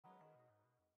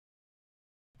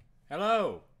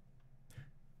Hello.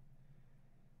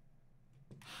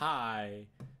 Hi.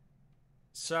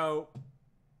 So,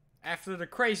 after the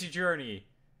crazy journey,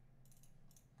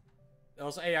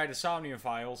 those AI the Somnium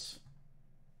files,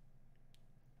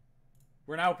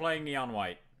 we're now playing Neon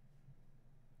White.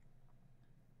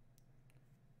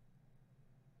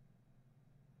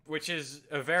 Which is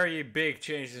a very big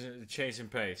change in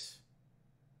pace.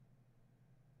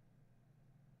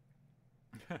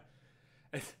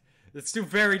 It's two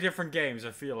very different games,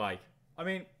 I feel like. I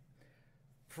mean,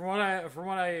 from what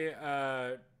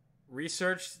I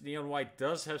researched, Neon White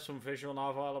does have some visual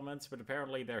novel elements, but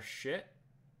apparently they're shit.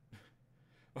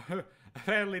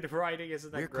 Apparently the writing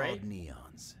isn't that great. We're called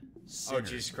Neons. Oh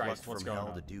Jesus Christ! What's going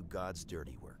on? To do God's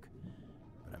dirty work,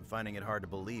 but I'm finding it hard to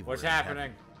believe. What's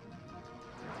happening?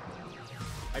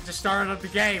 I just started up the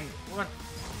game. What?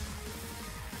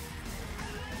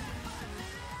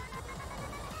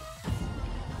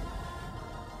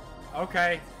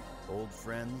 Okay. Old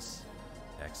friends,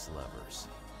 ex-lovers.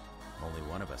 Only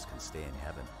one of us can stay in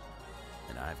heaven,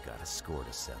 and I've got a score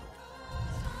to settle.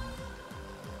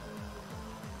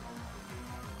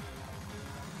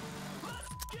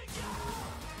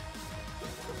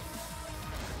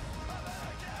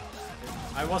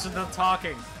 I wasn't done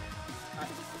talking.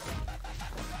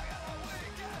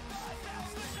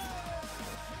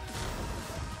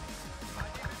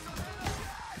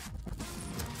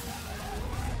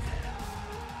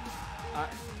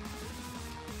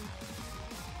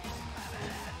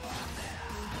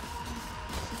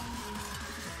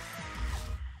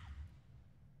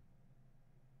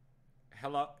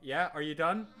 Hello? Yeah? Are you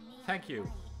done? Thank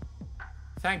you.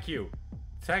 Thank you.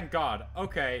 Thank God.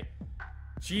 Okay.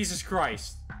 Jesus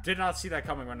Christ. Did not see that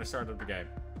coming when I started the game.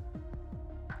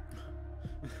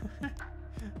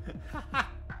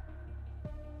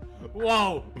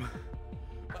 Whoa!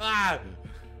 Ah!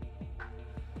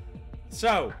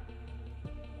 So.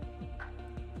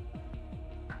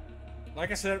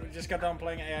 Like I said, we just got done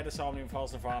playing AI the Somnium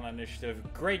False Nirvana Initiative.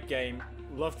 Great game.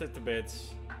 Loved it to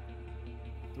bits.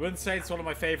 Wouldn't say it's one of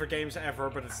my favorite games ever,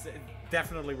 but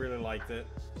definitely really liked it.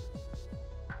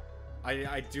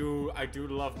 I do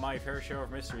love my fair share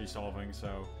of mystery solving,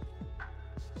 so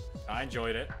I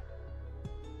enjoyed it.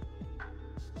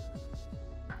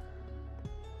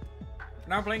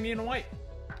 Now I'm playing Neon White.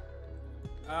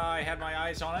 I had my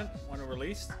eyes on it when it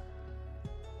released,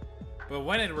 but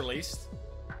when it released,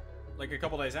 like a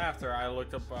couple days after, I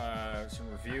looked up some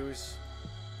reviews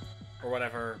or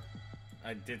whatever.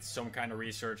 I did some kind of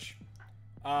research.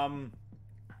 And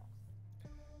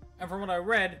from what I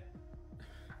read,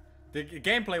 the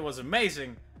gameplay was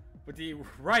amazing, but the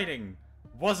writing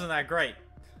wasn't that great.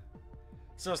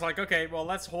 So it's like, okay, well,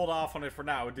 let's hold off on it for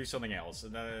now and do something else.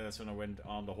 And that's when I went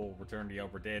on the whole Return to the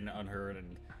Obra Dinn, Unheard,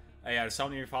 and the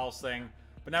Somnium Files thing.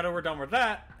 But now that we're done with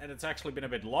that, and it's actually been a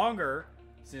bit longer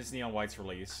since Neon White's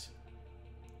release.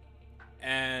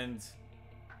 And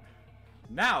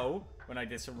now, when I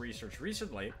did some research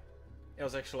recently, it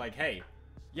was actually like, hey,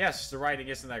 yes, the writing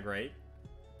isn't that great,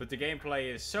 but the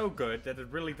gameplay is so good that it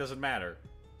really doesn't matter.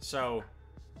 So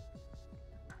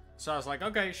I was like,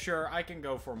 okay, sure, I can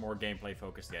go for a more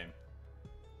gameplay-focused game.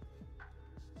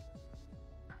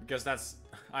 Because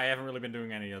I haven't really been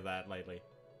doing any of that lately.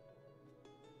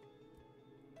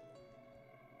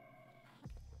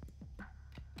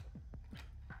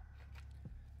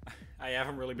 I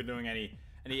haven't really been doing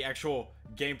any actual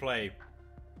gameplay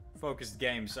focused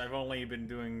games. I've only been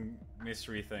doing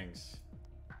mystery things.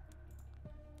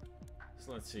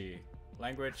 So let's see.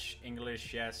 Language,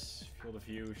 English, yes. Field of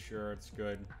view, sure, it's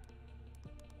good.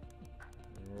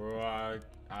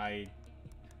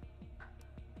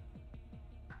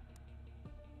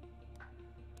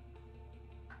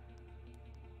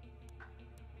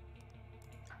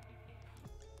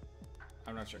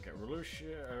 I'm not sure. Okay,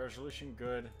 resolution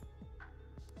good.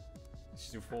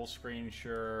 Let's do full screen,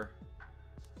 sure.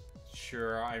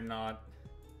 Sure, I'm not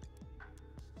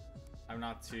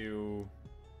too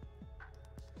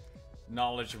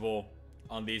knowledgeable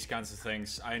on these kinds of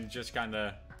things. I'm just kind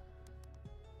of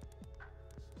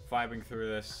vibing through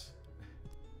this.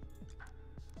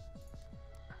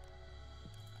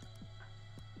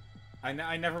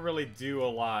 I never really do a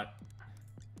lot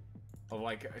of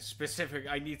like a specific.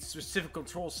 I need specific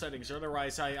control settings,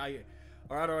 otherwise I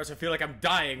feel like I'm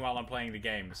dying while I'm playing the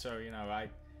game. So you know, I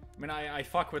mean, I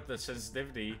fuck with the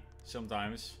sensitivity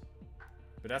sometimes,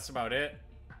 but that's about it.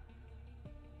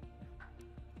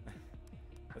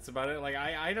 That's about it. Like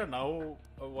I don't know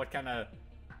what kind of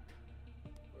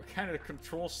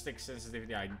control stick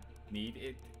sensitivity I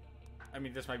need. I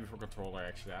mean, this might be for controller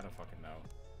actually. I don't fucking know.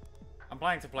 I'm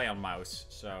planning to play on mouse,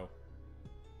 so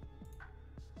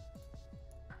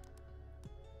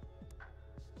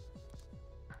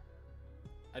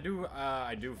I do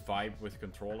vibe with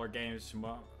controller games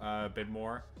a bit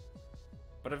more.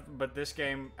 But this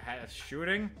game has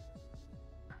shooting.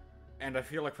 And I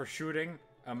feel like for shooting,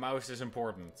 a mouse is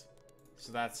important.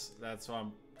 So that's why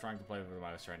I'm trying to play with the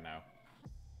mouse right now.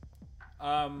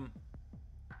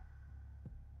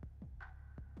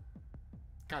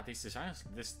 God, these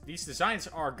designs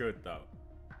are good though.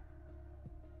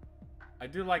 I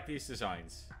do like these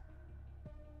designs.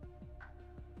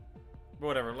 But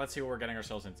whatever, let's see what we're getting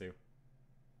ourselves into.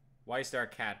 Why is there a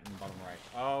cat in the bottom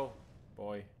right? Oh,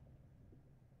 boy.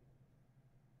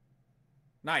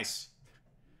 Nice.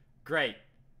 Great.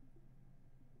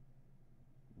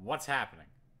 What's happening?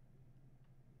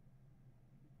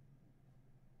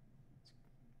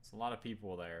 It's a lot of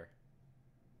people there.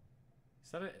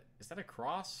 Is that a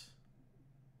cross?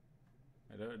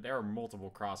 There are multiple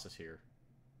crosses here.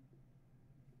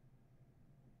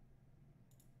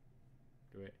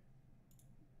 Do it.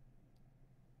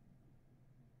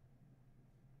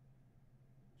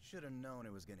 Should have known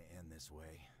it was gonna end this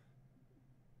way.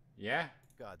 Yeah?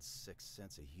 God's sixth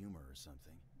sense of humor or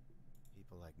something.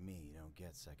 People like me don't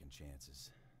get second chances.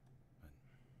 But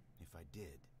if I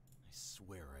did, I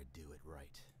swear I'd do it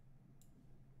right.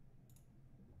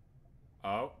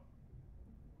 Oh.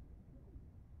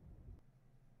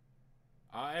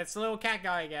 It's the little cat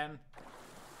guy again.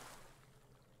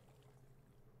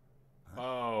 Huh?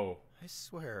 Oh. I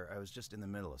swear I was just in the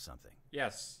middle of something.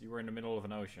 Yes, you were in the middle of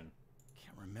an ocean.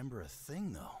 Can't remember a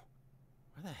thing, though.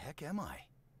 Where the heck am I?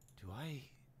 Do I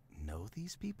know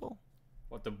these people?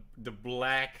 What, the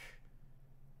black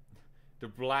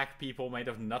people made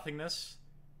of nothingness?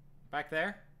 Back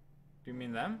there? Do you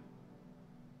mean them?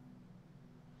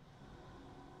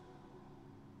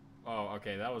 Oh,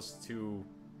 okay, that was too...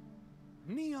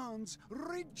 Neons,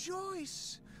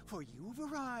 rejoice! For you've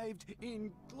arrived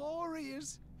in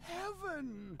glorious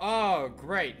heaven! Oh,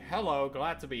 great. Hello,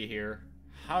 glad to be here.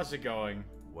 How's it going?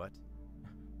 What?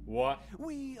 What?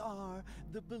 We are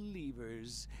the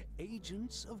believers,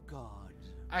 agents of God.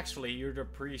 Actually, you're the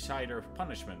presider of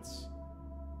punishments.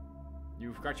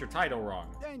 You've got your title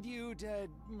wrong. And you, dead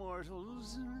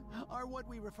mortals, are what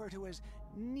we refer to as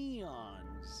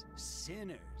neons,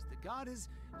 sinners that God has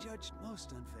judged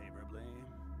most unfavorably.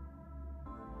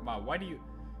 Wow, why do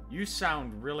you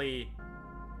sound really...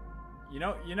 You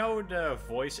know the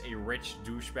voice a rich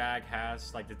douchebag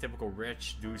has? Like the typical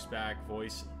rich douchebag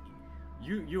voice?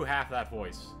 You have that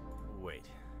voice. Wait,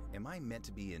 am I meant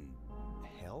to be in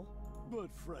hell? But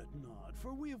fret not,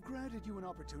 for we have granted you an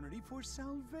opportunity for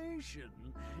salvation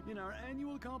in our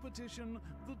annual competition,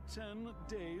 the 10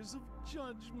 Days of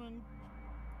Judgment.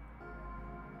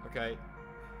 Okay.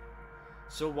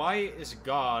 So why is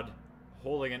God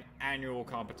holding an annual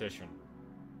competition?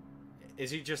 Is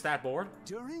he just that bored?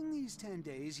 During these 10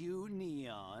 days, you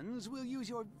neons will use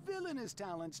your villainous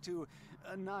talents to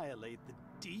annihilate the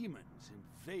demons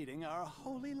invading our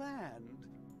holy land.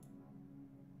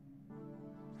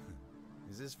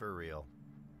 Is this for real?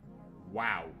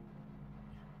 Wow.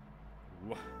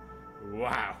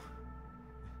 Wow.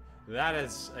 That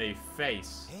is a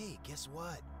face. Hey, guess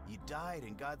what? You died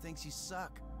and God thinks you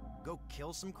suck. Go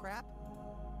kill some crap?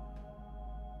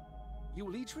 You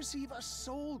will each receive a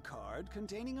soul card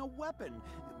containing a weapon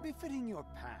befitting your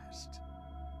past.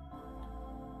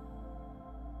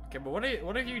 Okay, but what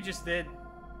if you just did...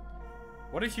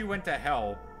 What if you went to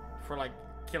hell for, like,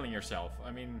 killing yourself?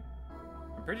 I mean,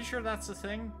 I'm pretty sure that's the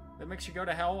thing that makes you go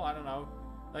to hell. I don't know.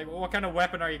 Like, what kind of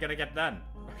weapon are you gonna get then?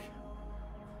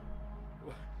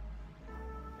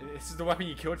 This is the weapon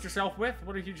you killed yourself with?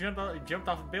 What if you jumped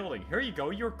off a building? Here you go,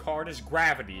 your card is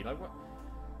gravity. Like, what?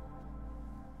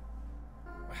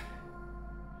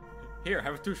 Here,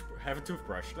 have a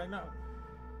toothbrush. Like, no.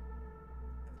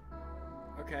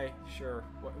 Okay, sure.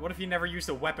 What if you never used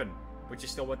a weapon, but you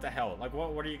still went to hell? Like,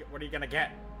 what are you gonna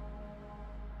get?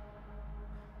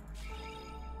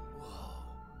 Whoa.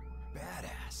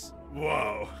 Badass.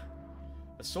 Whoa.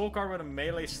 A soul card with a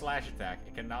melee slash attack.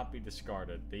 It cannot be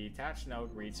discarded. The attached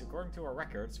note reads, according to our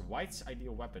records, White's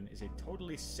ideal weapon is a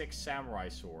totally sick samurai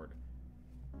sword.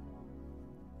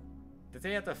 Did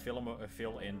they have to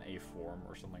fill in a form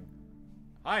or something?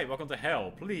 Hi, welcome to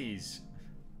hell. Please.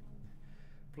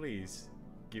 Please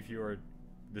give your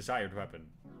desired weapon.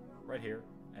 Right here.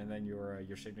 And then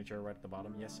your signature right at the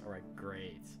bottom. Yes? Alright,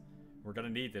 great. We're gonna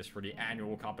need this for the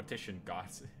annual competition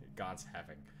God's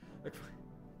having. Look,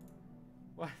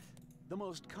 what? The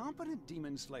most competent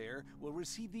demon slayer will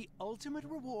receive the ultimate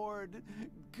reward,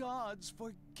 God's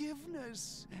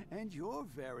forgiveness, and your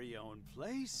very own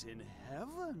place in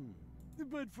heaven.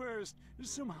 But first,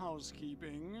 some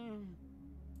housekeeping.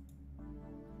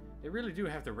 They really do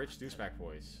have the rich douchebag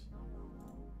voice.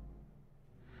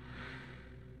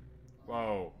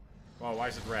 Whoa. Whoa, why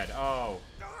is it red? Oh.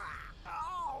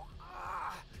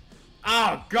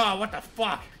 Oh, God, what the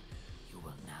fuck? You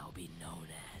will now be known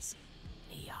as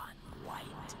Neon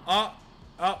White. Oh.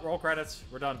 Oh, roll credits.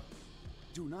 We're done.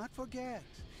 Do not forget,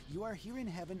 you are here in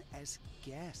heaven as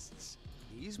guests.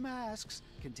 These masks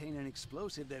contain an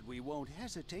explosive that we won't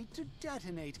hesitate to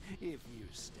detonate if you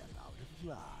step out of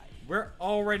line. We're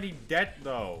already dead,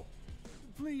 though.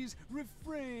 Please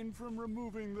refrain from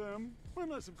removing them.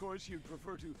 Unless, of course, you'd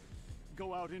prefer to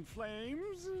go out in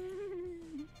flames.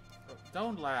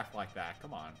 Don't laugh like that.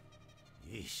 Come on.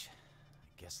 Yeesh.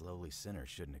 I guess lowly sinners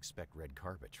shouldn't expect red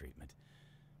carpet treatment.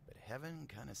 But heaven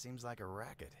kind of seems like a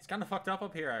racket. It's kind of fucked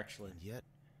up here, actually. And yet,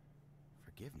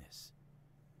 forgiveness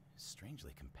is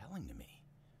strangely compelling to me.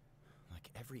 Like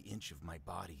every inch of my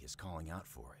body is calling out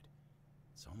for it.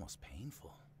 It's almost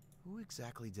painful. Who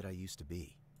exactly did I used to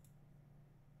be?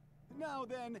 Now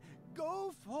then,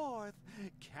 go forth,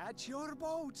 catch your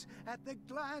boat at the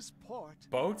glass port.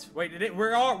 Boat? Wait,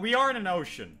 we are in an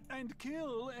ocean. And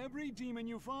kill every demon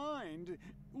you find.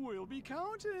 We'll be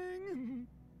counting.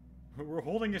 We're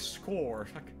holding a score.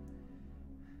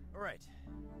 Alright,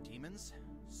 demons,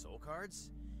 soul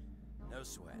cards, no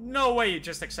sweat. No way you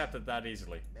just accepted that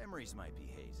easily. Memories might be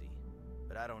hazy,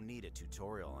 but I don't need a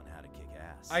tutorial on how to kick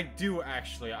ass. I do,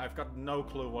 actually. I've got no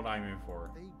clue what I'm in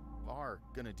for. They are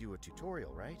gonna do a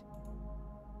tutorial, right?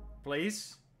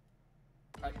 Please?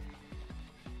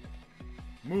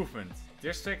 Movement.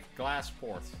 District glass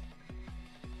port.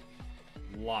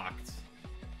 Locked.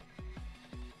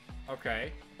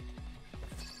 Okay.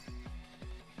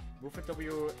 Movement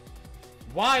W...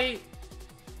 Why?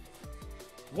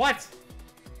 What?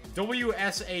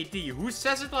 WSAD. Who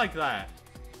says it like that?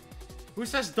 Who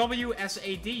says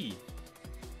WSAD?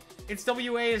 It's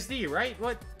WASD, right?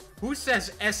 What? Who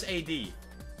says SAD?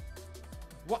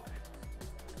 What?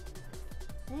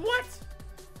 What?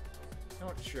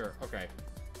 No, sure. Okay.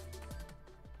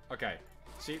 Okay.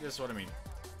 See, this is what I mean.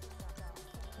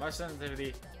 My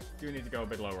sensitivity. Do need to go a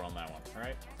bit lower on that one. All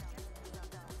right.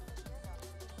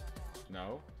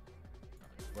 No.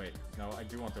 Wait. No, I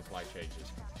do want to apply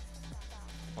changes.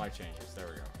 Apply changes. There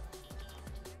we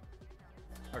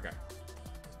go. Okay.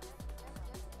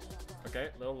 Okay,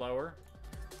 a little lower.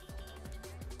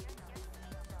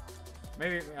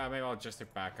 Maybe I'll just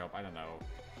stick back up. I don't know.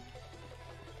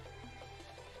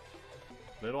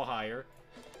 Little higher.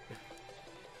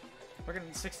 Fucking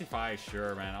 65,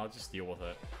 sure, man. I'll just deal with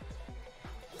it.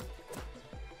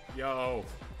 Yo.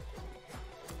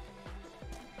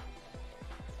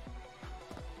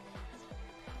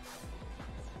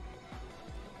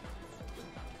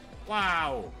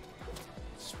 Wow.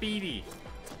 Speedy.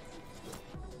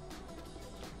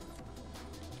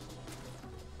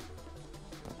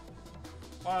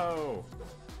 Whoa.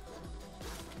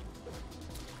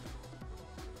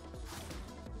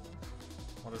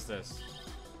 What is this?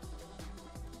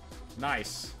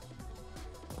 Nice.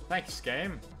 Thanks,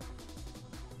 game.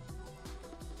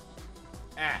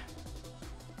 Ah.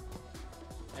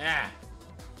 Ah.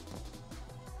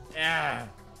 Ah.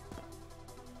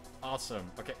 Awesome.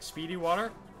 Okay, speedy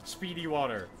water? Speedy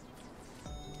water.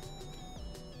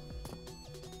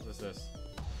 What is this?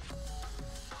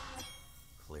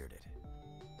 Cleared it.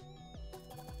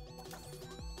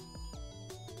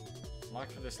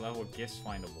 Locked for this level, gifts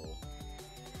findable.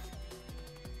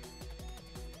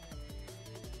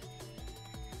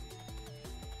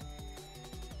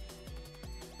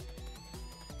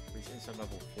 Reach inside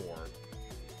level 4.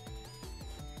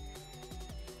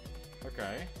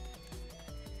 Okay.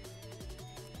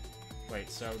 Wait,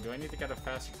 so do I need to get a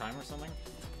faster time or something?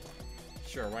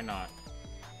 Sure, why not?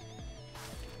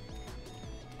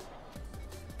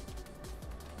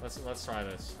 Let's try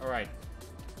this. All right.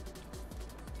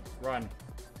 Run.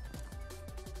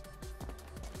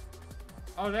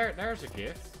 Oh, there's a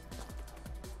gift.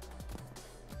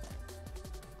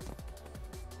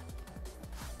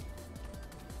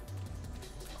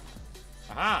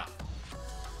 Aha!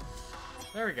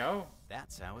 There we go.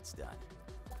 That's how it's done.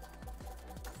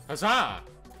 Huzzah!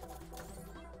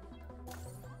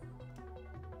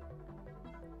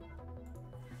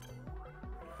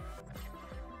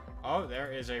 Oh,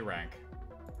 there is a rank.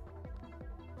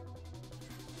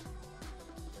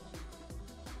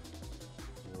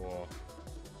 Whoa.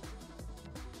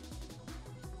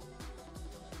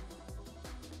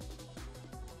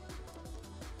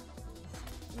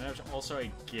 And there's also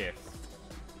a gift.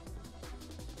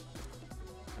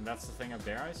 And that's the thing up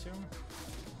there, I assume?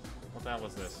 What the hell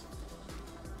was this?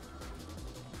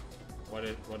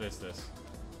 What is this?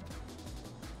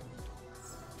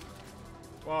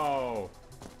 Whoa!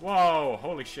 Whoa!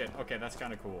 Holy shit. Okay, that's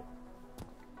kind of cool.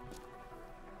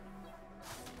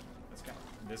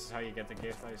 this is how you get the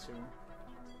gift, I assume.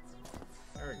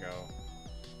 There we go.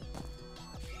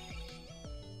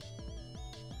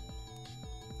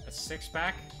 A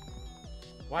 6-pack?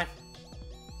 What?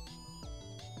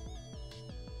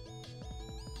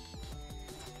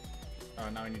 Oh,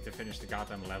 now I need to finish the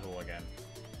goddamn level again.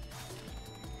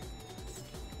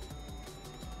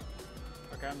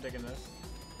 Okay, I'm digging this.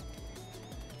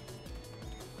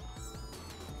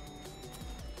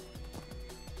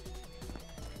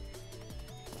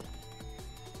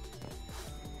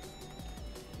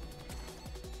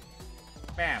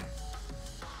 Bam!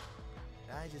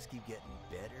 I just keep getting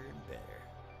better and better.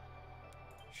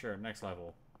 Sure, next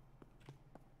level.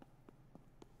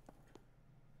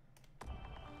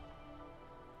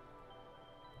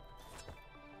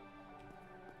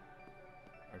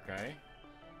 Okay.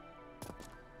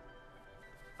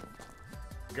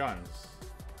 Guns.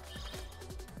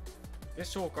 This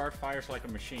soul card fires like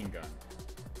a machine gun.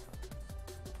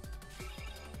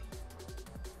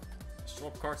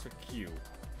 Swap cards with Q.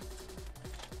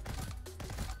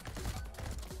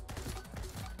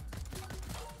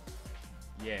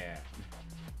 Yeah.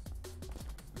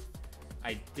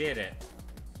 I did it.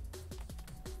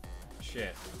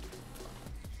 Shit.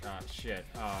 Shit.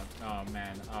 Oh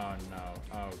man. Oh no.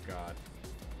 Oh god.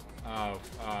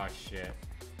 Oh shit.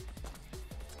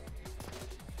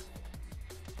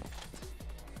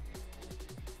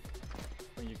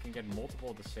 Well, you can get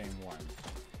multiple of the same one.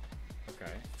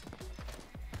 Okay.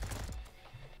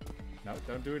 No,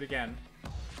 don't do it again.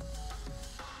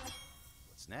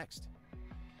 What's next?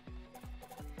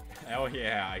 Hell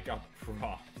yeah, I got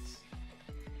props.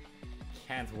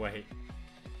 Can't wait.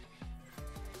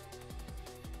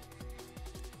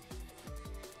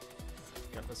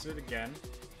 Got the suit again.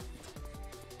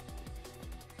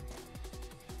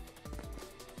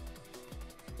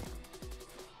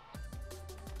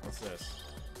 What's this?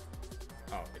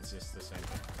 Oh, it's just the same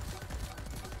thing.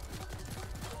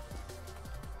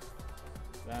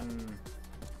 Then...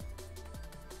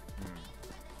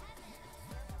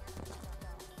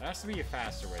 There has to be a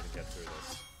faster way to get through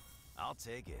this. I'll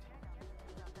take it.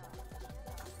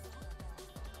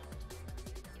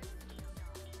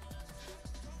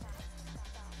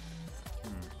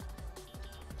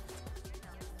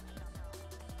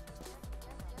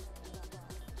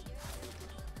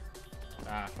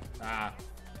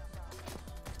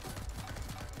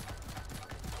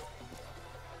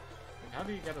 How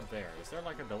do you get up there? Is there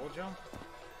like a double jump?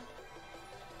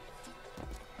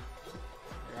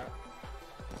 Yeah.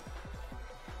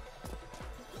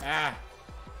 Ah!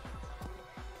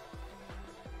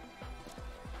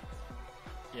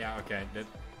 Yeah, okay.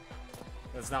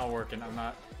 That's not working. I'm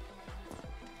not...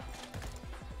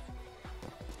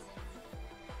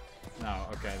 No,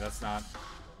 okay, that's not...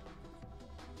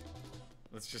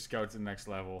 Let's just go to the next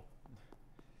level.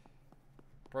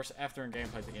 Press after in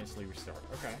gameplay to instantly restart.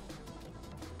 Okay.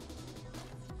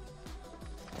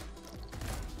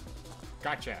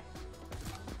 Gotcha.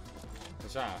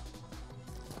 Huzzah.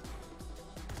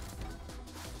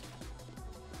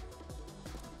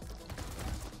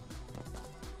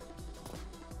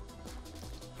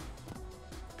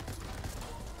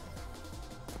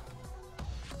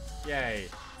 Yay.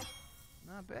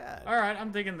 Not bad. Alright,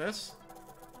 I'm digging this.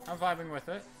 I'm vibing with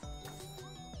it.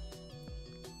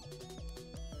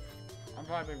 I'm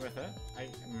vibing with it.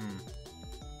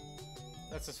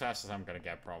 That's as fast as I'm gonna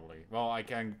get, probably. Well, I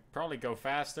can probably go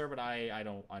faster, but I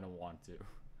don't want to.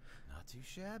 Not too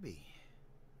shabby.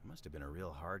 Must have been a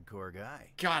real hardcore guy.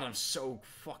 God, I'm so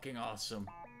fucking awesome.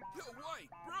 Yo, White,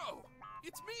 bro!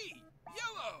 It's me!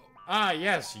 Yellow! Ah,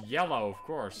 yes, yellow, of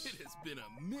course. It has been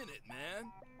a minute,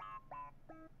 man.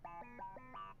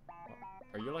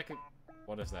 Are you like a...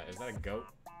 What is that? Is that a goat?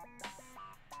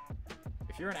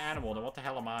 If you're an animal, then what the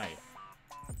hell am I?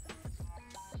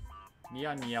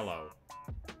 Neon yellow.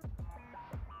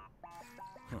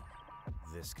 Huh.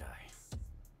 This guy.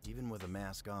 Even with a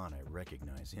mask on, I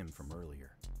recognize him from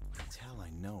earlier. I can tell I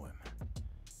know him,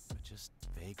 but just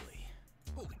vaguely.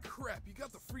 Holy crap, you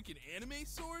got the freaking anime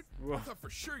sword? Whoa. I thought for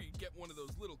sure you'd get one of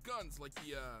those little guns like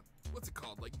the, what's it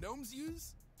called? Like gnomes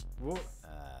use? What?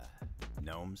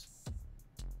 Gnomes?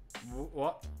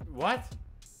 What? What?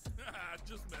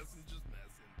 Just messing, just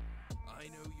messing. I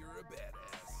know you're a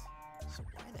badass. So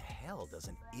why the hell does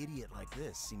an idiot like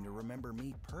this seem to remember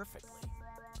me perfectly?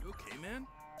 You okay, man?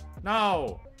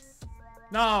 No!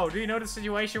 No! Do you know the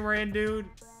situation we're in, dude?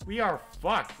 We are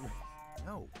fucked.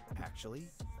 No, actually.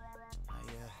 I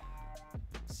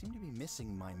seem to be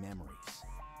missing my memories.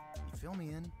 Can you fill me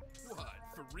in? What,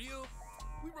 for real?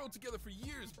 We rode together for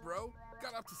years, bro.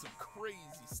 Got up to some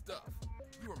crazy stuff.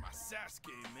 You were my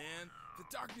Sasuke, man. The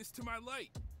darkness to my light.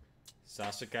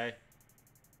 Sasuke.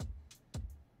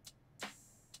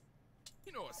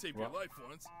 You know I saved What? your life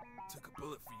once. Took a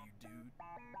bullet for you, dude.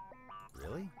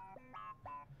 Really?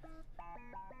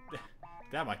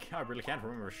 Damn, I really can't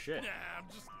remember shit. Nah, I'm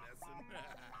just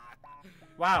messing.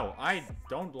 Wow, I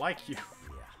don't like you.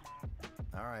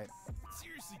 Yeah. Alright.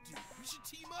 Seriously, dude, we should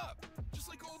team up. Just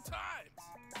like old times.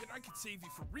 Then I could save you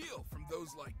for real from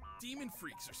those, like, demon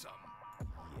freaks or something.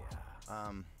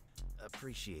 Yeah.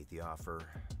 Appreciate the offer,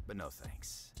 but no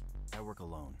thanks. I work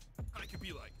alone. I could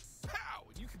be like, pow,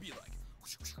 and you could be like,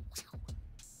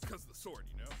 because of the sword,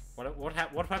 you know?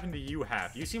 What happened to you,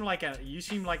 Half? You seem like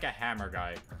a hammer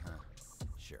guy. Uh-huh.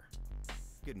 Sure.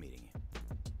 Good meeting you.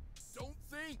 Don't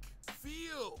think,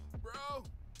 feel, bro.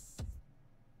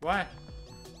 What?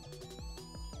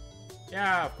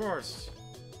 Yeah, of course.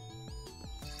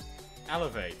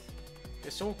 Elevate.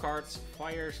 His soul card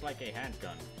fires like a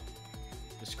handgun.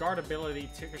 Discard ability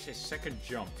triggers a second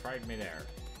jump. Try it midair.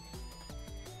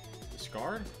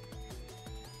 Discard?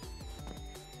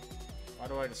 How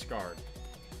do I discard?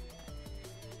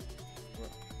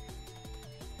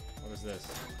 What is this?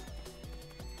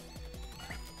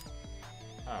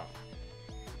 Oh.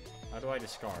 How do I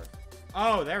discard?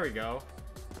 Oh, there we go.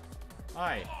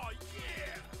 Hi. Oh,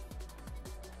 yeah.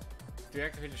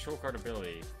 Deactivate the soul card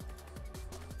ability.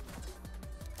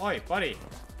 Oi, buddy.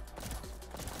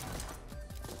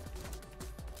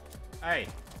 Hey.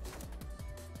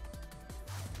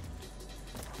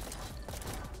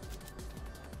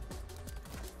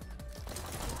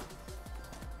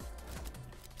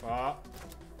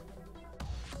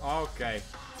 Okay.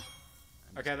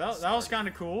 Okay, that was kind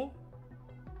of cool.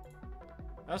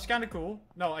 That was kind of cool.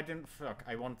 No, I didn't. Fuck.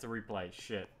 I wanted to replay.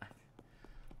 Shit.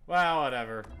 Well,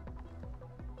 whatever.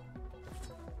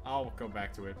 I'll go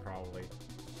back to it, probably.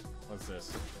 What's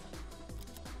this?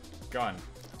 Gun.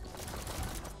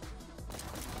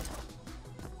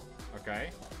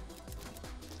 Okay.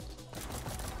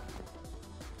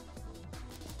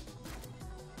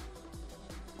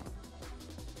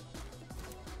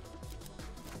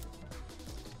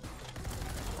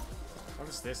 What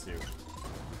does this do?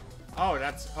 Oh,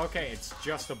 that's... Okay, it's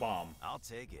just a bomb. I'll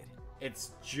take it.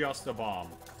 It's just a bomb.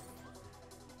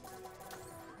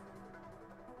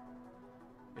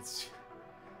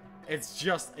 It's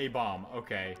just a bomb.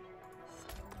 Okay.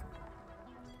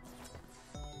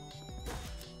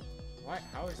 What?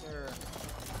 How is there...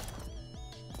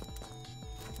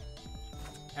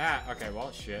 Ah, okay,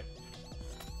 well, shit.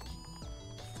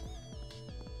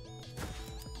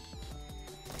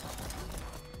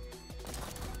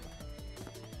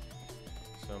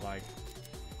 So, like...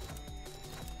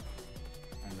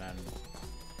 And then...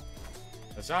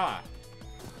 Huzzah!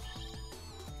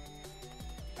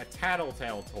 A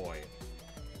Tattletale toy.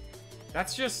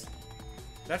 That's just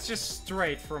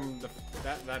straight from the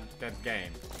that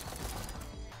game.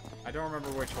 I don't remember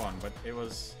which one, but it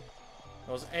was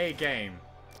a game.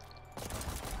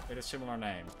 It had a similar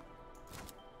name.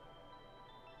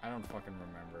 I don't fucking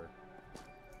remember.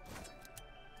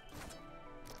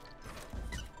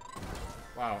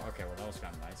 Wow, okay, well that was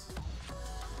kinda nice.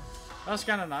 That was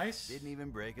kinda nice. Didn't even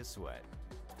break a sweat.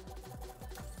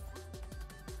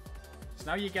 So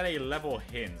now you get a level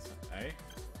hint, eh?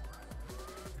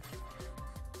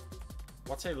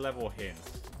 What's a level hint?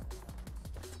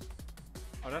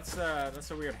 Oh, that's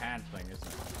a weird hand thing, isn't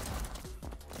it?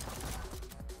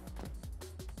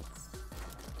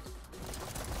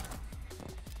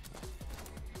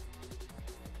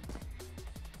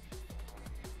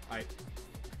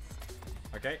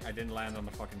 Okay, I didn't land on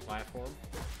the fucking platform.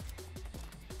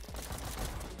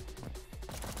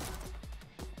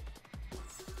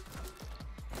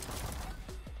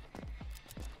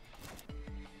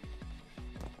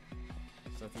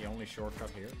 Is that the only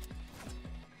shortcut here?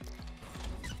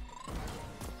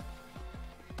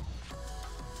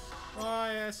 Oh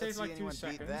yeah, it saves like 2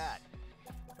 seconds.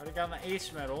 Already got an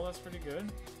ace medal, that's pretty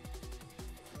good.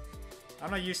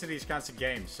 I'm not used to these kinds of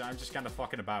games, so I'm just kind of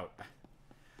fucking about.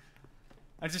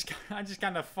 I'm just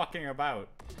kind of fucking about.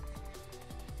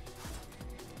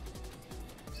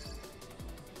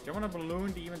 Do you want a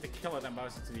balloon demon to kill it and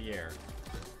bounce it to the air?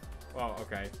 Oh,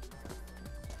 okay.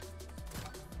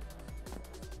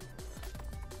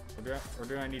 Or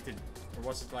do I need to... Or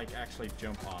was it like actually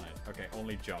jump on it? Okay,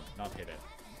 only jump, not hit it.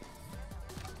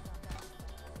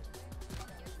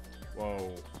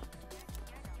 Whoa.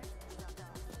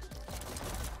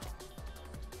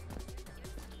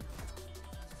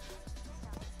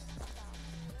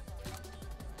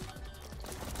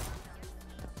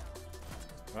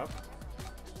 Up.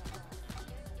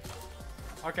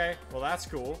 Okay, well that's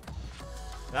cool.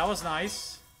 That was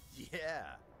nice.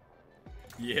 Yeah.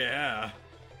 Yeah.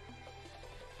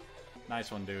 Nice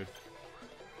one, dude.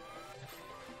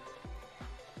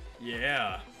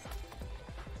 Yeah.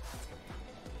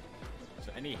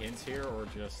 So any hints here or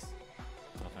just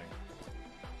nothing?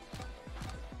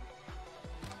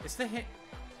 It's the hint.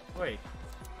 Wait.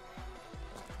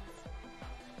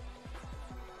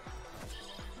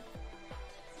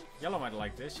 Yellow might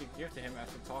like this. You give to him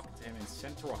after talking to him in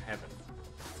Central Heaven.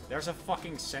 There's a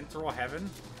fucking Central Heaven?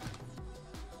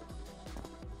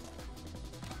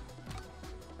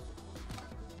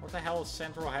 What the hell is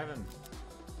Central Heaven?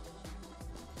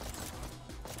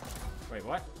 Wait,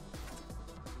 what?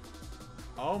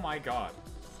 Oh my god.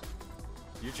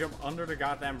 You jump under the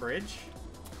goddamn bridge?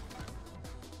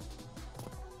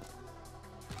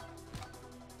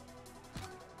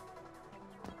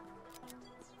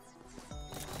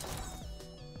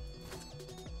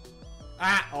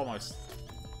 Ah! Almost.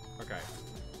 Okay.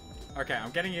 Okay,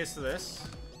 I'm getting used to this.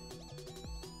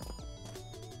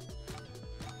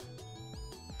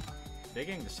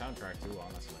 Digging the soundtrack too,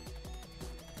 honestly.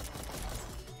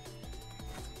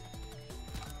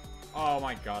 Oh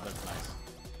my god, that's nice.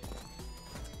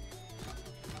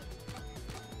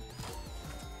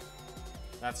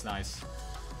 That's nice.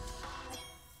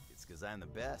 It's because I'm the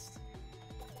best.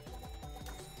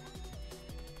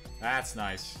 That's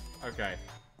nice. Okay.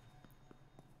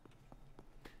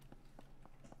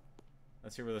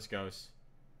 Let's see where this goes.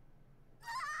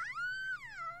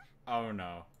 Oh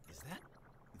no. Is that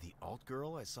the alt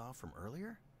girl I saw from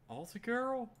earlier? Alt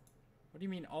girl? What do you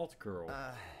mean alt girl?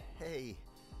 Hey,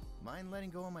 mind letting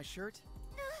go of my shirt?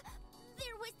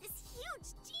 There was this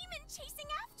huge demon chasing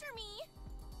after me.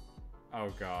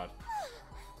 Oh god.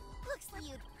 Looks like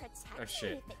you'd protect Oh, me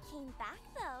shit. if it came back,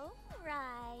 though,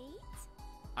 right?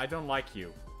 I don't like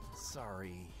you.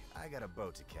 Sorry, I got a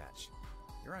boat to catch.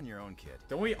 You're on your own, kid.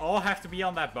 Don't we all have to be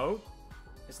on that boat?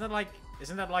 Isn't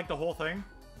that like the whole thing?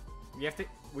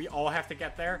 We all have to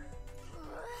get there?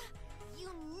 You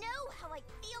know how I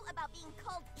feel about being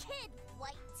called Kid,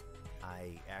 White.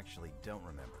 I actually don't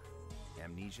remember.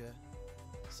 Amnesia?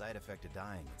 Side effect of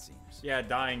dying, it seems. Yeah,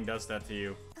 dying does that to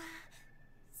you.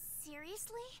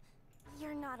 Seriously?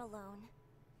 You're not alone.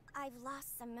 I've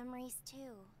lost some memories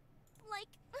too. Like,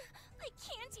 I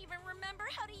can't even remember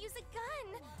how to use a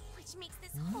gun, which makes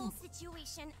this whole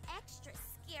situation extra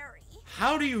scary.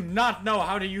 How do you not know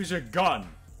how to use a gun?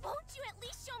 Won't you at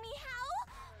least show me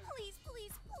how? Please,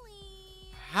 please,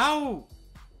 please. How?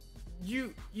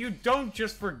 You don't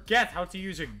just forget how to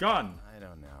use a gun. I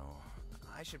don't know.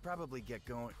 I should probably get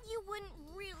going. You wouldn't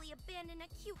really abandon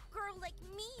a cute girl like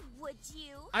me, would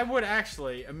you? I would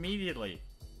actually, immediately.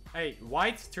 Hey,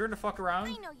 White, turn the fuck around.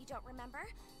 I know you don't remember,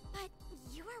 but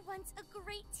you were once a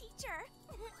great teacher.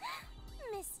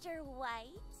 Mr.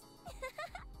 White.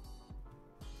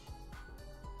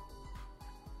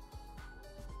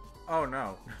 Oh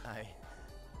no.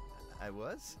 I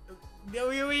was? No,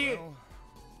 Well,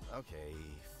 okay,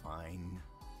 fine.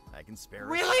 I can spare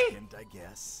Really? a second, I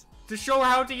guess. To show her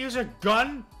how to use a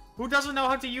gun? Who doesn't know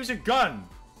how to use a gun?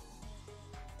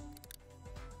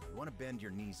 You want to bend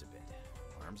your knees a bit.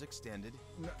 Arms extended.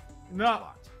 No.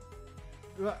 Locked.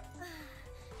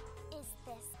 Is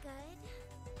this good?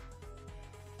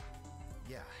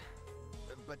 Yeah,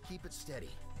 but keep it steady.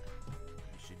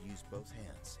 You should use both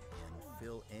hands and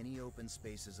fill any open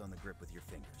spaces on the grip with your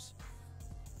fingers.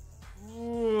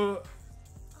 What?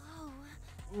 Oh,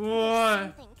 What? there's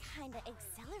something kind of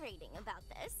exhilarating about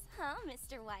this, huh,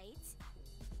 Mr. White?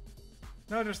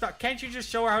 No, there's not. Can't you just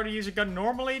show her how to use a gun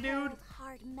normally, dude? Cold,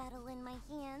 hard metal in my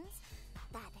hands.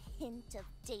 That hint of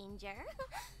danger.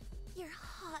 Your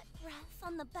hot breath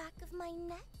on the back of my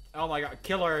neck. Oh my god,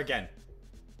 kill her again.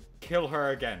 Kill her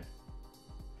again.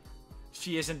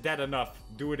 She isn't dead enough.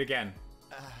 Do it again.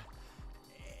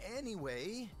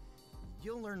 Anyway,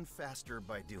 you'll learn faster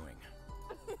by doing.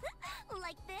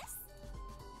 Like this?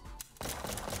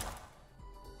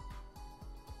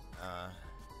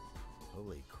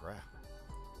 Holy crap.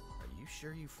 Are you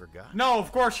sure you forgot? No,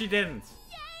 of course she didn't.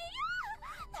 Yay!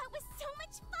 That was so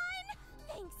much fun!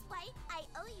 Thanks, White. I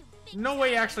owe you big No way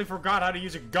you time. actually forgot how to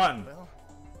use a gun. Well,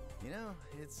 you know,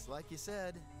 it's like you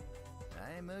said.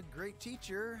 I'm a great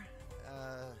teacher.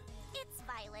 It's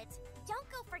Violet. Don't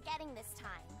go forgetting this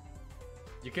time.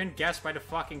 You can guess by the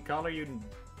fucking color, you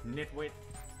nitwit.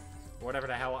 Whatever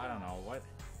the hell, I don't know. What?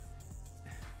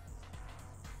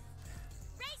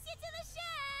 Race you to the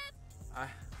ship!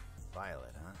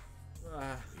 Violet,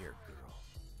 huh? Weird girl.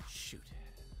 Shoot.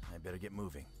 I better get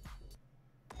moving.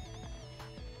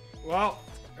 Well,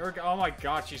 oh my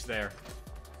god, she's there.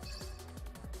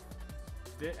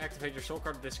 Activate your soul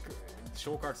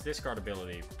card's discard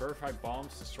ability. Purify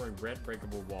bombs, destroy red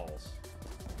breakable walls.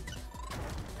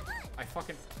 I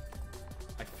fucking...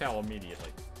 fell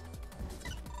immediately.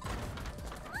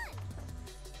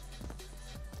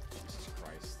 Jesus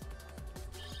Christ.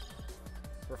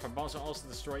 Or if I'm also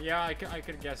destroy. Yeah, I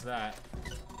could guess that.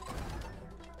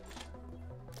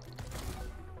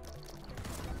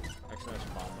 Actually, I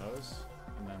should bomb those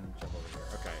and then jump over here.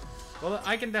 Okay. Well,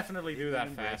 I can definitely do that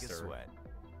faster.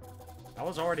 That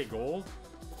was already gold?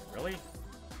 Really?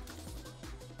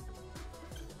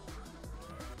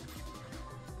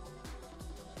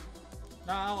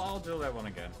 No, I'll do that one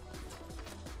again.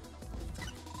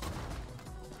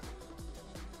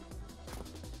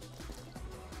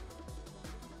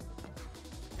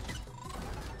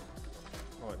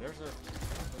 Oh, there's a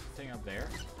thing up there.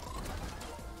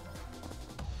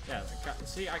 Yeah,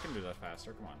 see, I can do that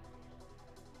faster. Come on.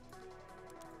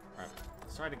 Alright,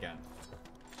 let's try it again.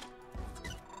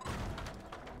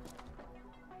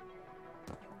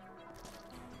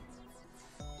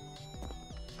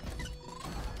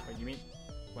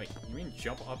 Wait, you mean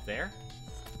jump up there?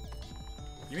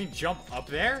 You mean jump up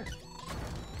there?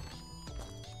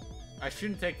 I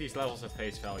shouldn't take these levels at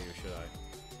face value, should I?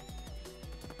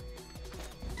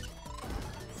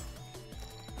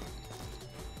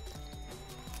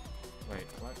 Wait,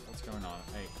 what? What's going on?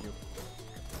 Hey, you.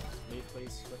 Leave,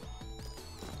 please.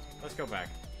 Let's go back.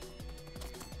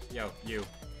 Yo, you.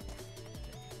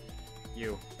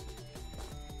 You.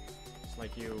 It's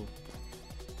like you...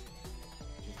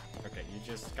 Okay, you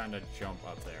just kind of jump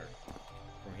up there.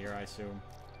 From here, I assume.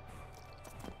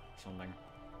 Something.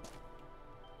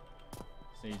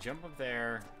 So you jump up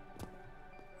there.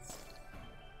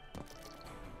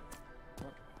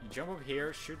 You jump up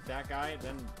here, shoot that guy,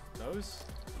 then those?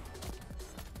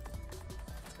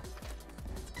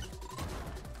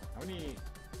 How many...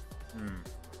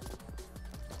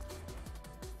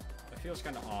 That feels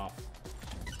kind of off.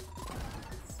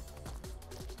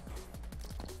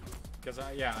 Because,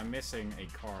 yeah, I'm missing a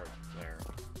card there.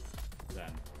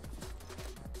 Then.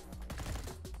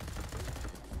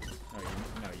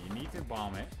 No, you need to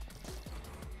bomb it.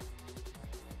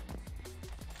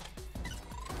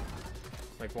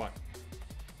 Like what?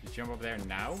 You jump up there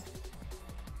now?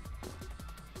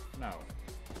 No.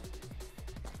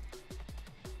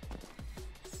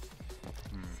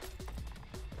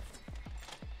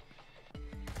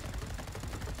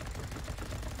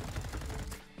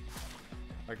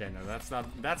 Okay, no,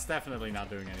 that's definitely not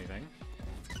doing anything.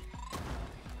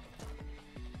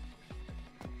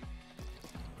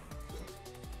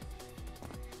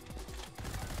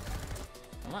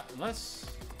 Unless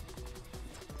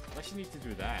you need to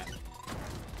do that.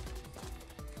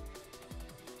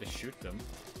 To shoot them.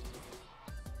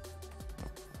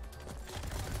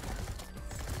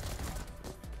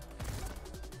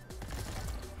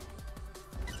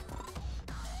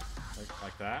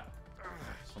 Like that.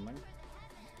 Something.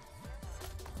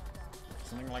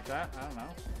 Something like that? I don't know.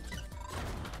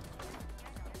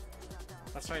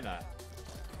 Let's try that.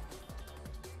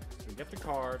 So we get the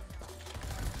card.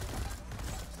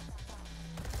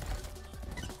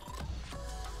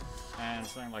 And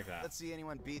something like that. Let's see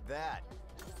anyone beat that.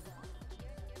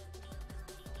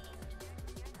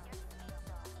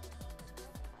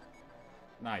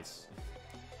 Nice.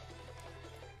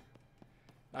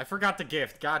 I forgot the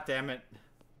gift. God damn it.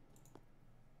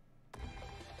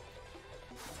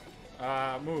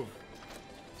 Move.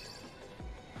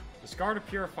 Discard a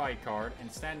Purify card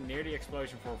and stand near the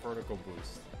explosion for a vertical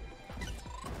boost.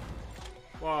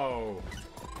 Whoa.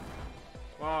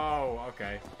 Whoa,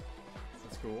 okay.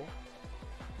 That's cool.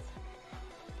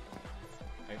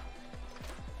 Okay.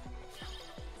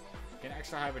 Get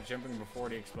extra high by jumping before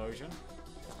the explosion.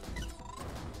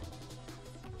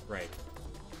 Great.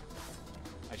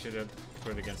 I should have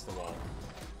put it against the wall.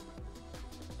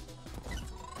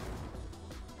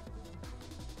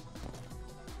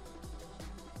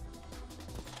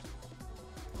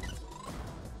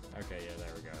 Okay, yeah,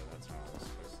 there we go. That's how I was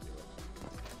supposed to do it.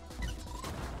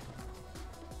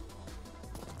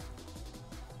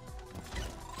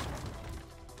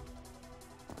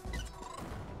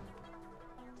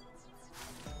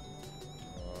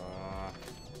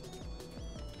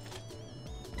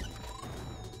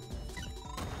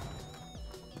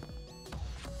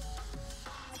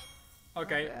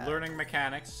 Okay, learning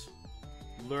mechanics.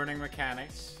 Learning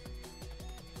mechanics.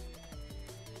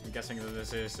 I'm guessing that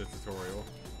this is a tutorial.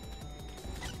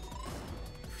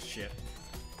 Shit.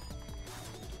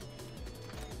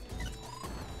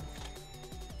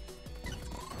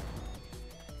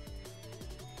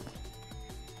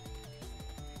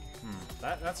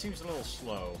 That seems a little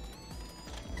slow.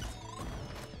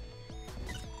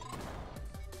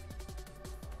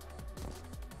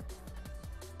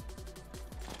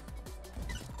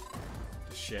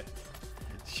 Shit.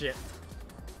 shit.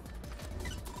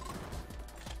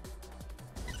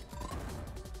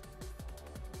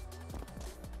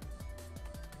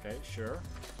 Okay, sure.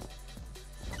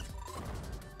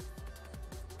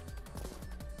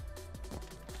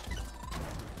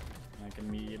 I can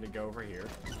immediately go over here.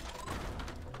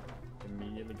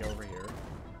 Immediately go over here.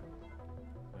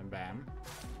 Then bam.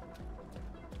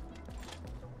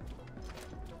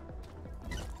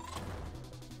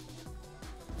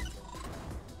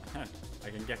 I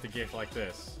can get the gift like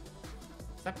this.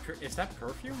 Is that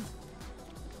perfume?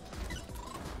 I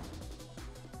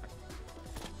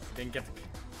didn't get the...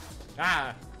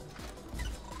 Ah!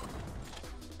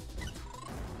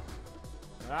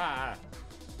 Ah!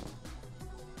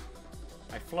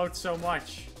 I float so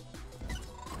much.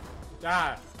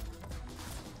 Ah!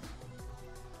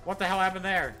 What the hell happened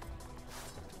there?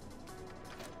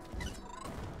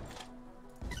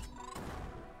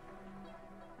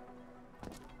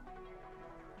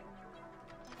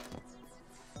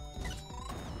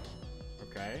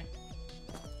 Okay.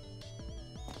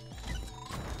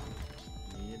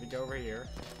 Need to go over here.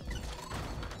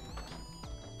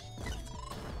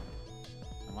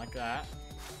 And like that.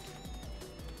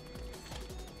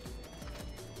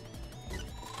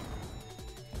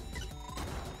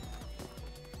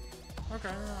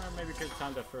 Okay, maybe could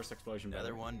time that first explosion better.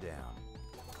 Another one down.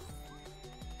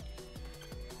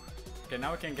 Okay,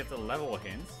 now we can get the level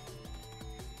hint.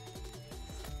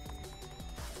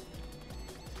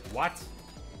 What?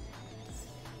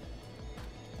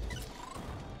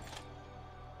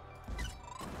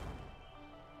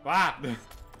 Ah!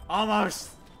 Almost!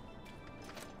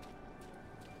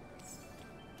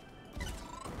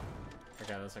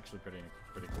 Okay, that's actually pretty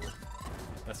cool.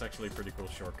 That's actually a pretty cool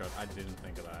shortcut. I didn't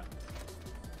think of that.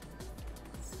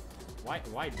 Why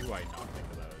do I not think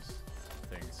of those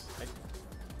things?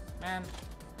 Man.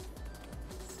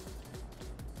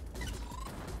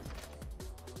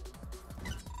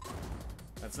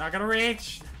 That's not gonna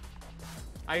reach!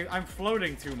 I'm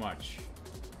floating too much.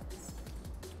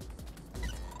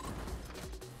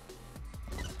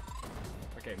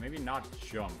 Okay, maybe not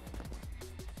jump.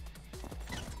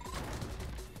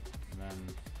 And then...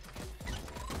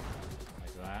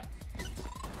 like that.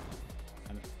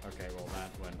 And, okay, well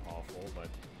that went awful, but...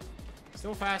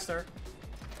 still faster.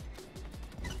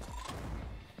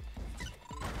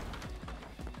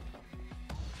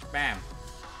 Bam.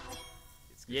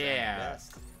 Yeah.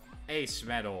 Ace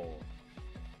medal.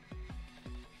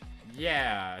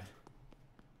 Yeah.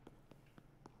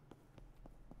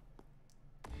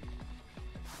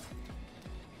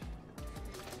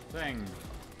 Thing.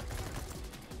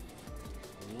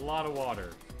 A lot of water.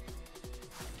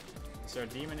 Is there a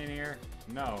demon in here?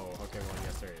 No. Okay, well,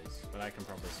 yes there is. But I can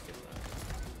probably skip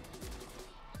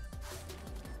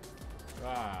that.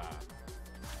 Ah.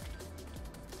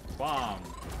 Bomb.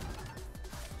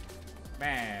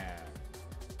 Man.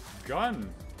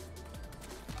 Gun.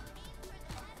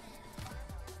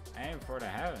 Aim for the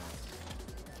heavens.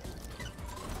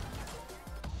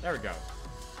 There we go.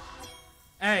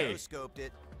 Hey. Scoped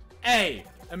it. Hey.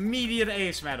 Immediate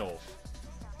ace medal.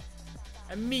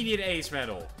 Immediate ace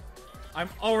medal. I'm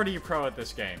already a pro at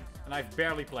this game, and I've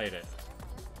barely played it.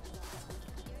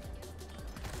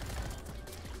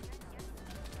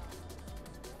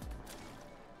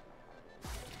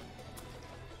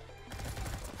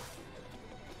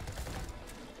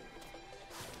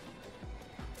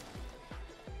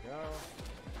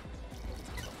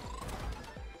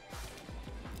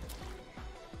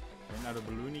 Now the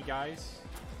balloony guys.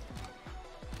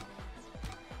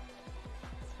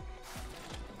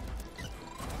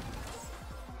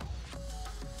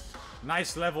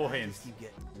 Nice level hint.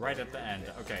 Right at the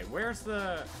end. Okay, where's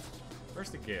the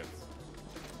gift?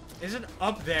 Is it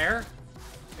up there?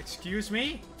 Excuse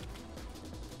me?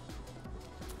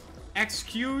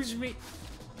 Excuse me?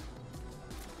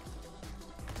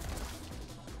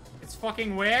 It's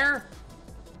fucking where?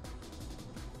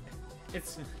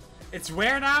 It's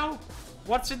where now?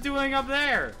 What's it doing up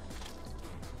there?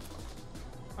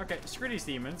 Okay, screw these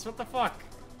demons. What the fuck?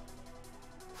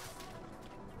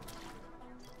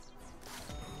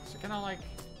 So can I like...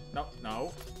 No,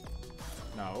 no.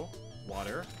 No.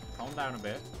 Water. Calm down a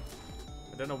bit.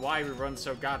 I don't know why we run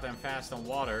so goddamn fast on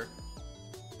water.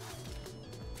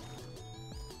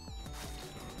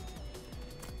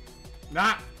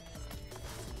 Nah!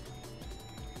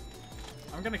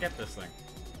 I'm gonna get this thing.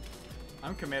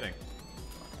 I'm committing.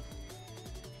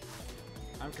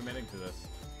 I'm committing to this.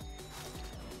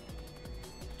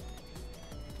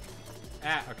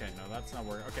 Ah, okay, no, that's not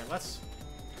working. Okay,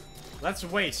 let's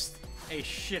waste a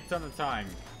shit ton of time.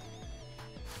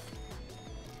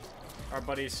 Alright,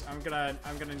 buddies. I'm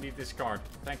gonna need this card.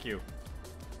 Thank you.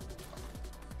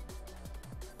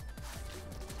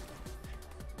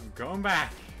 I'm going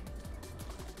back.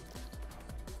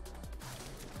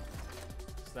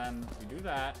 So then we do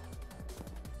that.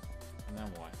 And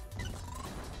then what?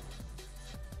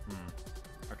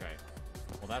 Okay.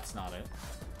 Well, that's not it.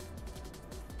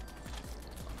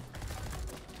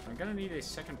 I'm gonna need a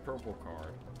second purple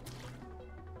card.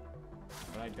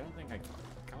 But I don't think I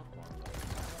got one.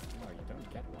 No, you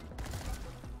don't get one.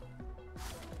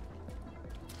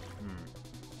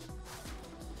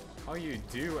 Oh, you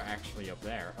do actually up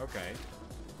there. Okay.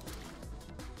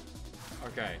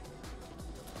 Okay.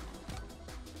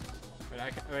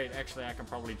 Wait, actually, I can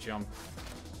probably jump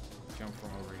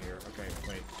from over here. Okay,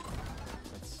 wait.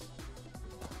 Let's...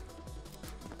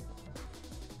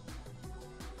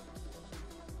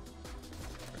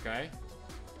 Okay.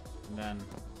 And then...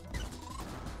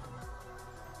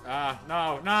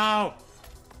 no!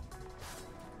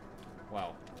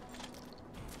 Well.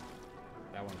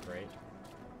 That went great.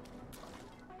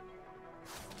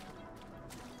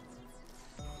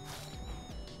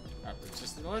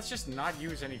 Let's just not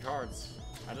use any cards.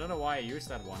 I don't know why I used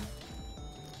that one.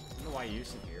 I don't know why I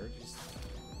used it here.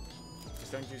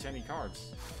 Just don't use any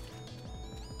cards.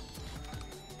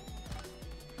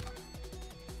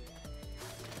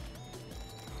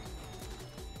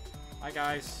 Hi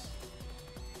guys.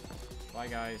 Bye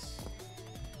guys.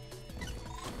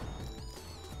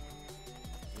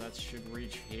 So that should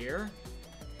reach here.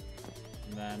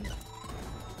 And then...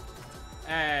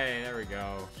 Hey, there we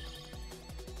go.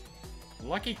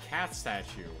 Lucky cat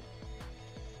statue.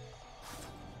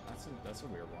 That's a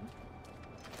weird one.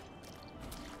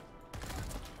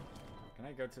 Can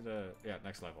I go to the... Yeah,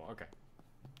 next level. Okay.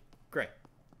 Great.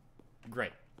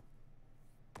 Great.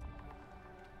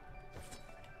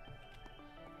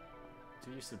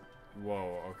 To use the...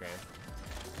 Whoa, okay.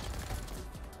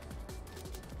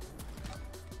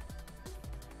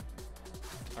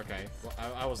 Okay, well,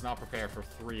 I was not prepared for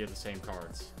 3 of the same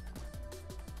cards.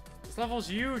 This level's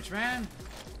huge, man!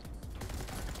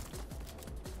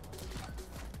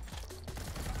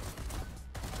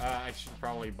 I should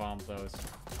probably bomb those.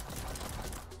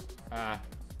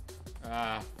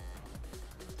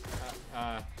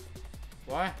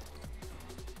 What?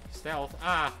 Stealth.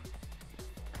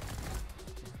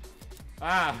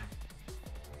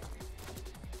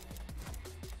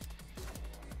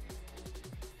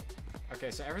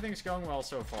 Okay, so everything's going well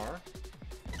so far.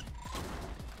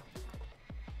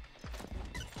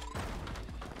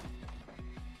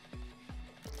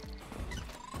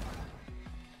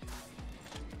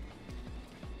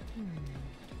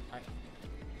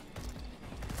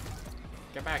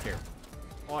 Get back here.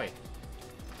 Oi.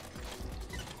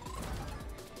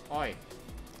 Oi.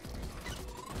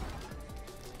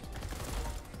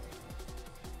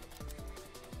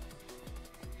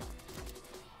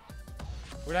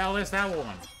 Where the hell is that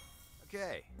woman?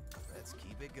 Okay, let's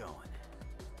keep it going.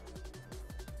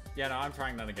 Yeah, no, I'm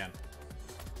trying that again.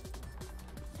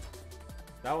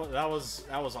 That was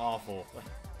awful.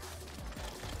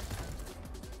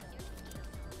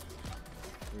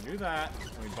 We do that,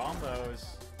 and we bomb those,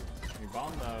 we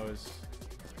bomb those,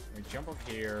 we jump up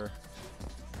here,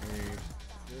 we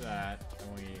do that,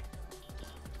 and we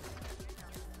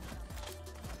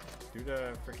do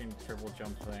the freaking triple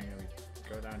jump thing, and we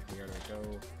go down here, we go,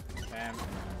 bam, and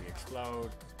then we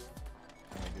explode,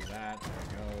 and we do that, and we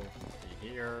go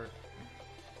here,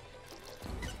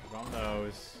 bomb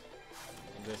those,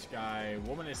 and this guy,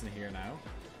 woman isn't here now.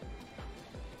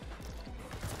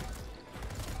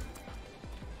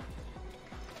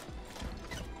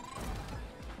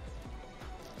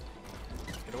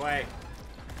 Away.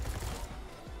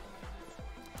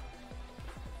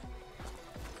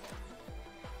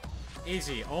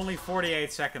 Easy. Only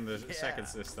 48 seconds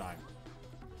this time.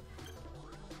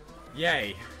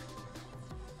 Yay.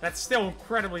 That's still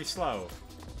incredibly slow.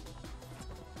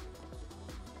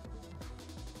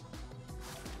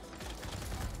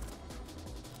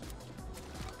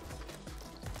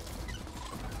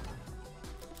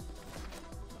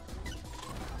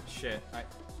 Shit.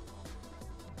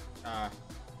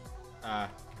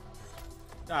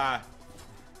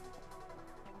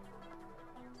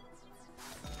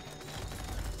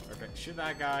 Okay, shoot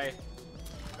that guy.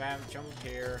 Bam, jump up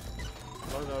here.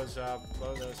 Blow those up.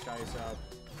 Blow those guys up.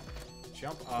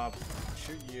 Jump up.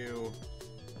 Shoot you.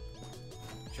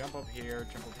 Jump up here.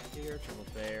 Jump up here. Jump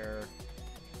up there.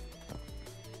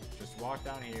 Just walk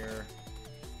down here.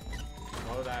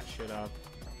 Blow that shit up.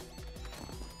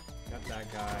 Got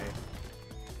that guy.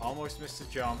 Almost missed a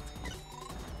jump.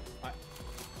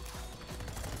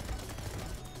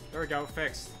 There we go,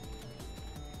 fixed.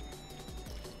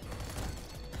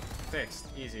 fixed.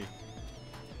 Easy.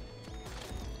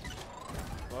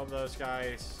 Love those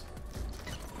guys.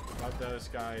 Love those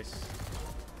guys.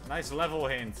 Nice level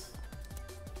hint.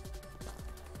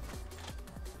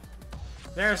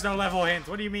 There's no level hint.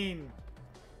 What do you mean?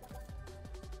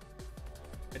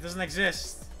 It doesn't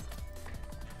exist.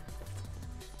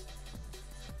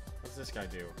 What's this guy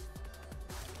do?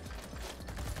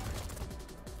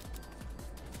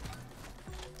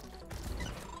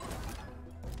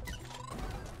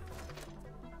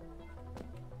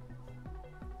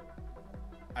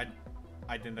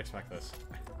 I didn't expect this.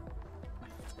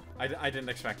 I didn't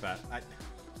expect that.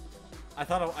 I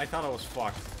thought I was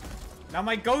fucked. Now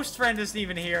my ghost friend isn't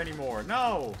even here anymore.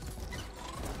 No.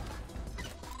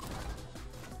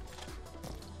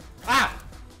 Ah.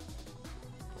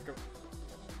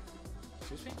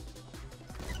 Excuse me.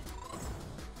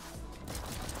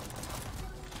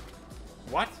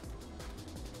 What?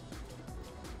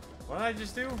 What did I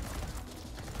just do?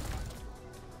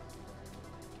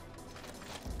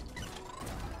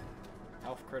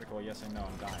 Health critical, yes I know,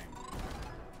 I'm dying.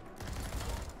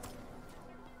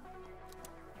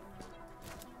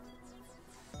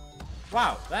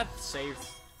 Wow, that saved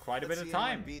quite a bit of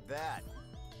time. Beat that.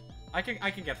 I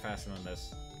can get faster than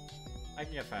this. I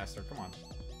can get faster, come on.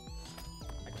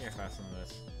 I can get faster than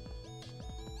this.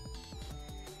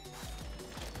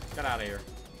 Get out of here.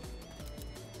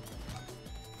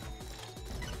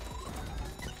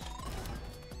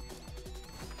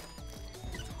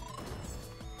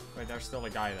 Wait, there's still a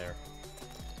guy there.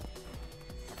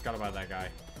 I forgot about that guy.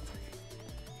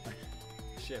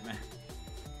 Shit, man.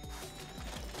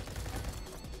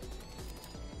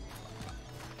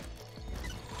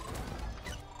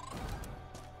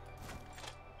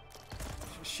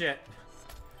 Shit.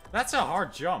 That's a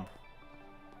hard jump.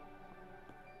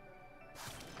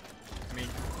 I mean...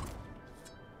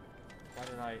 Why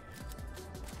did I...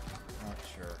 Not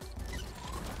sure.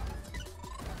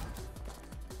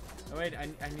 Oh wait, I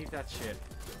need that shit.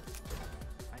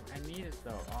 I need it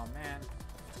though. Oh man.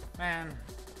 Man.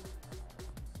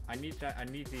 I need that. I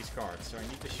need these cards, so I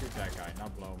need to shoot that guy,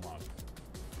 not blow him up.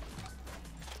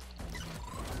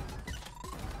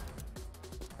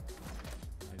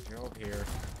 I go up here.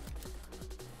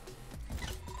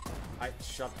 I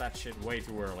shot that shit way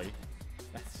too early.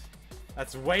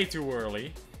 That's way too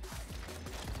early.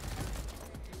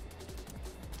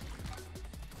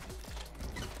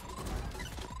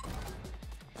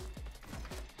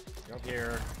 Go up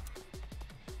here.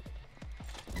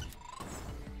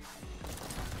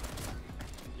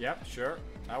 Yep, sure.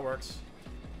 That works.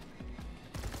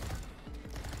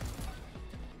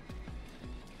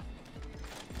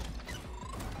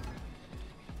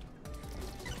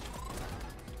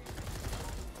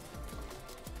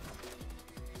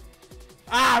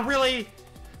 Ah, really?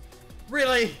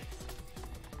 Really?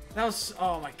 That was,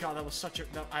 oh my god, that was such a,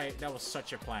 that was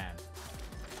such a plan.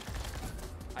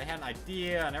 I had an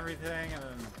idea and everything, and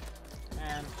then,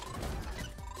 man.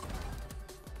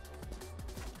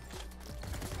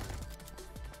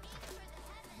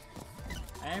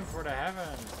 Aim for the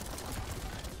heavens.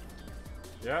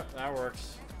 Yep, that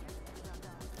works.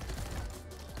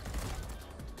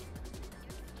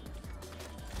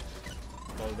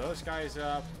 Blow those guys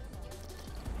up.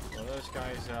 Blow those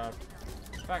guys up.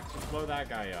 In fact, just blow that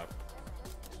guy up.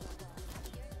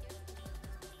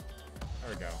 There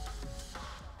we go.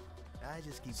 I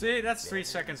just keep See, that's 3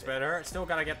 seconds better. Still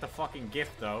gotta get the fucking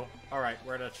gift, though. Alright,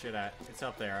 where that shit at? It's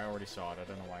up there. I already saw it. I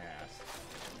don't know why I asked.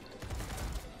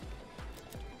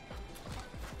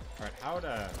 Alright, how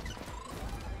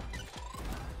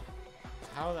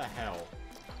the hell?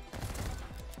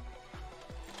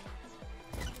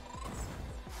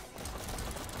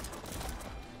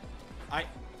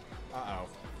 Uh-oh.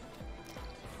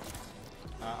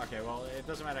 Okay, well, it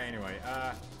doesn't matter anyway.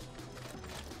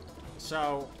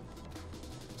 So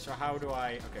how do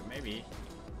I... Okay, maybe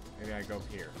I go up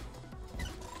here.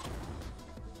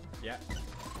 Yeah.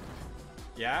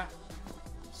 Yeah.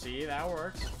 See, that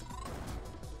works.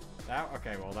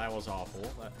 Okay, well, that was awful.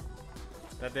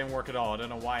 That didn't work at all. I don't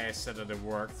know why I said that it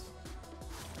worked.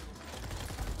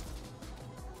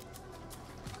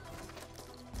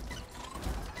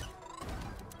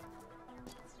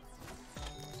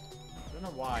 I don't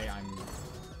know why I'm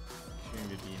shooting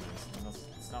the demons.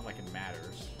 It's not like it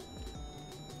matters.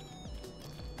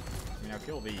 I mean, I'll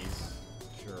kill these.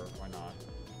 Sure, why not?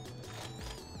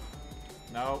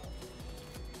 No.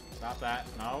 Stop that.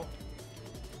 No.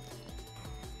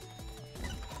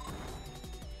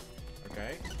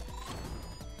 Okay.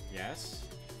 Yes.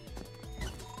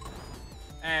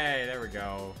 Hey, there we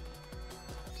go.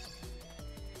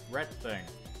 Red thing.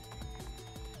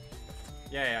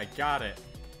 Yeah, I got it.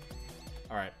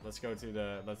 Alright, let's go to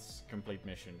the... Let's complete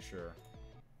mission, sure.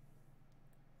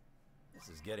 This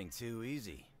is getting too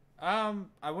easy. I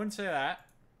wouldn't say that.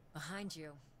 Behind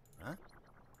you. Huh?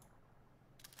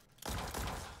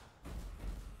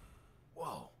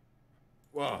 Whoa.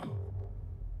 Whoa.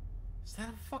 Is that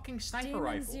a fucking sniper Demon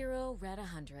rifle? 0, red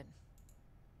 100.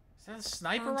 Is that a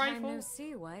sniper Long time rifle? no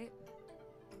see, White.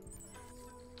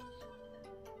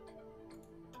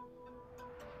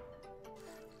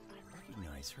 I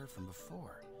recognize her from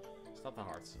before. Stop the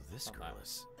hearts. So this Stop girl that.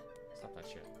 is... Stop that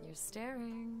shit. You're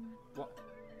staring. What?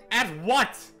 At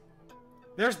what?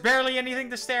 There's barely anything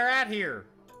to stare at here.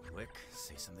 Quick,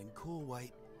 say something cool,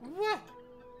 White. What?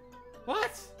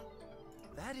 What?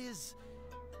 That is...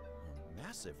 a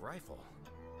massive rifle.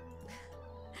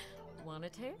 Want a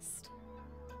taste?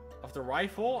 Of the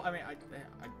rifle? I mean,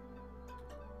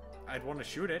 I'd want to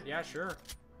shoot it. Yeah, sure.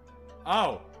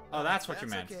 Oh. Oh, that's what you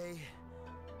meant. Okay.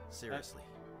 Seriously,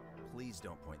 please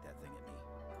don't point that thing at me.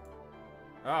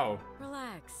 Oh.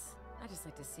 Relax. I just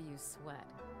like to see you sweat.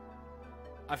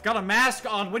 I've got a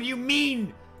mask on. What do you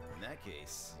mean? In that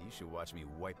case, you should watch me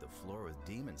wipe the floor with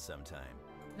demons sometime.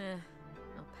 Nah,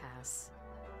 I'll pass.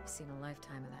 I've seen a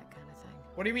lifetime of that kind of thing.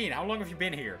 What do you mean? How long have you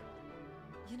been here?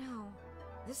 You know,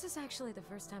 this is actually the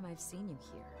first time I've seen you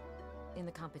here. In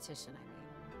the competition, I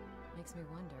mean. Makes me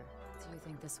wonder, do you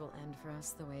think this will end for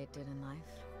us the way it did in life?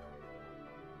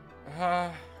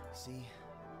 See,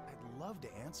 I'd love to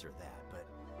answer that, but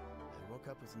I woke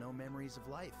up with no memories of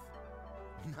life.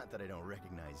 Not that I don't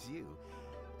recognize you.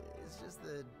 It's just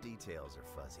the details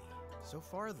are fuzzy. So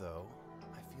far, though,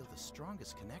 I feel the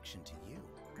strongest connection to you.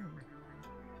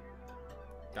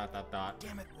 Dot, dot, dot.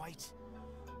 Damn it, White.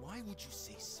 Why would you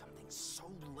say something so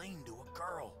lame to a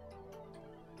girl?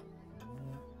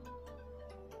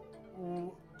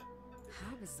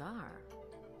 How bizarre.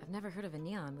 I've never heard of a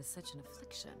neon with such an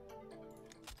affliction.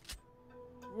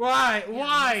 Why? You're not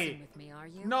Why? messing with me, are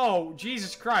you? No,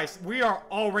 Jesus Christ. We are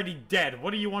already dead.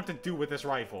 What do you want to do with this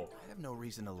rifle? I have no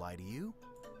reason to lie to you.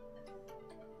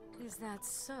 Is that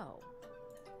so?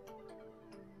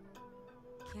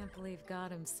 Can't believe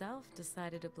God himself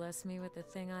decided to bless me with the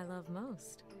thing I love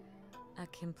most. A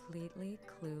completely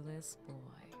clueless boy.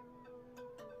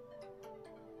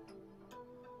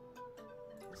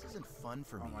 This isn't fun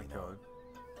for me, Oh my you know. God.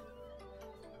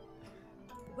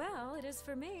 Well, it is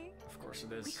for me. Of course it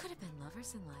We is. could have been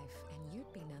lovers in life, and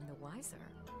you'd be none the wiser.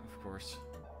 Of course.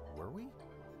 Were we?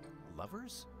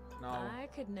 Lovers? No. I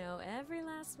could know every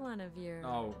last one of your...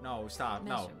 No, no, stop.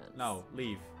 No, Measurements. no,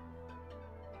 leave.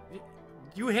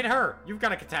 You hit her. You've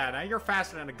got a katana. You're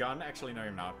faster than a gun. Actually, no,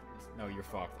 you're not. No, you're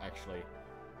fucked, actually.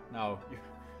 No,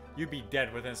 you'd be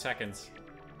dead within seconds.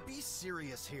 Be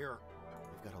serious here.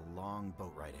 We've got a long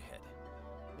boat ride ahead.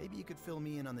 Maybe you could fill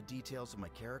me in on the details of my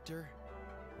character?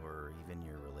 Or even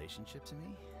your relationship to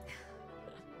me?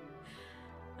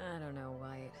 I don't know,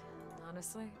 White.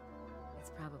 Honestly, it's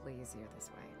probably easier this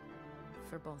way.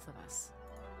 For both of us.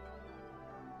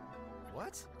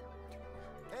 What?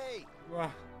 Hey! Wah,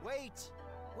 Wait!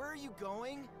 Where are you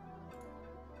going?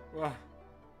 wah,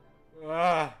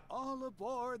 wah. All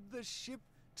aboard the ship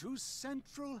to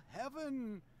Central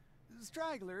Heaven.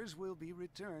 Stragglers will be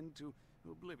returned to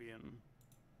oblivion.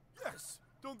 Yes!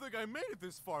 Don't think I made it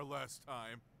this far last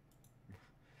time.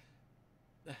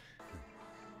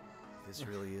 This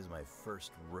really is my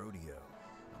first rodeo.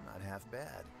 I'm not half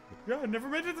bad. Yeah, I never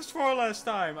made it this far last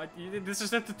time. This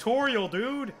is a tutorial,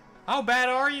 dude. How bad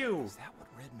are you? Is that what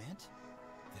Red meant?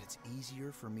 That it's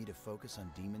easier for me to focus on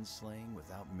demon slaying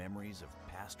without memories of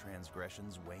past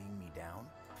transgressions weighing me down?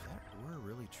 If that were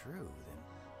really true, then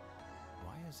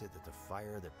why is it that the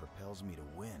fire that propels me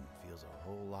to win feels a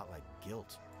whole lot like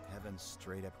guilt? Heaven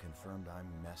straight up confirmed I'm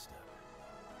messed up.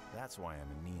 That's why I'm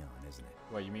a neon, isn't it?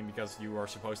 What, you mean because you are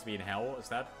supposed to be in hell? Is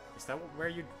that where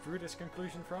you drew this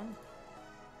conclusion from?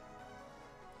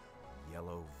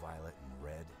 Yellow, violet, and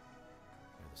red,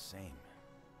 they're the same.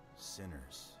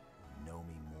 Sinners who know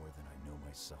me more than I know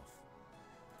myself.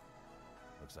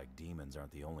 Looks like demons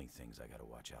aren't the only things I gotta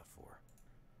watch out for.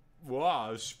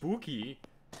 Wow, spooky.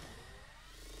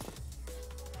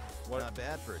 What? Not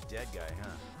bad for a dead guy, huh?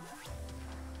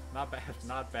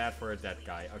 Not bad for a dead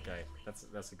guy. Okay,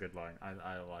 that's a good line.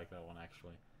 I like that one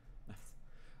actually.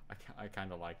 I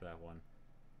kind of like that one.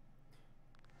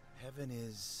 Heaven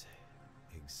is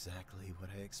exactly what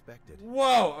I expected.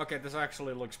 Whoa! Okay, this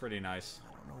actually looks pretty nice.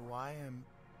 I don't know why I'm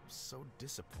so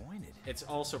disappointed. It's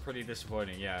also pretty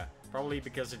disappointing, yeah. Probably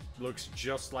because it looks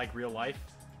just like real life.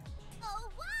 Oh,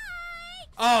 what?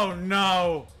 Oh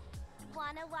no!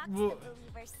 Wanna walk to the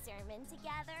believer's sermon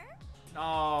together?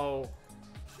 No.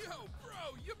 Yo,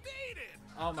 bro, you made it!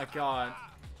 Oh my god.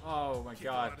 Oh my Kick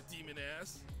god. a lot of demon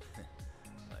ass.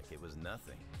 Like it was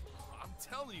nothing. I'm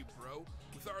telling you, bro.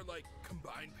 With our, like,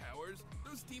 combined powers,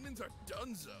 those demons are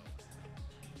donezo.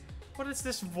 What is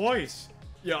this voice?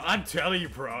 Yo, I'm telling you,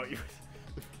 bro.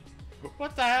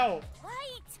 What the hell?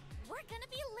 Right! We're gonna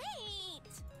be late!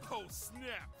 Oh,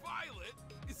 snap. Violet?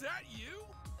 Is that you?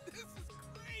 This is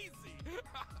crazy.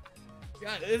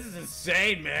 God, this is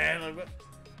insane, man. Like,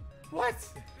 what?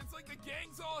 It's like the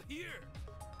gang's all here.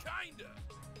 Kinda.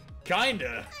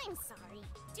 Kinda. I'm sorry.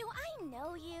 Do I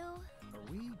know you?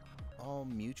 Are we all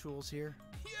mutuals here?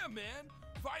 Yeah, man.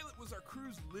 Violet was our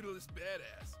crew's littlest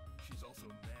badass. She's also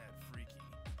mad freaky.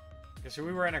 Okay, so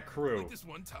we were in a crew. Like this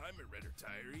one time I read her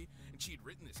diary, and she'd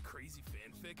written this crazy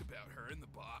fanfic about her and the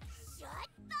boss. Shut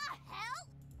the hell!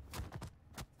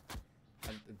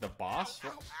 The boss? Ow,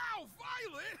 ow,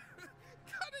 Violet!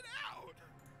 Cut it out!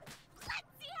 Let's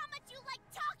see how much you like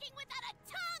talking without a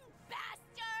tongue,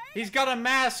 bastard! He's got a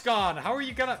mask on. How are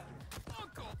you gonna...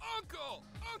 Uncle! Uncle!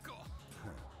 Uncle!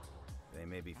 They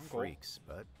may be Cool. freaks,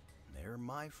 but they're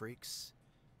my freaks,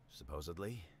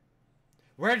 supposedly.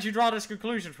 Where did you draw this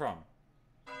conclusion from?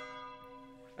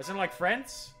 As in, like,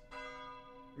 friends?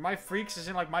 My freaks as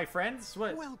in, like, my friends?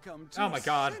 What? Welcome to Oh my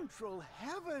god. Central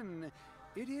Heaven.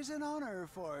 It is an honor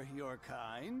for your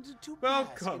kind to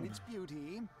bask Welcome. in its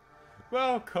beauty.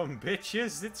 Welcome,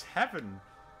 bitches. It's heaven.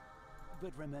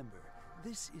 But remember,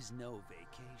 this is no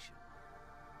vacation.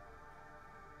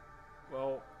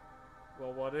 Well,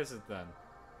 what is it then?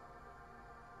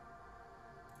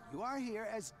 You are here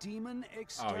as demon Oh,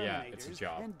 exterminators. yeah, it's a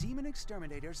job. And demon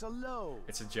exterminators alone.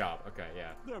 It's a job. Okay,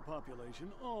 yeah. Their population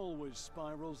always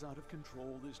spirals out of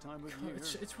control this time of year.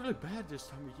 It's really bad this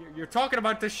time of year. You're talking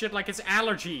about this shit like it's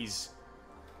allergies.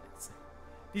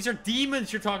 These are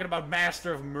demons you're talking about,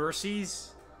 Master of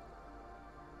Mercies.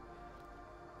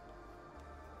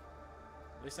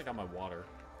 At least I got my water.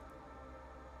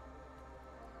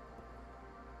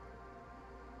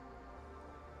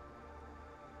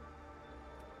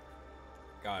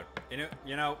 God, in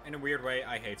a weird way,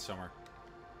 I hate summer.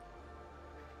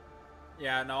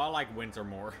 Yeah, no, I like winter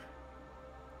more.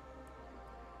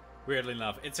 Weirdly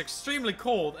enough, it's extremely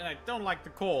cold, and I don't like the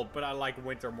cold, but I like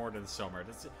winter more than summer.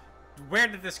 Where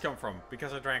did this come from?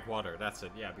 Because I drank water. That's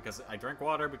it. Yeah, because I drank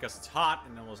water because it's hot,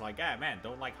 and then was like, ah, man,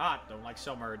 don't like hot, don't like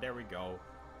summer. There we go.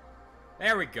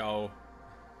 There we go.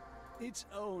 It's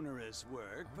onerous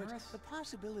work, Onerous? but the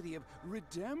possibility of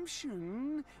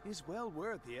redemption is well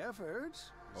worth the effort.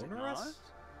 Is it Onerous? not?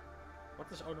 What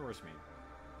does onerous mean?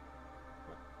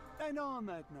 And on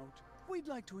that note, we'd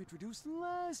like to introduce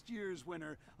last year's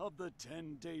winner of the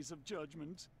 10 Days of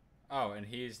Judgment. Oh, and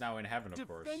he is now in heaven, of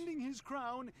course. Defending his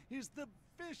crown is the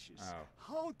vicious, Oh.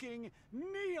 hulking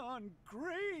neon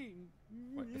green.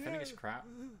 What, defending his Yeah.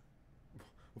 crown?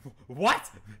 What?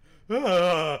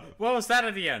 What was that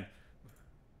at the end?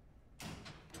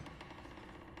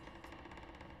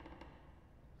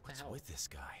 What's with this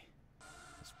guy?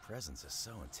 His presence is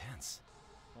so intense.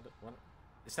 What?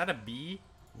 Is that a bee?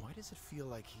 Why does it feel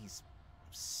like he's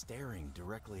staring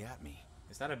directly at me?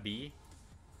 Is that a bee?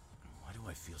 Why do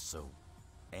I feel so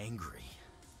angry?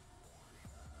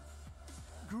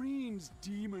 Green's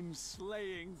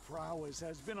demon-slaying prowess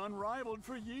has been unrivaled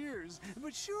for years,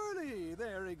 but surely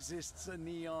there exists a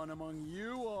neon among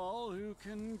you all who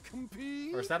can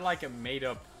compete? Or is that like a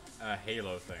made-up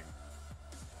Halo thing?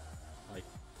 Like,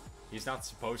 he's not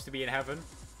supposed to be in heaven,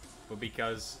 but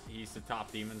because he's the top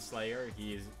demon slayer,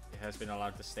 has been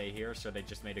allowed to stay here, so they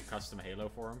just made a custom Halo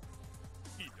for him.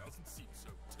 He doesn't seem so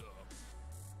tough.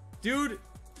 Dude!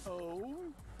 Oh?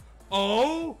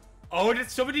 Oh? Oh,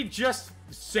 did somebody just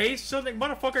say something?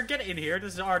 Motherfucker, get in here.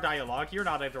 This is our dialogue. You're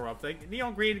not interrupting.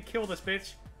 Neon Green, kill this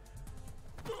bitch.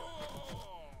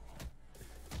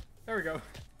 There we go.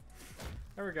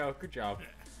 There we go. Good job.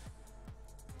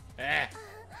 Eh.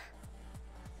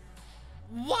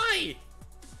 Why?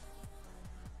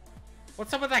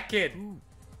 What's up with that kid? Who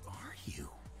are you?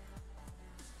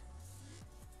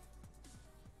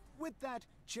 With that,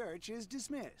 church is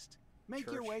dismissed. Make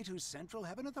your Church. way to Central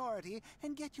Heaven Authority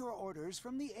and get your orders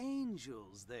from the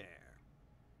angels there.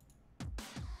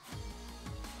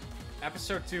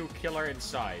 Episode 2, Killer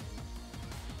Inside.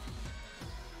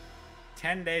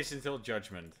 10 days until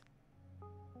judgment.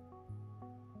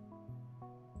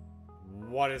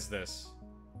 What is this?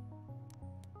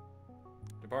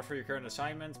 Depart for your current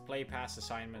assignments, play past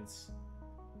assignments.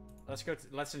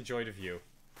 Let's enjoy the view.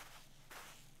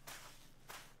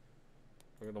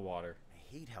 Look at the water. I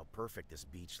hate how perfect this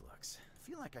beach looks. I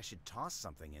feel like I should toss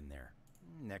something in there.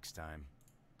 Next time.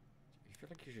 You feel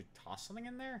like you should toss something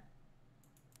in there?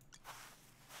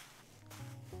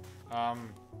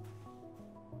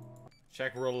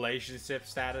 Check relationship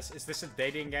status. Is this a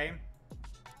dating game?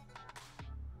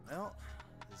 Well,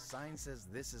 the sign says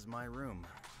this is my room.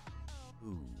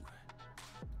 Ooh.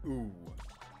 Ooh.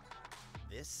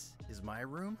 This is my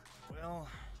room? Well,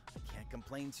 I can't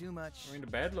complain too much. I mean, the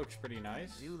bed looks pretty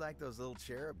nice. I do like those little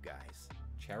cherub guys.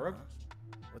 Cherub?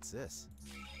 What's this?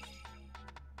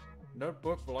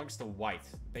 Notebook belongs to White.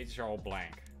 Pages are all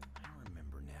blank. I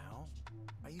remember now.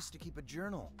 I used to keep a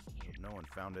journal, but no one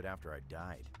found it after I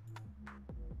died.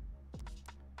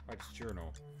 White's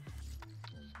journal.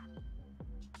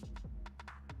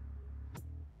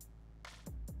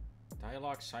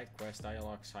 Dialogue, side quest,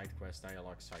 dialogue, side quest,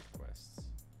 dialogue, side quests.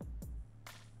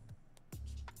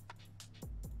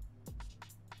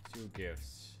 2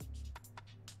 gifts.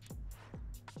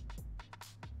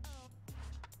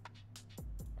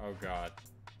 Oh god.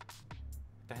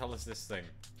 What the hell is this thing?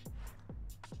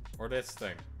 Or this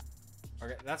thing?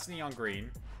 Okay, that's neon green.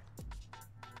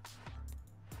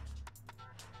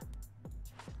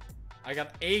 I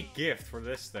got a gift for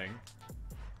this thing.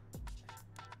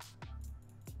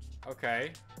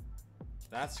 Okay.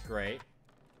 That's great.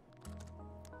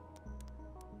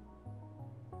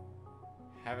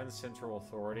 Heaven Central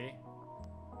Authority.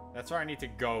 That's where I need to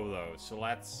go, though. So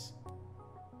let's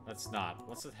not.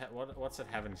 What's it? What's at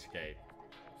Heaven's Gate?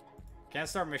 Can't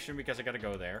start mission because I gotta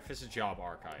go there. Visit job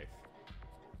archive.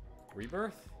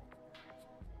 Rebirth?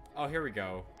 Oh, here we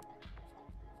go.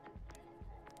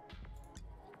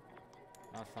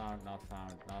 Not found. Not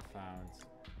found. Not found.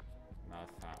 Not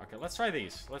found. Okay, let's try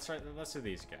these. Let's do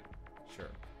these again.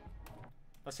 Sure.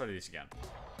 Let's try these again.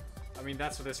 I mean,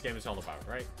 that's what this game is all about,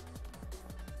 right?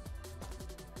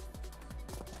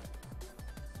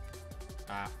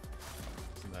 Ah.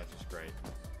 Isn't that just great?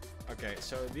 Okay,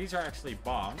 so these are actually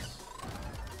bombs.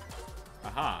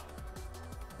 Aha.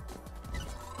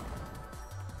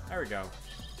 There we go.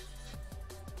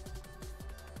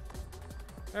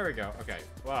 There we go. Okay,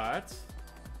 what?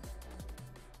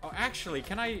 Oh, actually,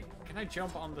 can I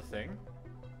jump on the thing?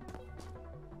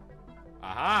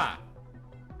 Aha!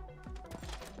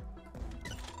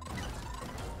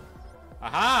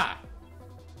 Aha!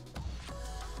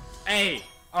 Hey!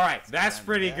 Alright, that's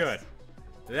pretty good.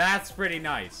 That's pretty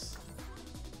nice.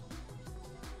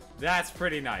 That's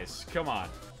pretty nice. Come on.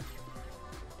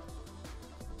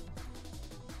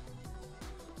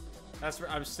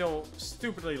 I'm still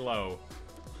stupidly low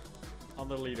on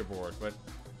the leaderboard, but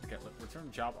okay,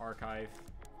 return job archive.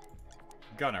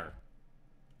 Gunner.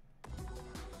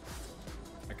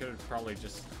 I could have probably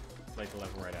just played the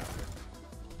level right after.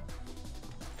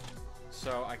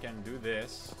 So I can do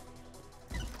this.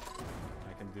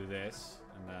 I can do this,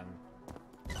 and then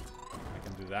I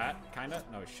can do that. Kinda.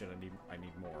 No shit. I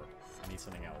need more. I need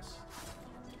something else.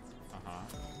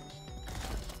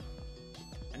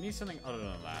 I need something other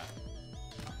than that.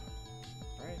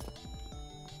 Right?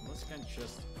 Unless I can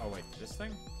just... Oh, wait. This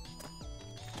thing?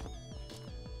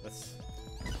 Let's...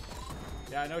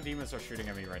 Yeah, I know demons are shooting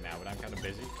at me right now, but I'm kind of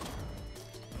busy.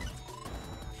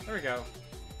 There we go.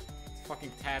 It's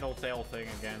fucking tattletale thing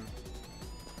again.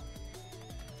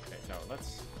 Okay, no,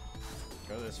 let's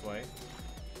go this way.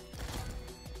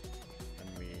 Then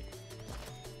we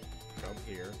go up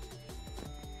here.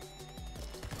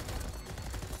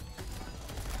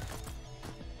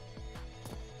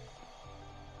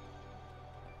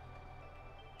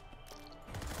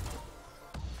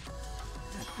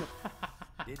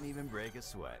 Didn't even break a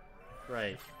sweat.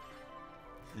 Right.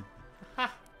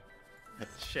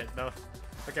 Shit, no.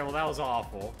 Okay, well that was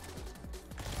awful.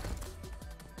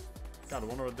 God, I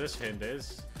wonder what this hint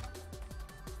is.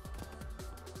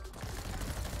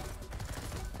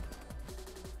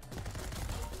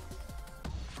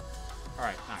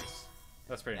 Alright, nice.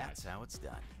 That's pretty nice. That's how it's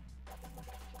done.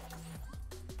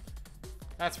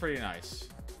 That's pretty nice. Is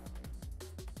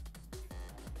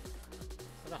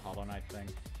that a Hollow Knight thing?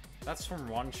 That's from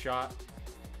One Shot.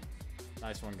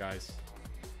 Nice one, guys.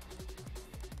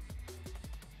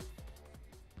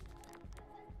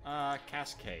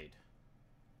 Cascade.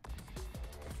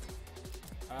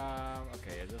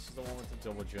 Okay, this is the one with the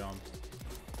double jump.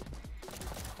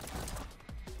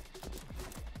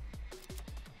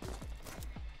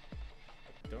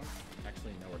 Don't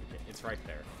actually know where to get. It's right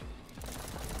there.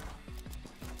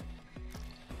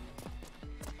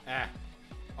 Ah.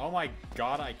 Oh my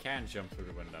god, I can jump through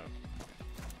the window.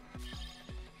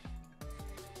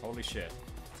 Holy shit.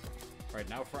 Right,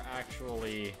 now for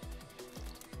actually...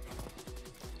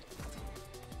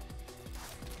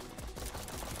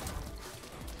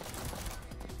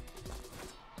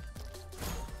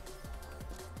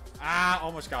 Ah,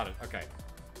 almost got it. Okay.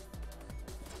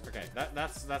 Okay,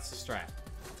 that's the strat.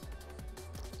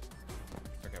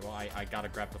 Okay, Alright, well, I gotta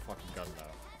grab the fucking gun, though.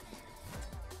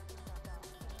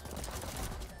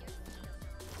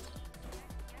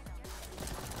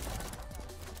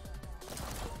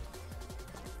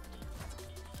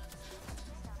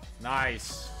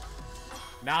 Nice.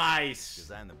 Nice.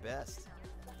 Because I'm the best.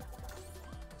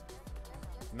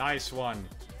 Nice one.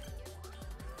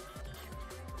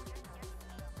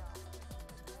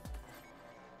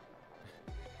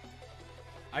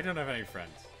 I don't have any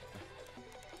friends.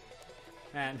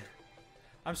 Man,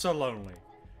 I'm so lonely.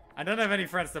 I don't have any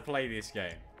friends to play this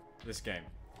game.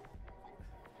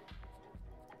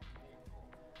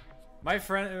 My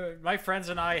friends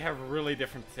and I have really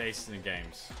different tastes in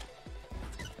games.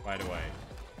 By the way.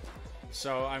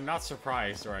 So I'm not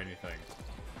surprised or anything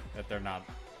that they're not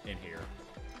in here.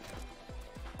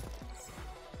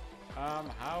 How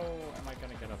am I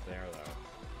gonna get up there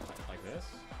though? Like this?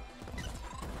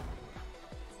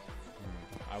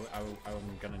 I'm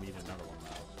gonna need another one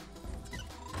though.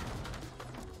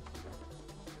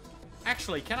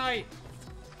 Actually, can I?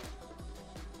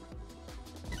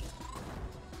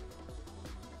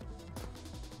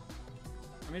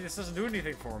 I mean, this doesn't do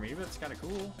anything for me, but it's kind of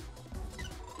cool.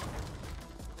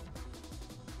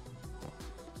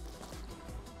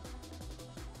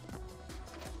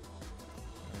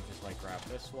 Let me just like grab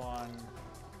this one.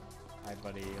 Hi,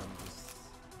 buddy. Let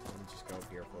me just go up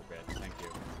here for a bit. Thank you.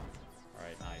 All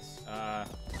right, nice.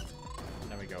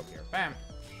 And then we go up here. Bam.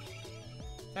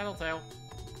 Tattletale.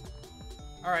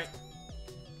 All right.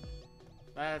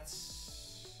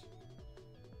 That's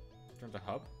turn to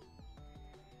hub.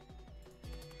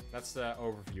 That's the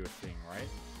overview thing, right?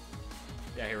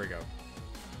 Yeah, here we go.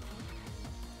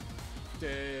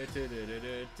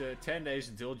 10 days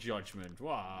until judgment.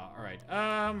 Wow. All right.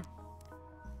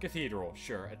 Cathedral.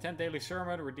 Sure. Attend daily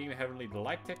sermon. Redeem heavenly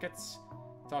delight tickets.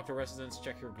 Talk to residents.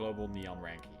 Check your global neon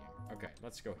ranking. Okay,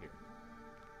 let's go here.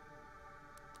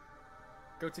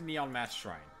 Go to Neon Mass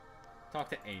Shrine. Talk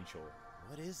to Angel.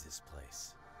 What is this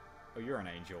place? Oh, you're an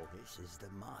angel. This is the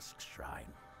mosque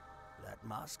shrine. That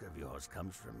mosque of yours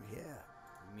comes from here.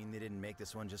 You mean they didn't make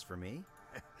this one just for me?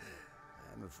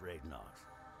 I'm afraid not.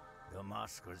 The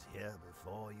mosque was here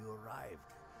before you arrived,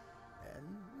 and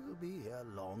will be here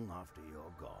long after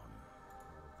you're gone.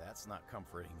 That's not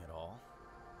comforting at all.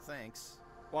 Thanks.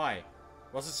 Why?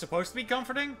 Was it supposed to be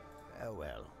comforting?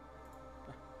 Farewell.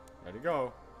 There you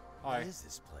go. Hi. What is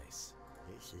this place?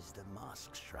 This is the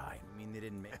mosque shrine. You mean they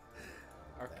didn't make...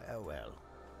 Okay. Farewell.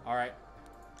 Alright.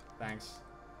 Thanks.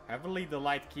 Heavenly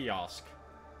Delight Kiosk.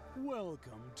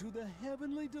 Welcome to the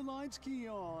Heavenly Delights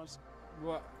Kiosk.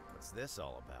 What? What's this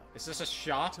all about? Is this a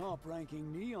shop?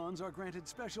 Top-ranking neons are granted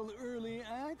special early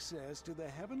access to the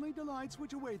Heavenly Delights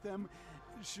which await them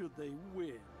should they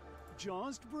win.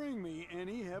 Just bring me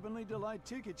any Heavenly Delight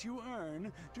tickets you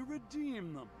earn to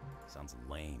redeem them. Sounds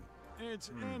lame.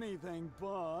 It's anything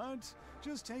but.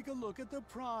 Just take a look at the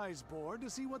prize board to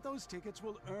see what those tickets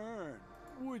will earn.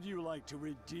 Would you like to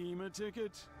redeem a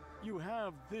ticket? You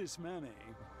have this many.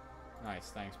 Nice,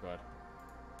 thanks, bud.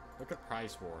 Look at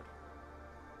price board.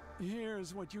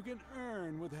 Here's what you can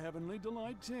earn with Heavenly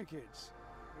Delight tickets.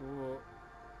 Ooh,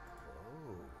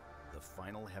 Oh, the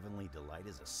final heavenly delight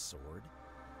is a sword?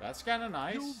 that's kind of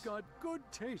nice. You've got good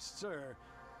taste, sir.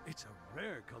 It's a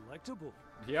rare collectible.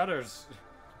 The others...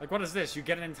 Like, what is this? You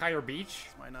get an entire beach?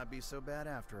 This might not be so bad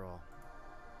after all.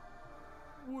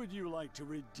 Would you like to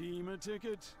redeem a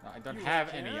ticket? I don't You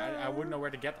have any. I can. wouldn't know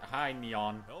where to get... Hi,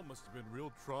 Neon. Hell must have been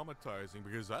real traumatizing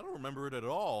because I don't remember it at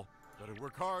all. Gotta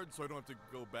work hard so I don't have to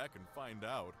go back and find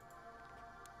out.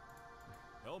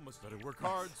 Hell must have work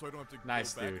hard so I don't have to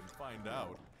Nice, go back dude. and find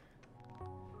out.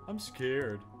 I'm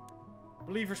scared.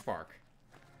 Believer Spark.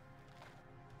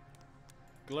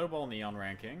 Global Neon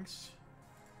rankings.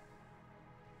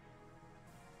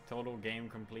 Total game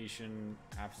completion,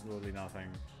 absolutely nothing.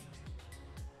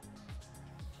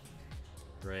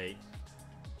 Great.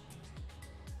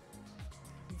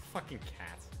 Fucking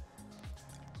cat.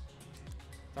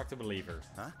 Talk to Believer.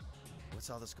 Huh? What's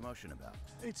all this commotion about?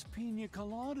 It's Pina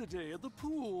Colada Day at the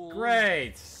pool.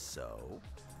 Great! So?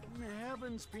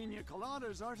 Heaven's Pina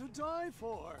Coladas are to die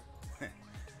for.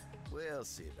 We'll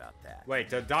see about that. Wait,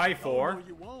 to die for? Oh, no,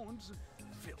 you won't.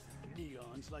 Filthy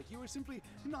neons like you are simply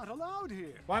not allowed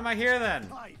here. Why am I here then?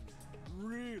 Titan,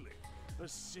 really? A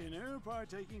sinner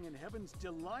partaking in heaven's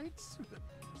delights?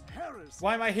 Heresy.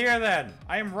 Why am I here then?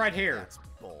 I am right here. That's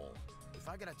bull. If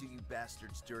I gotta do you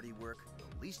bastards' dirty work, the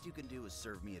least you can do is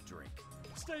serve me a drink.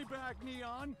 Stay back,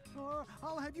 Neon, or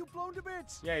I'll have you blown to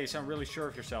bits. Yeah, you sound really sure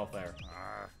of yourself there.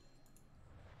 Are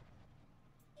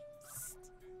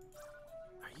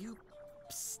you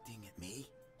psting at me?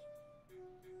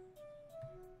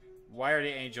 Why are the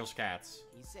angels cats?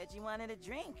 You said you wanted a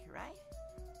drink, right?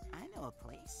 I know a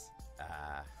place.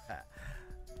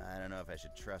 I don't know if I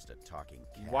should trust a talking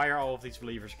cat. Why are all of these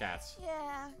believers cats?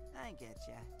 Yeah, I get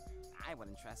ya. I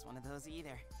wouldn't trust one of those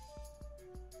either.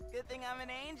 Good thing I'm an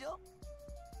angel.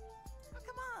 Oh,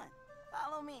 come on.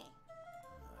 Follow me.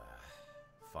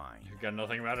 Fine. You've got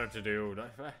nothing better to do.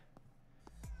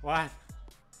 What?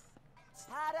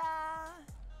 Ta-da!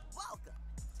 Welcome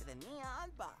to the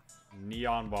Neon Bar.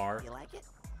 Neon bar. You like it?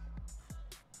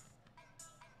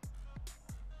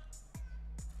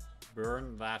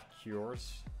 Burn that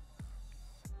cures.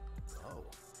 Oh,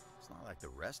 it's not like the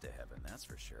rest of heaven, that's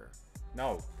for sure.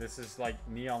 No, this is like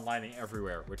neon lighting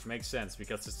everywhere, which makes sense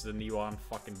because it's the neon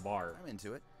fucking bar. I'm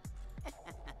into it.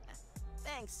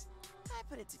 Thanks. I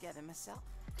put it together myself.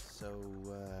 So,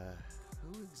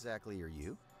 who exactly are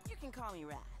you? You can call me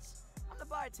Raz. I'm the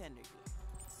bartender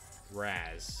here.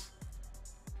 Raz.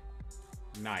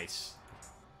 Nice.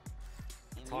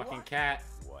 And you Talking are? cat.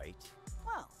 White.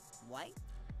 Well, White,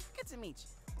 good to meet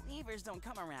you. Believers don't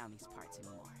come around these parts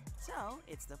anymore. So,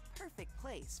 it's the perfect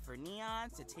place for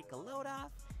neons to take a load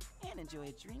off and enjoy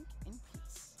a drink in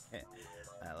peace.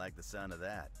 I like the sound of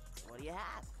that. What do you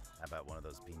have? How about one of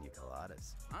those pina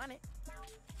coladas? On it.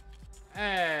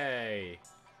 Hey.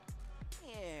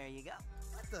 Here you go.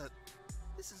 What the?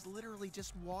 This is literally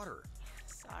just water.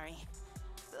 Sorry.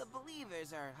 The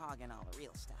believers are hogging all the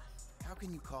real stuff. How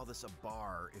can you call this a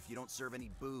bar if you don't serve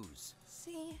any booze?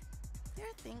 See?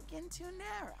 You're thinking too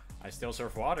narrow. I still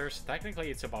serve waters. Technically,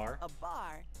 it's a bar. A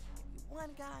bar can be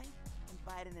one guy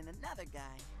invited in another guy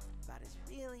about his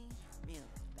really, really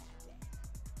bad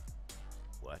day.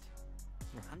 What?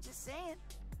 I'm just saying,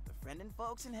 befriending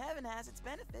folks in heaven has its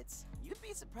benefits. You'd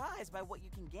be surprised by what you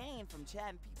can gain from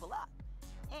chatting people up.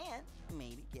 And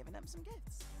maybe giving them some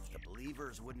gifts. The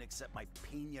believers wouldn't accept my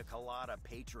pina colada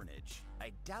patronage.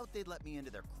 I doubt they'd let me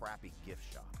into their crappy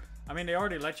gift shop. I mean, they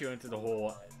already let you into the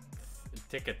whole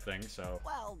ticket thing, so...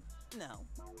 Well, no.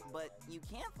 But you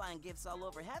can find gifts all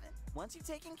over heaven. Once you've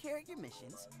taken care of your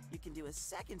missions, you can do a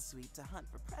second sweep to hunt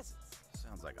for presents.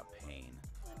 Sounds like a pain.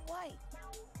 And White,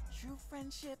 true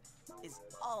friendship is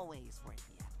always worth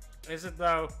the effort. Is it,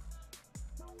 though?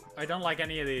 I don't like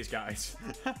any of these guys.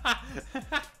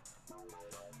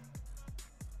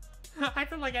 I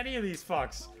don't like any of these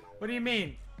fucks. What do you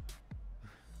mean?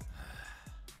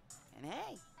 And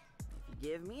hey, if you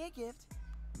give me a gift,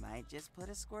 I might just put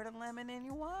a squirt of lemon in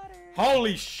your water.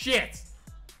 Holy shit!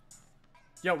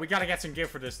 Yo, we gotta get some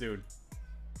gift for this dude.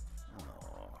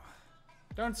 Oh.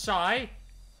 Don't sigh.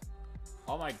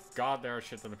 Oh my god, there are a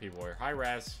shit ton of people here. Hi,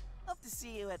 Raz. Hope to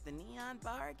see you at the Neon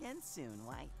Bar again soon,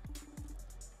 White.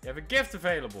 You have a gift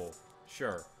available.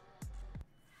 Sure.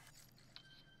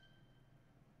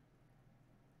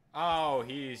 Oh,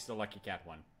 he's the lucky cat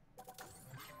one.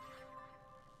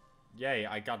 Yay,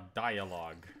 I got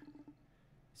dialogue.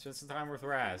 Spend some time with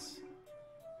Raz.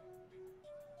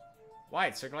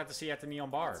 White, so glad to see you at the Neon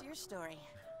Bar. What's your story?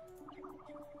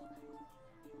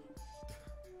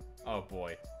 Oh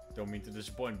boy. Don't mean to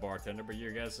disappoint, bartender, but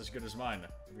your guess is as good as mine.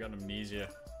 I've got amnesia.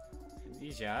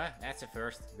 Amnesia, huh? That's a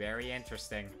first. Very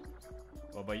interesting.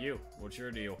 What about you? What's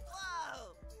your deal?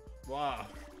 Whoa! Wow.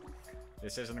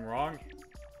 This isn't wrong?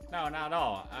 No, not at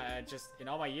all. I just, in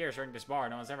all my years running this bar,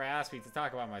 no one's ever asked me to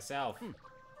talk about myself.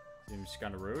 Seems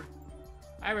kind of rude.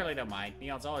 I really don't mind.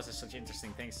 Neon's always has such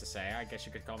interesting things to say. I guess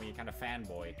you could call me a kind of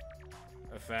fanboy.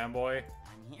 A fanboy?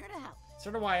 I'm here to help.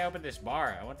 Sort of why I opened this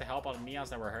bar. I want to help all the Neons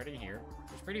that were hurting here.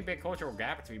 There's a pretty big cultural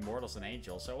gap between mortals and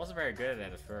angels, so I wasn't very good at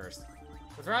it at first.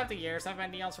 But throughout the years, I've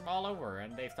met Neons from all over,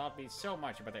 and they've taught me so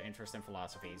much about their interests and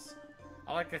philosophies.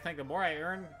 I like to think the more I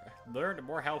learn, the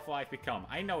more helpful I've become.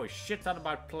 I know a shit ton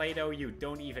about Plato you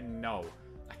don't even know.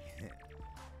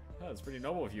 Oh, that's pretty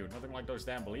noble of you. Nothing like those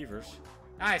damn believers.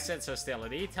 I sense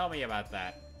hostility. Tell me about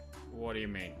that. What do you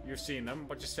mean? You've seen them,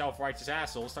 bunch of self-righteous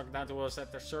assholes talking down to us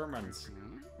at their sermons.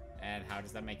 And how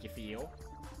does that make you feel?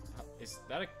 Is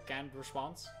that a canned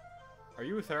response? Are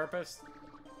you a therapist?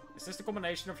 Is this the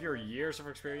combination of your years of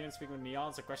experience speaking with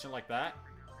Neons? A question like that?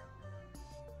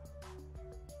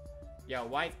 Yeah,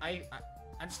 White, I'm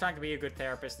just trying to be a good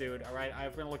therapist, dude, alright?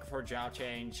 I've been looking for a job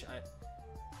change. I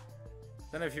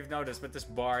don't know if you've noticed, but this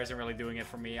bar isn't really doing it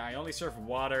for me. I only serve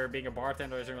water. Being a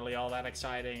bartender isn't really all that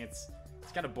exciting. It's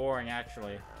kind of boring,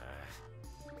 actually.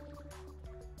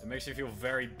 It makes me feel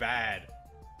very bad.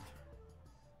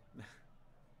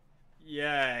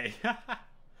 Yay.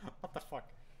 What the fuck?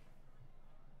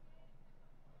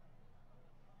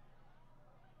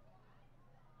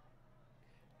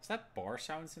 Is that bar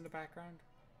sounds in the background?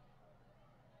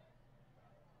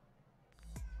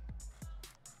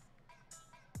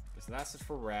 Because that's it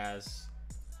for Raz.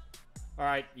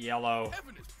 Alright, yellow.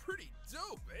 Heaven is pretty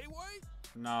dope, eh, White?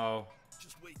 No.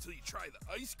 Just wait till you try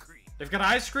the ice cream. They've got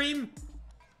ice cream?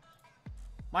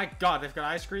 My god, they've got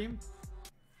ice cream?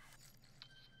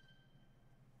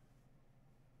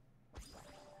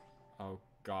 Oh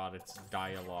god, it's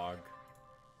dialogue.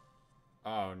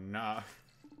 Oh no.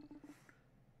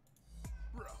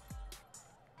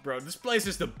 Bro, this place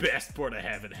is the best port of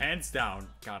heaven, hands down.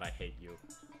 God, I hate you.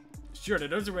 Sure, there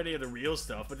doesn't really have the real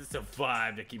stuff, but it's the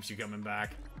vibe that keeps you coming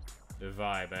back. The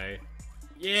vibe, eh?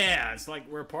 Yeah, it's like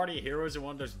we're a party of heroes in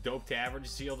one of those dope taverns you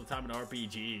see all the time in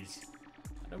RPGs.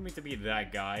 I don't mean to be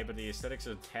that guy, but the aesthetics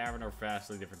of the tavern are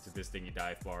vastly different to this dingy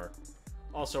dive bar.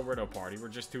 Also, we're no party, we're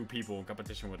just two people in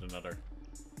competition with another.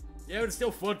 Yeah, but it's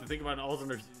still fun to think about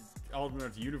an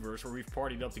alternate universe where we've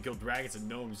partied up to kill dragons and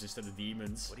gnomes instead of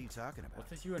demons. What are you talking about?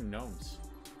 What is you and gnomes?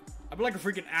 I'd be like a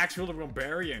freaking axe-wielding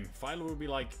barbarian. Philo would be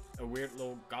like a weird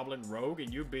little goblin rogue,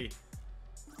 and you'd be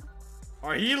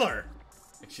our healer.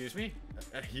 Excuse me?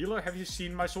 A healer? Have you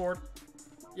seen my sword?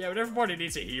 Yeah, but everybody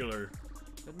needs a healer.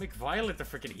 That'd make Violet the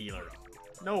freaking healer.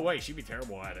 No way, she'd be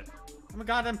terrible at it. I'm a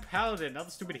goddamn paladin, not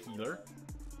a stupid healer.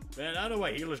 Man, I don't know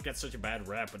why healers get such a bad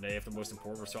rep when they have the most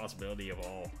important responsibility of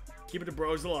all. Keeping the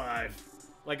bros alive.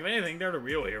 Like, if anything, they're the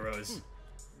real heroes.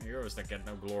 Heroes that get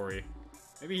no glory.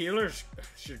 Maybe healers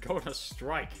should go on a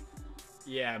strike.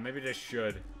 Yeah, maybe they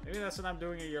should. Maybe that's what I'm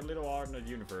doing in your little alternate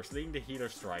universe. Leading the healer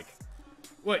strike.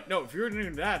 Wait, no, if you're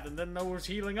doing that, then no one's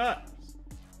healing up.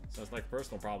 Sounds like a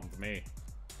personal problem to me.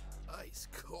 Ice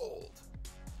cold.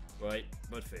 Right,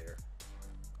 but fair.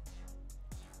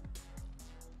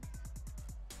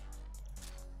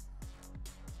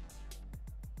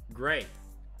 Great.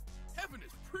 Heaven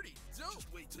is pretty dope.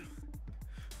 Just wait till.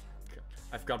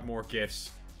 I've got more gifts.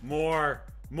 More!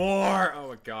 Oh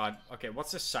my god. Okay,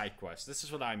 what's this side quest? This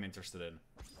is what I'm interested in.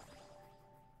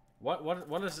 What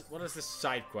is this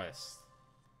side quest?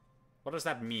 What does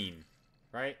that mean?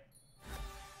 Right?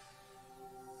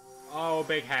 Oh,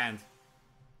 big hand.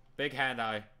 Big hand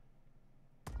eye.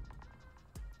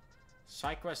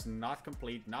 Side quest not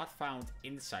complete, not found,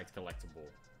 inside collectible.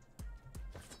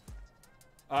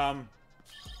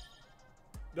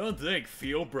 Don't think,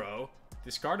 feel, bro.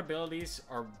 Discard abilities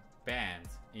are banned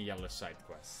in yellow side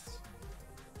quests.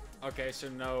 Okay, so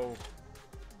no...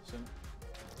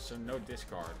 So no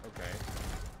discard, okay.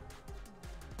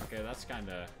 Okay, that's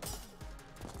kinda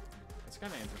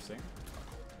interesting.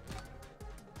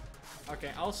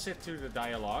 Okay, I'll sit through the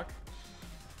dialogue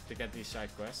to get these side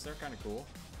quests. They're kinda cool.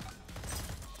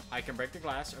 I can break the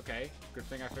glass, okay. Good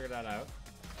thing I figured that out.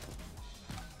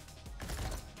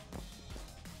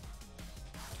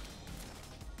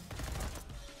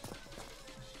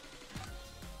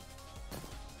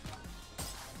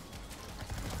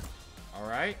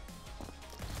 Alright.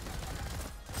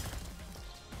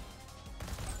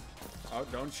 Oh,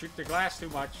 don't shoot the glass too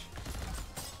much.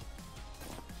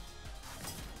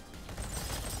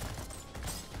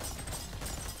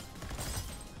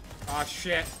 Oh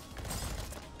shit.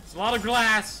 It's a lot of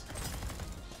glass.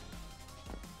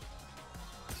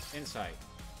 Insight.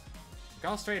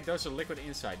 Concentrated dose of liquid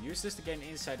insight. Use this to gain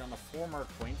insight on a former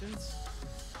acquaintance.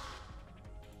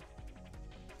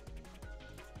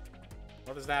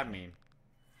 What does that mean?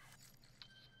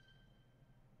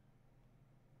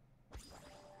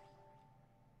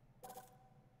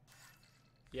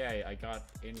 Yay, I got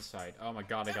insight. Oh my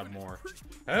god, I got more.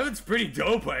 Oh, it's pretty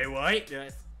dope, eh, White?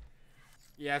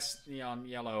 Yes, neon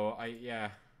yellow.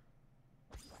 Yeah.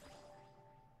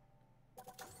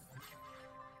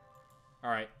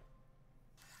 Alright.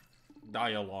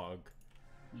 Dialogue.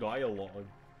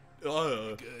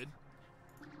 Good.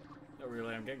 Not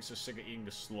really, I'm getting so sick of eating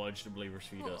the sludge the believers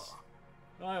feed us.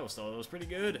 I always thought it was pretty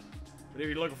good. But if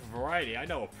you're looking for variety, I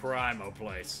know a primo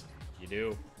place. You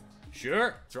do?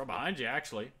 Sure, it's right behind you,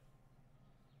 actually.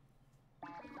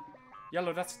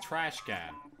 Yellow, that's a trash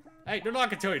can. Hey, they're not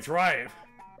gonna tell you try it.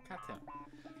 Goddamn.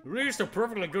 We used to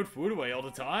perfectly good food away all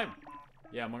the time.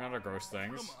 Yeah, among other gross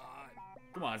things.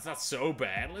 Come on, it's not so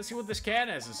bad. Let's see what this can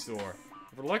has in store.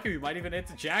 If we're lucky, we might even hit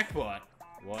the jackpot.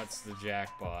 What's the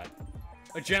jackpot?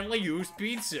 A gently used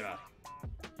pizza.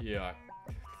 Yeah.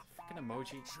 Fucking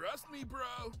emoji. Trust me, bro.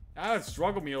 I had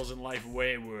struggle meals in life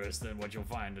way worse than what you'll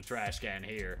find in the trash can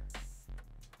here.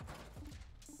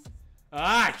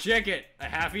 Ah, check it! A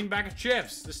half-eaten bag of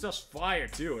chips. This stuff's fire,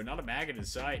 too, and not a maggot in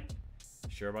sight.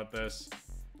 Sure about this?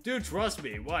 Dude, trust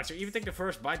me. Watch, I'll even take the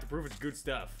first bite to prove it's good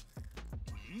stuff.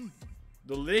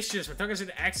 Delicious. My tongue is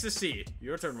in ecstasy.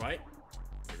 Your turn, right?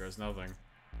 There goes nothing.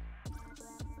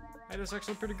 Hey, that's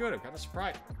actually pretty good. I'm kind of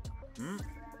surprised.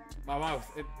 My mouth.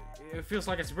 It feels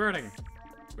like it's burning.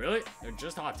 Really? They're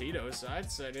just hot Tito's. I'd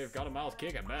say they've got a mild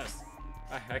kick at best.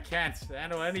 I can't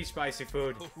handle any spicy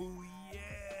food. Oh, yeah.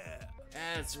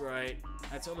 That's right.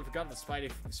 I totally forgot that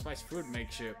spicy food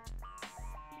makes you...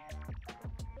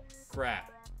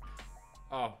 Crap.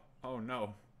 Oh. Oh,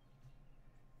 no.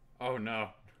 Oh, no.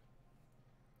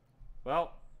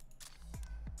 Well.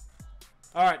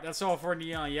 Alright, that's all for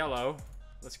neon yellow.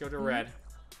 Let's go to red.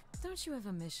 Don't you have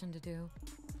a mission to do?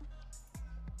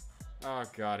 Oh,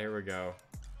 God. Here we go.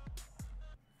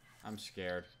 I'm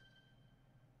scared.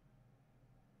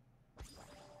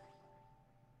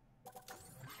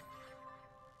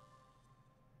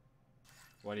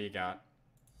 What do you got?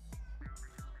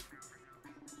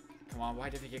 Come on, why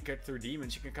did you get through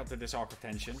demons? You can cut through this awkward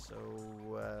tension. So,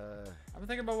 I'm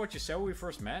thinking about what you said when we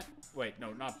first met. Wait,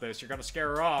 no, not this. You're gonna scare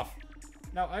her off.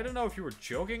 Now, I don't know if you were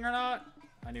joking or not.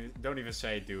 Don't even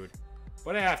say, dude.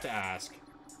 But I have to ask.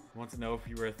 Want to know if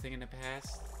you were a thing in the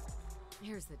past?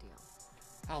 Here's the deal.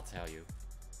 I'll tell you.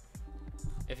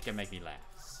 If you can make me laugh.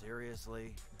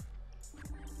 seriously?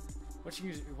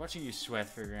 Watching you sweat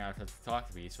figuring out how to talk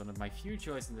to me is one of my few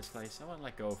joys in this place. I won't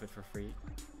let go of it for free.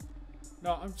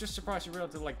 No, I'm just surprised you're able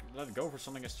to, like, let it go for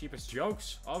something as cheap as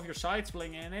jokes. All of your sides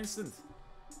bling in an instant.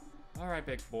 Alright,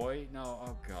 big boy. No,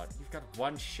 oh god. You've got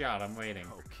one shot. I'm waiting.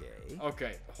 Okay.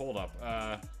 Okay, hold up.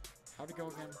 How'd it go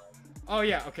again? Oh,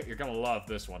 yeah. Okay, you're gonna love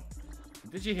this one.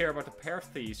 Did you hear about the pair of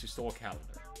thieves who stole a calendar?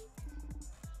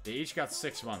 They each got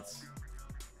 6 months.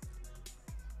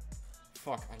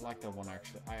 Fuck, I like that one,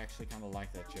 actually. I actually kind of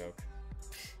like that joke.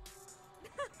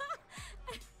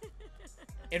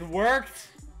 It worked!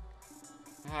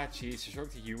 Ah, jeez. You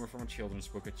showed the humor from a children's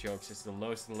book of jokes. It's the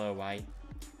lowest of the low, right?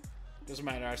 Doesn't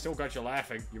matter. I still got you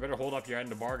laughing. You better hold up your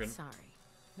end of the bargain. Sorry.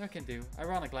 No can do.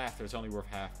 Ironic laughter is only worth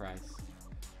half price.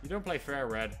 You don't play fair,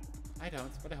 Red. I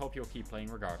don't, but I hope you'll keep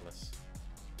playing regardless.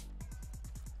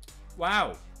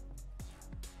 Wow.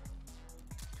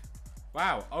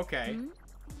 Wow, okay. Hmm?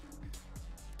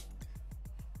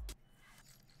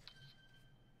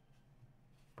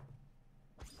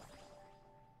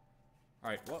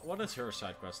 Alright, what is her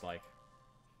side quest like?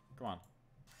 Come on.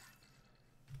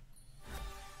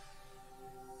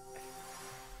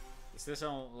 Is this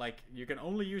on, like, you can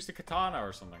only use the katana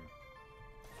or something?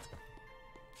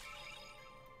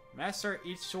 Master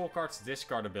each soul card's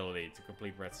discard ability to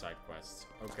complete red side quests.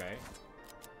 Okay.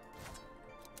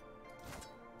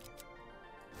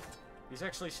 These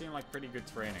actually seem like pretty good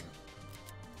training.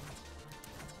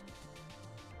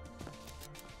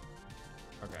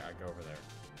 Okay, I go over there.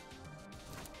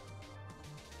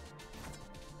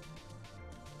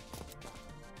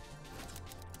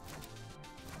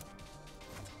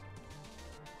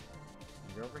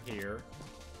 Go over here.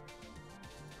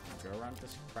 Go around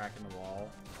this crack in the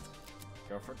wall.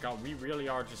 Go for it. God, we really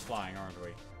are just flying, aren't we?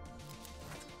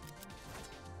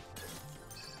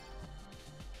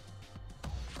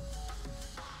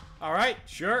 Alright,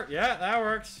 sure. Yeah, that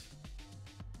works.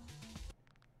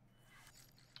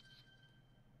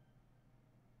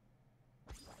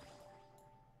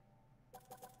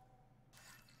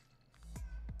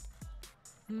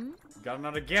 Hmm? Got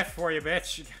another gift for you,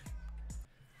 bitch.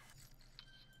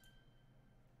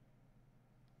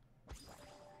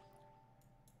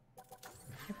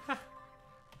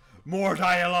 More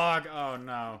dialogue! Oh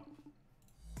no.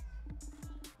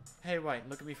 Hey, wait,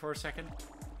 look at me for a second.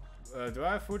 Do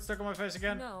I have food stuck on my face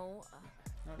again? No.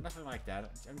 No, nothing like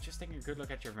that. I'm just taking a good look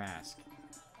at your mask.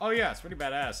 Oh yeah, it's pretty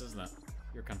badass, isn't it?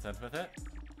 You're content with it?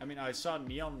 I mean, I saw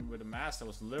Neon with a mask that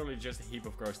was literally just a heap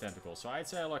of gross tentacles, so I'd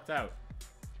say I lucked out.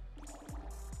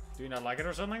 Do you not like it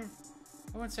or something?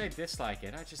 I wouldn't say I dislike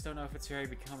it, I just don't know if it's very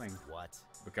becoming. What?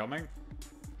 Becoming?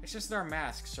 It's just that our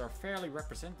masks are fairly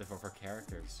representative of our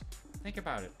characters. Think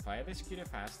about it. Violet is cute and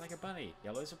fast like a bunny.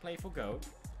 Yellow is a playful goat.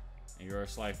 And you're a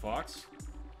sly fox.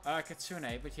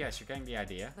 Kitsune, but yes, you're getting the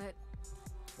idea. But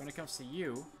when it comes to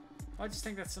you, I just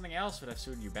think that something else would have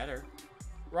suited you better.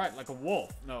 Right, like a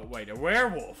wolf. No, wait, a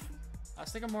werewolf. I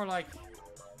was thinking more like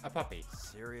a puppy.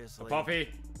 Seriously? A puppy?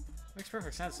 Makes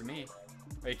perfect sense to me.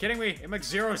 Are you kidding me? It makes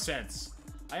 0 sense.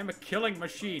 I am a killing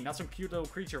machine, not some cute little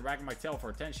creature wagging my tail for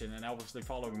attention and obviously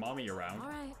following mommy around.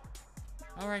 alright.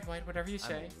 Alright, White, whatever you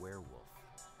say. I'm a werewolf.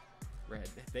 Red,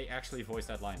 they actually voiced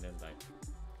that line, didn't they?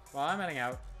 Well, I'm heading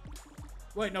out.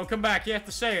 Wait, no, come back. You have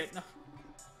to say it. No.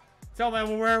 Tell me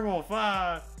I'm a werewolf.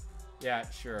 Ah. Yeah,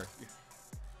 sure.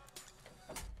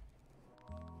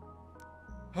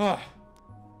 Alright,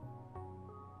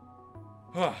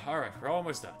 we're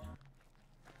almost done.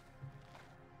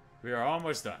 We are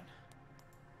almost done.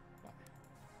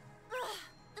 Ugh,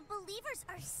 the believers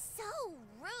are so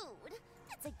rude.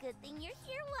 It's a good thing you're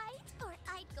here, White, or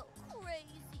I'd go crazy.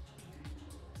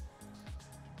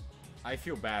 I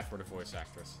feel bad for the voice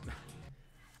actress.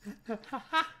 Oh,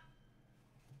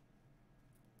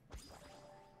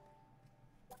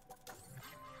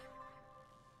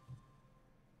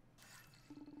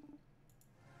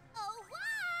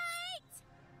 what?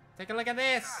 Take a look at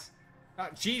this! Oh,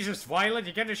 Jesus, Violet,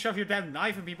 you can't just shove your damn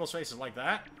knife in people's faces like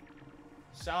that.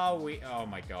 So we... Oh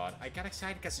my god. I got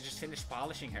excited because I just finished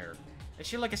polishing her. And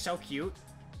she looking so cute.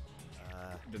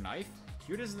 The knife?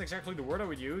 Cute isn't exactly the word I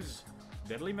would use.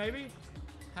 Diddly, maybe?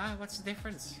 Huh? What's the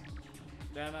difference?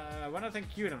 Then, when I think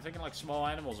cute, I'm thinking like small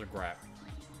animals or crap.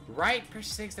 Right?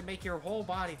 Precious things that make your whole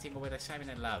body tingle with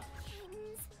excitement and love.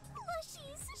 Pins,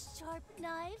 plushies, sharp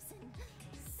knives, and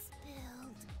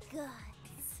spilled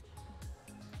guts.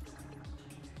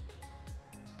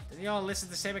 Do they all listen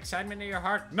to the same excitement in your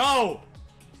heart? No!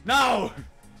 No!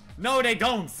 No, they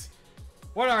don't!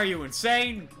 What are you,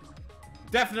 insane?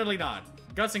 Definitely not.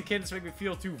 Guts and kittens make me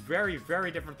feel two very,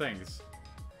 very different things.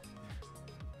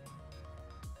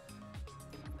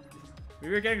 We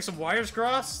were getting some wires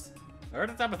crossed? I heard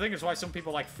the type of thing is why some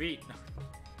people like feet.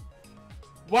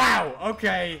 Wow,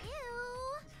 okay. Ew.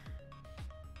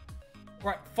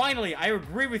 Right, finally, I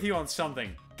agree with you on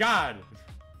something. God.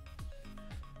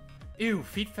 Ew,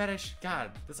 feet fetish?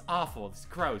 God, that's awful. That's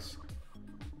gross.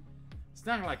 It's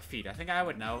not like feet. I think I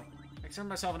would know. I consider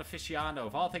myself an aficionado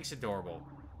of all things adorable.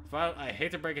 Well, I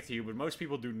hate to break it to you, but most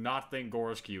people do not think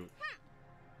gore is cute.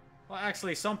 Well,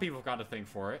 actually, some people got a thing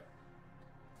for it.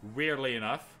 Weirdly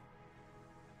enough.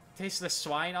 Tasteless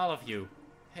swine, all of you.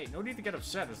 Hey, no need to get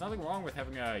upset. There's nothing wrong with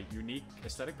having unique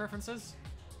aesthetic preferences.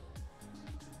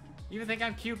 You even think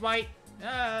I'm cute, White?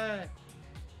 I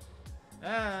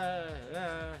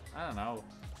don't know.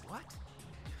 What?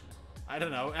 I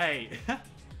don't know. Hey.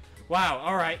 Wow,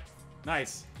 alright.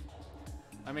 Nice.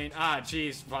 I mean,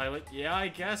 jeez, Violet. Yeah, I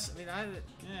guess. I mean,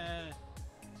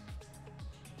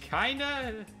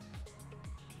 kinda.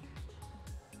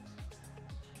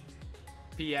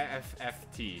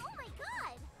 PFFT. Oh my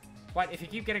god! What? If you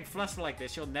keep getting flustered like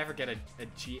this, you'll never get a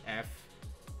GF.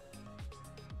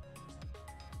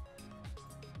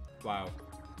 Wow.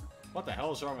 What the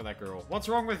hell is wrong with that girl? What's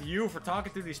wrong with you for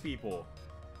talking to these people?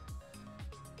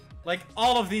 Like,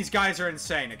 all of these guys are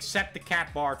insane, except the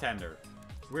cat bartender.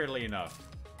 Weirdly enough.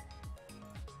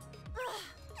 Ugh,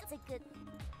 that's a good...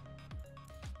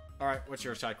 Alright, what's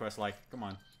your side quest like? Come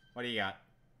on. What do you got?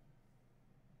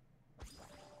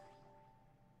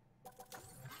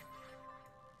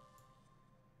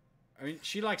 I mean,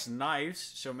 she likes knives,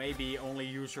 so maybe only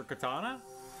use her katana?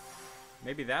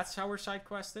 Maybe that's how her side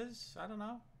quest is? I don't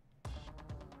know.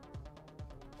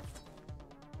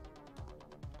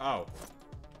 Oh.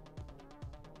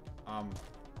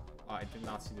 I did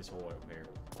not see this hole over here.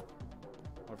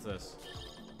 What's this?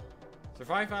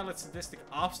 Survive Violet sadistic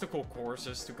obstacle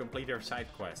courses to complete her side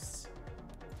quests.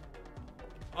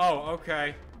 Oh,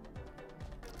 okay.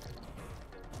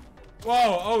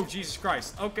 Whoa, oh, Jesus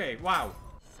Christ. Okay, wow.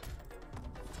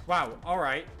 Wow,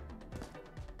 alright.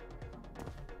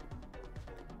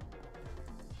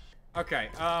 Okay,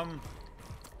 huh.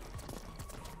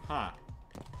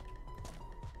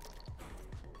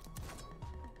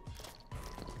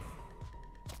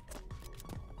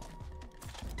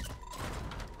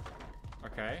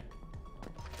 Okay.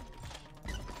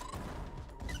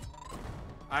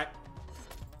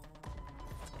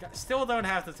 Still don't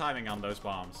have the timing on those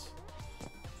bombs.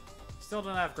 Still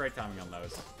don't have great timing on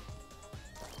those.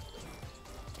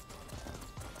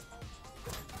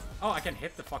 Oh, I can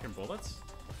hit the fucking bullets?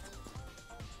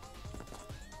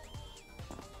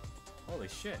 Holy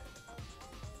shit.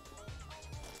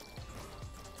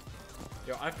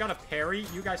 Yo, I've got a parry.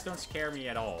 You guys don't scare me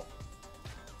at all.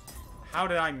 How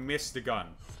did I miss the gun?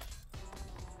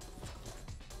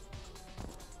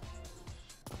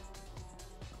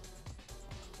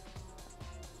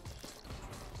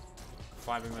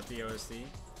 Vibing with the OSD.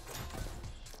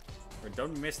 Or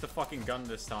don't miss the fucking gun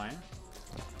this time.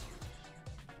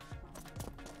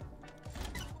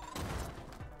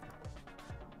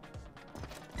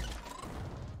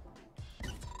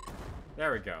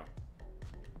 There we go.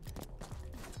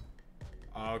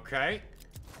 Okay.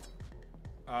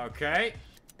 Okay.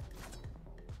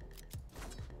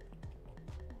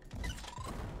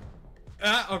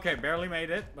 Okay, barely made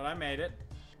it, but I made it.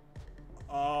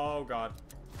 Oh, God.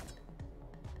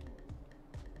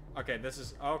 Okay, this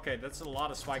is... Okay, that's a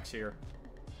lot of spikes here.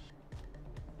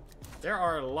 There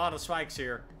are a lot of spikes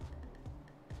here.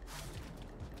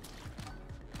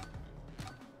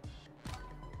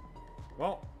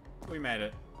 Well, we made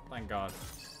it. Thank God.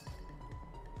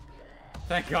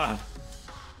 Thank God.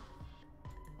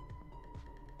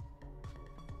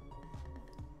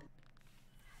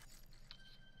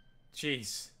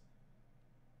 Jeez.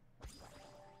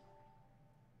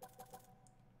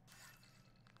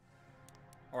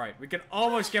 Alright, we can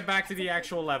almost get back to the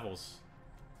actual levels.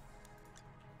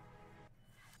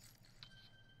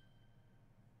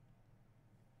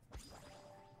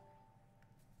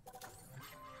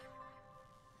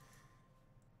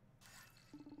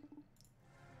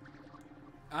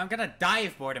 I'm gonna die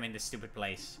of boredom in this stupid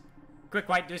place. Quick,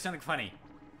 White, do something funny.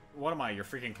 What am I, your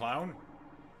freaking clown?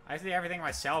 I do everything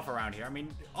myself around here. I mean,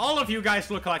 all of you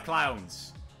guys look like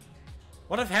clowns.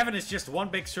 What if heaven is just one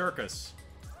big circus?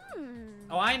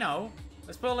 Oh, I know.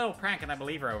 Let's put a little prank on that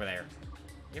believer over there.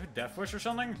 You have a death wish or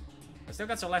something? I still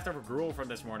got some leftover gruel from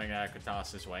this morning I could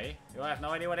toss this way. You'll have no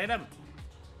idea what hit him.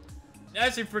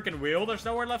 That's a freaking wheel. There's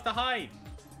nowhere left to hide.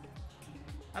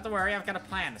 Not to worry, I've got a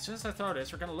plan. As soon as I throw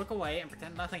this, we're gonna look away and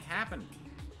pretend nothing happened.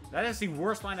 That is the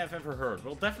worst line I've ever heard.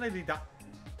 We'll definitely die.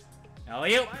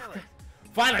 Elliot!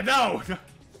 Violet, no!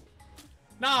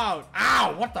 No!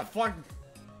 Ow! What the fuck?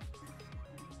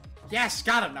 Yes,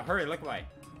 got him! Now hurry, look away.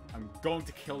 I'm going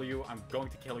to kill you. I'm going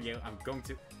to kill you. I'm going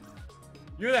to...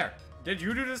 You there! Did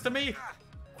you do this to me?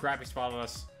 Crap, he spotted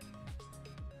us.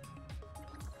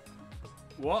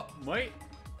 What? Wait?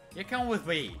 You come with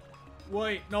me.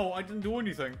 Wait, no, I didn't do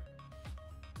anything.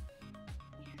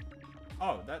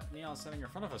 Oh, that neon standing in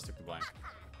front of us took the blank.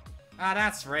 Ah,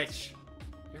 that's rich.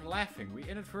 You're laughing. We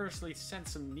inadvertently sent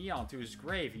some neon to his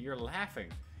grave and you're laughing.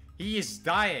 He is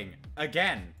dying.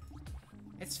 Again.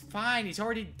 It's fine. He's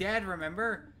already dead,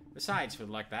 remember? Besides, with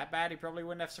luck that bad, he probably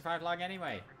wouldn't have survived long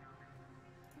anyway.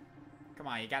 Come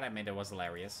on, you gotta admit it was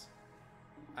hilarious.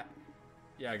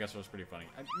 Yeah, I guess it was pretty funny.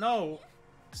 No!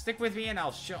 Stick with me and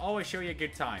I'll always show you a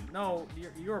good time. No,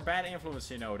 you're a bad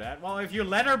influence, you know that. Well, if you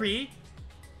let her be,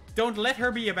 don't let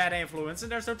her be a bad influence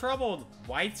and there's no trouble,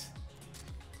 White.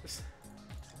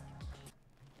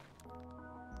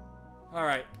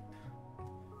 Alright.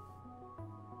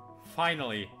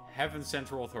 Finally, Heaven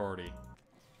Central Authority.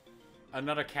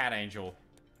 Another cat angel.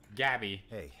 Gabby.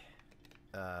 Hey.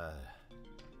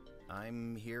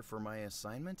 I'm here for my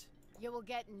assignment? You will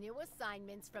get new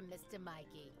assignments from Mr.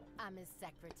 Mikey. I'm his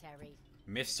secretary.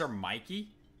 Mr. Mikey?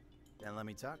 Then let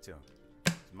me talk to him.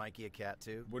 Is Mikey a cat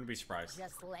too? Wouldn't be surprised.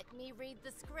 Just let me read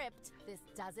the script. This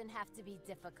doesn't have to be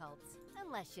difficult.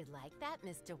 Unless you'd like that,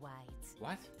 Mr. White.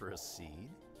 What? Proceed.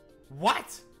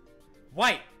 What?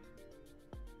 White!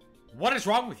 What is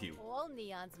wrong with you? All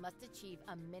neons must achieve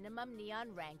a minimum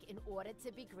neon rank in order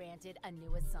to be granted a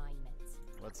new assignment.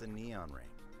 What's a neon rank?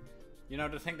 You know,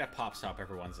 the thing that pops up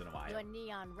every once in a while. Your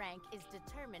neon rank is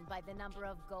determined by the number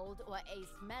of gold or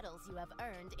ace medals you have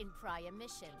earned in prior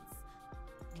missions.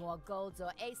 More golds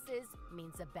or aces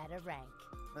means a better rank.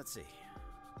 Let's see.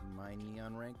 My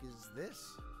neon rank is this.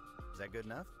 Is that good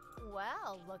enough?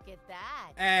 Well, look at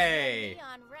that. Hey! Your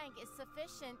neon rank is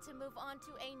sufficient to move on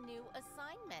to a new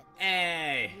assignment.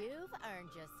 Hey! You've earned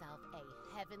yourself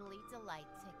a Heavenly Delight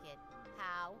ticket.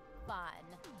 How fun.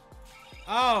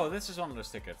 Oh, this is one of those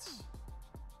tickets.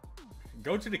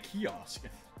 Go to the kiosk.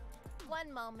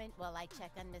 One moment while I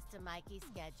check on Mr. Mikey's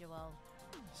schedule.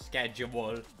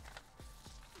 Schedule.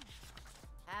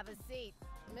 Have a seat.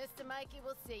 Mr. Mikey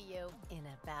will see you in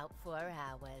about 4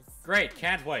 hours. Great,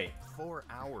 can't wait. 4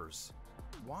 hours?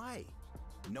 Why?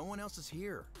 No one else is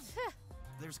here.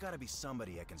 There's gotta be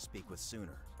somebody I can speak with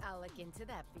sooner. I'll look into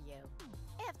that for you.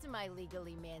 After my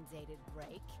legally mandated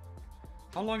break.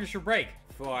 How long is your break?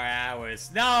 4 hours.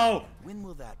 No! When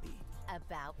will that be?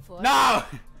 About 4 No!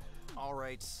 All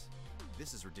right.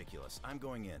 This is ridiculous. I'm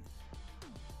going in.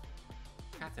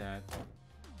 Got that.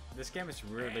 This game is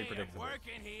really predictable.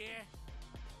 Working here.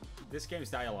 This game's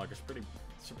dialogue is pretty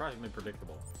surprisingly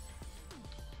predictable.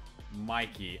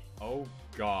 Mikey. Oh,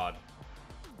 God.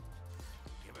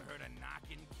 You ever heard of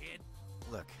knocking, kid?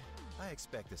 Look, I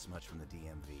expect this much from the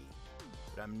DMV,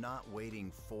 but I'm not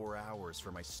waiting 4 hours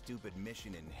for my stupid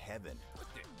mission in heaven. What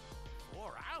the?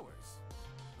 4 hours?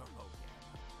 Oh,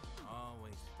 yeah.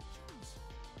 Always jokes.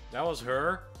 That was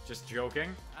her? Just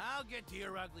joking? I'll get to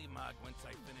your ugly mug once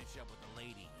I finish up with the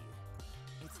lady here.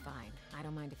 It's fine. I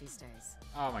don't mind if he stays.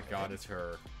 Oh my God, it's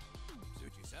her.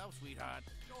 Suit yourself, sweetheart.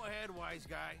 Go ahead, wise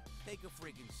guy. Take a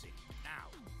friggin' seat.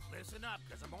 Now, listen up,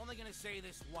 because I'm only gonna say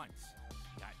this once.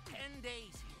 You got 10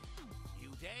 days here.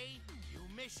 New day,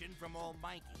 new mission from old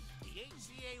Mikey. The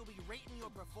HCA will be rating your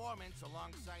performance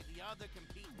alongside the other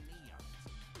competing neons.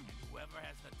 And whoever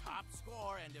has the top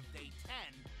score end of day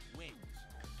 10 wins.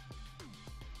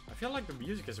 I feel like the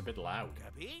music is a bit loud.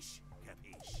 Capiche?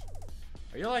 Capiche.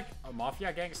 Are you like a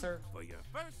mafia gangster? For your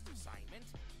first assignment,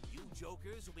 you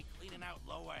jokers will be cleaning out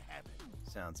lower heaven.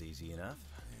 Sounds easy enough.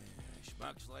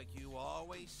 Schmucks like you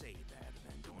always say that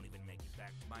and then don't even make it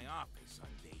back to my office on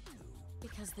day 2.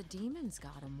 Because the demons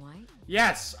got him, White.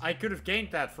 Yes, I could have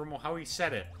gained that from how he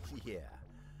said it. Yeah.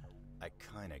 I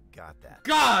kinda got that.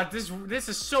 God, this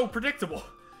is so predictable.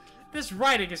 This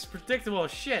writing is predictable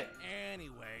as shit.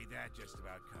 Anyway, that just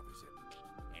about covers it.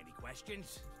 Any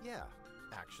questions? Yeah,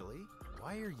 actually.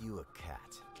 Why are you a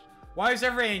cat? Why is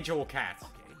every angel a cat?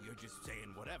 Okay, you're just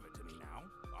saying whatever to me now.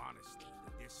 Honestly,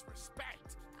 the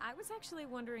disrespect. I was actually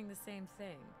wondering the same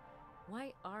thing.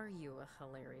 Why are you a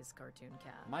hilarious cartoon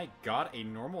cat? My God, a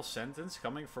normal sentence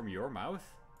coming from your mouth?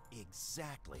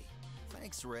 Exactly.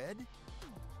 Thanks, Red.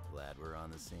 Glad we're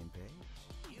on the same page.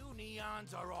 You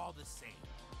neons are all the same.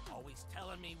 Always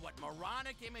telling me what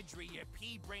moronic imagery your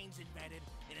pea-brains invented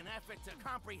in an effort to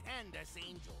comprehend us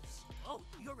angels. Oh,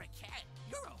 you're a cat.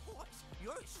 You're a horse.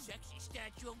 You're a sexy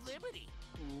Statue of Liberty.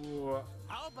 Ooh.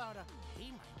 How about a,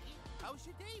 hey, Mikey, how's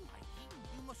your day, Mikey?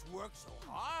 You must work so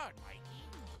hard, Mikey.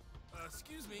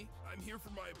 Excuse me, I'm here for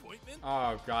my appointment.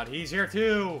 Oh God, he's here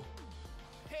too.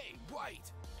 Hey, White,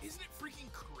 isn't it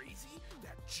freaking crazy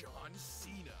that John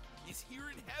Cena is here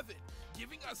in heaven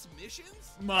giving us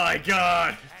missions? My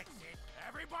God. That's it.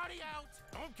 Everybody out.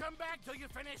 Don't come back till you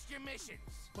finish your missions.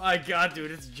 My God, dude,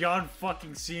 it's John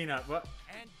fucking Cena. What?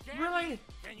 And Gary, Really?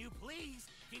 can you please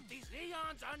keep these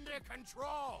neons under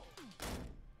control?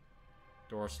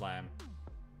 Door slam.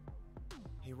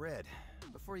 Hey, Red,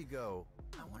 before you go,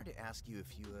 I wanted to ask you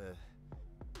if you,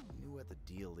 knew what the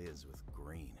deal is with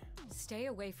Green. Stay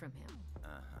away from him.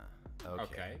 Uh-huh. Okay.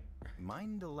 Okay.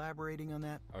 Mind elaborating on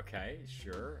that? Okay,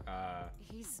 sure.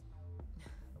 He's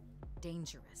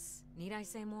dangerous. Need I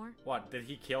say more? What, did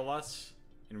he kill us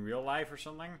in real life or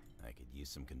something? I could use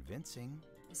some convincing.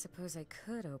 I suppose I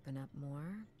could open up more.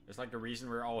 It's like the reason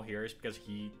we're all here is because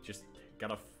he just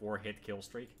got a 4-hit kill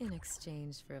streak. In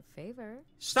exchange for a favor.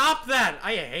 Stop that!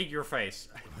 I hate your face.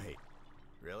 Wait,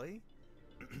 really?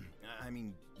 I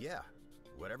mean, yeah,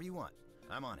 whatever you want.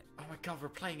 I'm on it. Oh my God, we're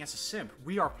playing as a simp.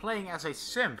 We are playing as a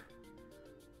simp.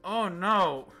 Oh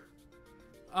no.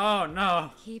 Oh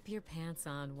no. Keep your pants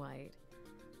on, White.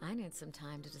 I need some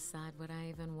time to decide what I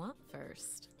even want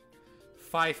first.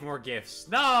 5 more gifts.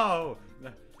 No!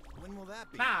 When will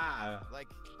that be? Nah. Like,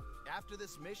 after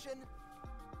this mission?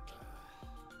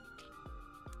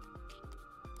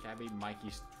 Can be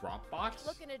Mikey's Dropbox?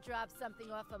 Looking to drop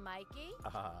something off of Mikey?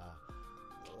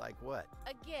 Like what?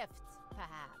 A gift,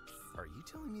 perhaps. Are you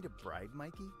telling me to bribe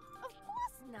Mikey? Of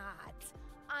course not.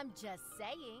 I'm just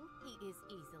saying he is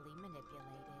easily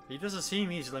manipulated. He doesn't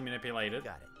seem easily manipulated.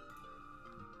 Got it.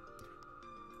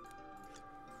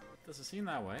 Doesn't seem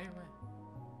that way.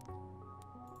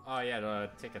 Oh yeah, the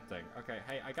ticket thing. Okay,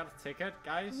 hey, I got a ticket,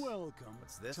 guys. Welcome.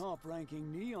 What's this?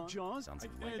 Top-ranking neon. John, Sounds I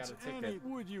got it's a ticket. Annie.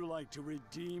 Would you like to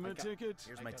redeem a ticket?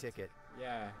 Here's my ticket.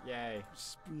 Yeah, yay.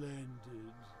 Splendid.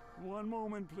 One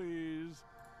moment, please.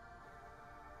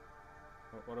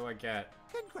 What do I get?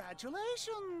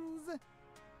 Congratulations!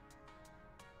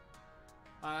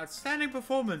 Outstanding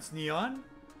performance, Neon.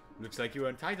 Looks like you are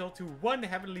entitled to 1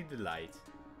 heavenly delight.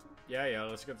 Yeah,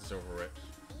 let's get this over with.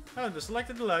 Oh, the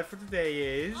selected delight for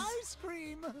today is... Ice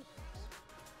cream!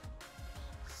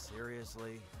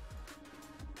 Seriously?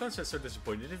 Don't sound so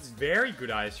disappointed. It's very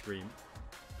good ice cream.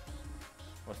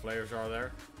 What flavors are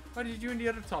there? Why did you and the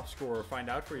other top scorer find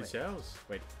out for yourselves?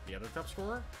 Wait, the other top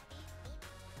scorer?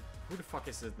 Who the fuck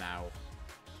is it now?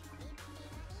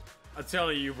 I'm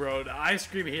telling you, bro, the ice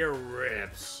cream here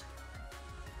rips.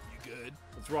 You good?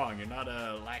 What's wrong? You're not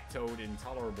a lactose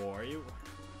intolerable, are you?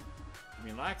 You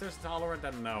mean lactose intolerant?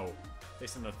 Then no. They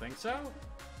still don't think so?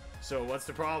 So what's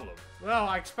the problem? Well,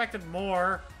 I expected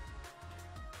more.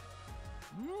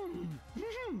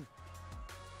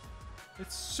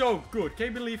 It's so good.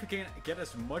 Can't believe we can get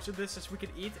as much of this as we can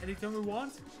eat anytime we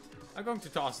want. I'm going to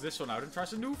toss this one out and try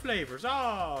some new flavors.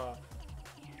 Ah!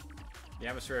 The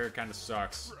atmosphere kind of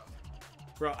sucks.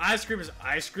 Bro, ice cream is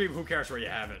ice cream. Who cares where you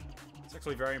have it? It's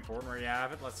actually very important where you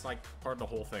have it. That's like part of the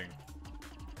whole thing.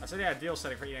 I said the ideal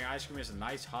setting for eating ice cream is a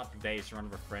nice hot day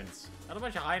surrounded with friends. Not a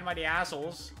bunch of high and mighty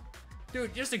assholes.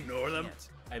 Dude, just ignore them.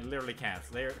 I literally can't.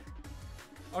 They're...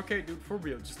 Okay, dude, for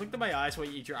real. Just look at my eyes while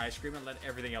you eat your ice cream and let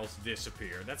everything else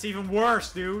disappear. That's even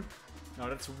worse, dude. No,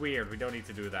 that's weird. We don't need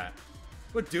to do that.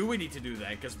 But do we need to do that?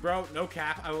 Because, bro, no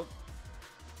cap, I will...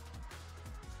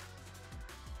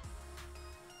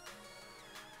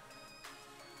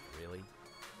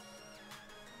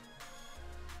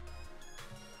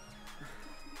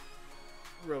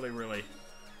 Really? Really?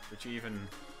 Would you even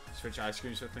switch ice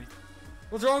creams with me?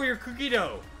 What's wrong with your cookie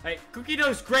dough? Hey, cookie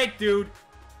dough's great, dude!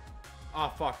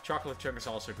 Oh, fuck. Chocolate chunk is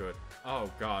also good.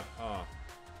 Oh, God. Oh.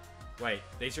 Wait.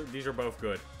 These are both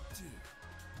good.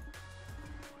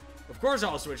 Of course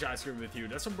I'll switch ice cream with you.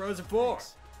 That's what bros are for.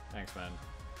 Thanks, man.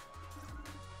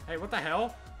 Hey, what the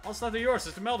hell? All stuff of yours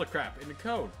is the melted crap in the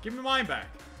code. Give me mine back.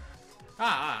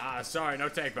 Sorry, no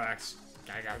takebacks.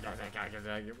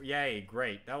 Yay,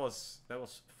 great. That was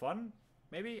fun.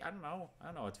 Maybe? I don't know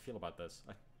how to feel about this.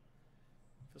 It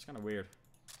feels kind of weird.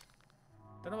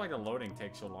 Don't know why the loading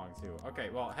takes so long too. Okay,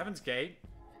 well, Heaven's Gate.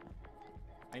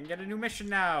 I can get a new mission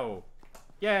now.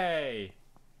 Yay!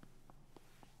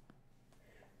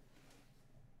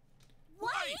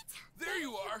 What? There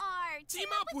you are. Team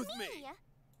up with me.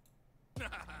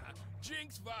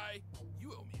 Jinx, Vi,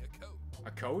 you owe me a coat.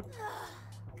 A coat?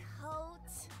 Coat.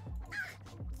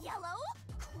 Yellow,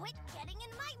 quit getting in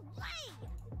my way.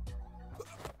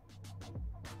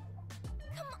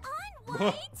 Come on,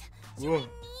 White. Join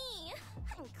me.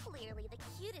 I'm clearly the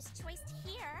cutest choice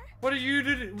here. What did you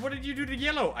do? What did you do to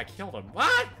Yellow? I killed him.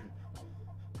 What?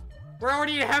 We're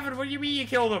already in heaven. What do you mean you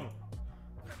killed him?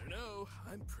 I don't know.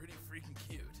 I'm pretty freaking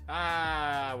cute.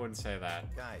 I wouldn't say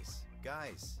that. Guys,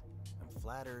 I'm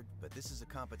flattered, but this is a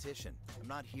competition. I'm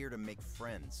not here to make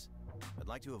friends. I'd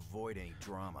like to avoid any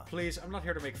drama. Please, I'm not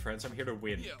here to make friends. I'm here to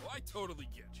win. Yo, I totally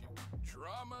get you.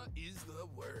 Drama is the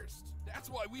worst. That's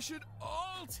why we should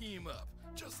all team up,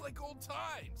 just like old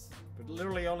times. But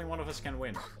literally only one of us can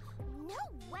win. No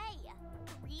way.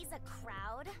 Three's a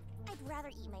crowd. I'd rather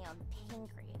eat my own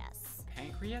pancreas.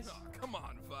 Pancreas? Oh, come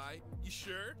on, Vi. You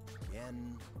sure?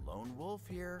 Again, lone wolf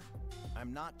here.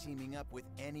 I'm not teaming up with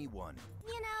anyone.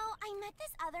 You know, I met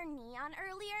this other Neon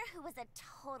earlier who was a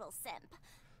total simp.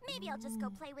 Maybe I'll just go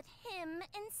play with him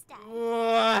instead.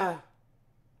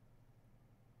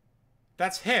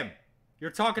 That's him.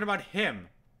 You're talking about him.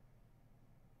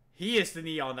 He is the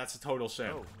Neon that's a total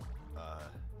simp.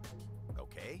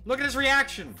 Okay. Look at his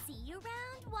reaction. See you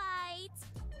round, White.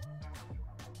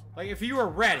 Like, if you were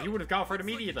red, he would have gone for it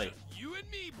immediately. Like you and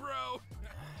me, bro.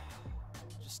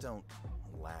 Just don't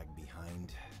lag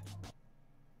behind.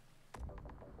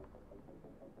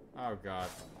 Oh, God.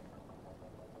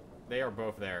 They are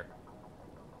both there.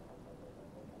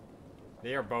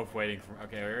 They are both waiting for...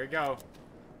 Okay, here we go.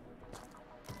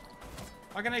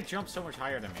 Why can they jump so much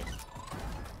higher than me?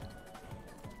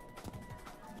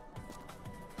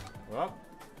 Whoop.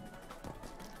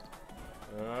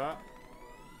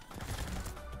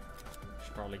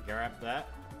 Should probably grab that.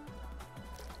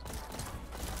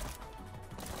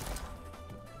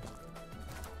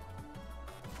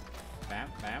 Bam,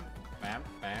 bam, bam,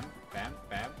 bam, bam,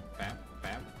 bam, bam,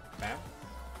 bam, bam.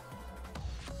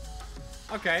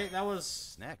 Okay, that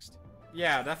was... Next.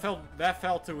 Yeah, that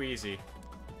felt too easy.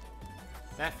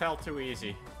 That felt too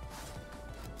easy.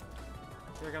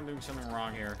 I feel like I'm doing something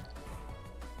wrong here.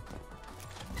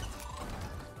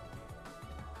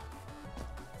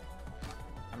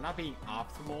 I'm not being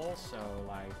optimal, so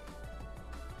like...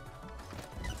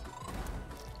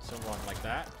 somewhat like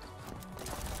that.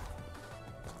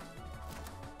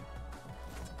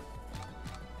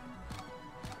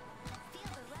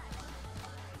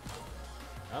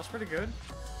 That was pretty good.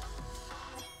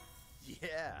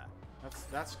 Yeah.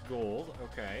 That's gold.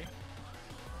 Okay.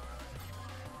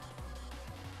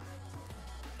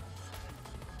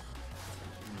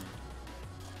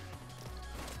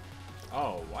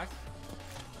 Oh, what?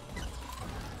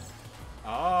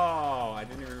 Oh, I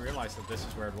didn't even realize that this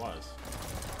is where it was.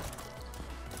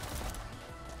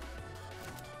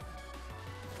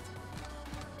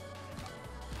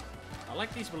 I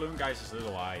like these balloon guys'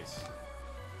 little eyes.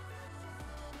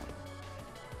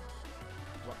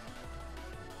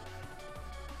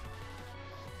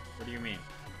 What do you mean?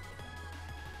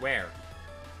 Where?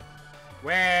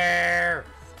 Where?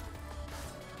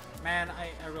 Man, I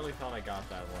really thought I got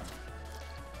that one.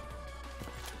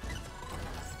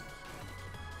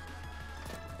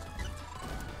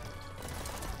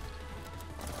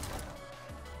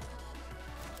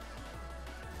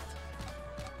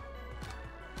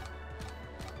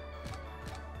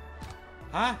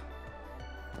 Huh?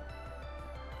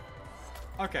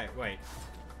 Okay, wait.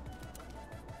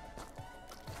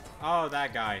 Oh,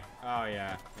 that guy. Oh,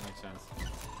 yeah. That makes sense.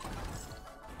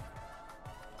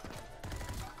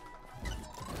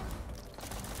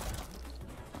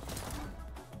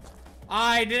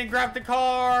 I didn't grab the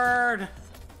card!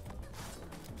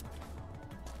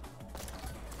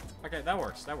 Okay, that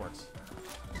works. That works.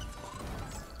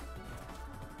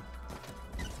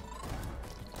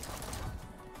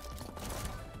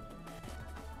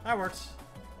 That works.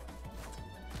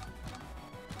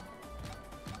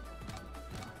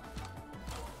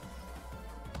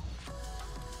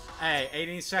 Hey,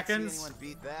 18 seconds. See anyone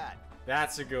beat that?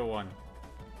 That's a good one.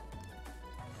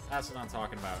 That's what I'm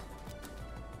talking about.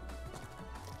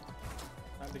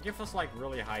 The gift was like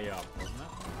really high up, wasn't it?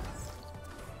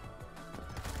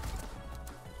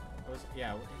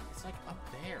 Yeah, it's like up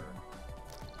there.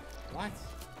 What?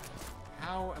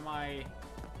 How am I...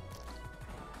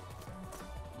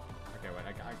 Okay, wait,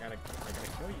 I gotta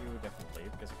kill you definitely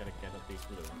because I gotta get up these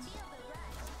balloons.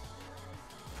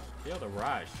 Feel the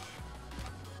rush.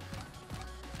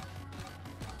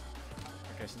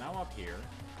 Okay, so now up here,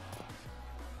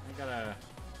 I gotta.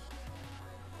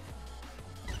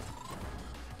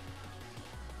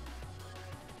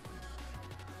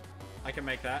 I can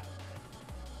make that.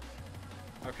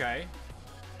 Okay.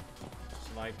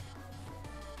 So like.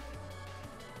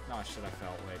 No, shit, I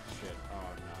fell. Wait, shit.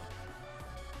 Oh no.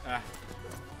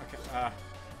 Okay,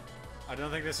 I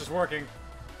don't think this is working.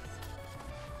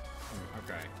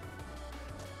 Okay.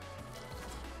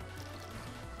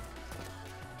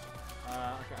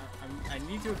 Okay, I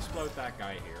need to explode that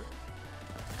guy here.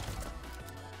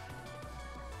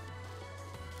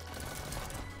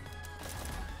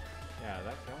 Yeah,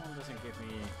 that one doesn't give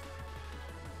me...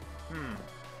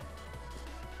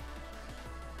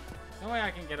 There's no way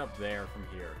I can get up there from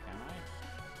here, can I?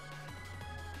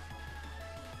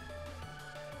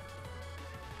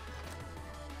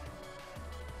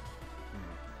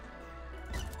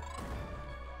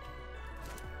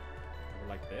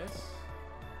 Like this?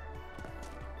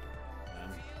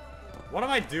 And what am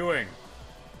I doing?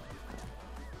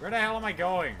 Where the hell am I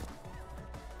going?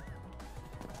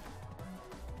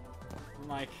 I'm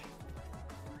like...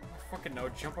 I fucking no,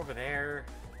 jump over there.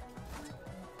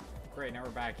 Great, now we're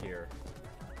back here.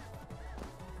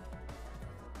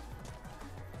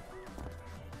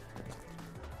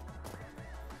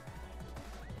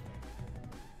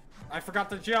 I forgot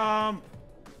to jump!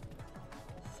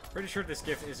 Pretty sure this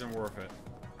gift isn't worth it.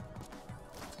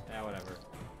 Yeah, whatever.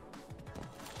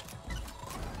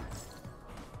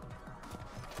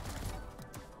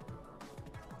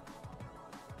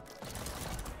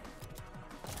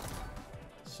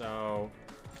 So...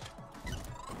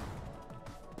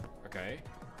 Okay.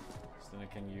 So then I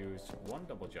can use one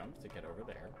double jump to get over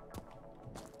there.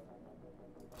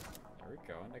 There we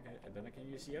go. And then I can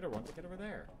use the other one to get over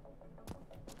there.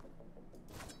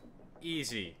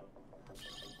 Easy.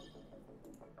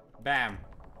 Bam.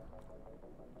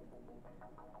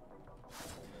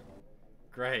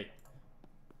 Great.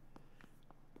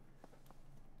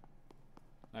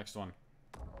 Next one.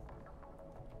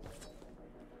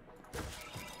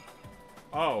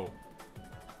 Oh.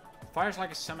 Fires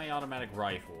like a semi-automatic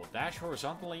rifle. Dash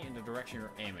horizontally in the direction you're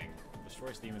aiming.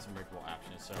 Destroys demons and breakable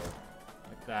options. So,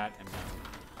 like that, and then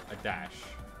a dash.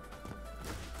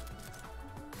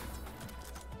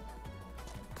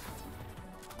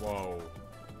 Whoa.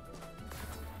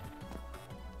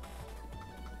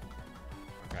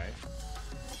 Okay.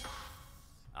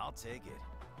 I'll take it.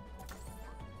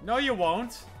 No, you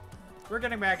won't. We're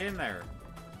getting back in there.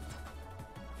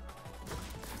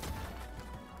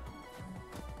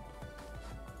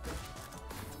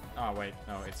 Oh wait,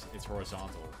 no, it's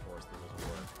horizontal. Of course, that doesn't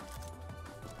work.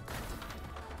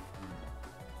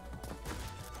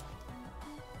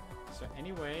 So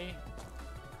anyway,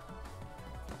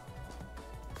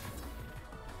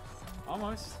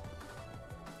 almost.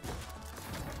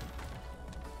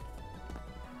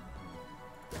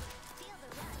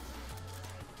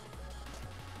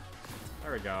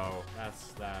 There we go.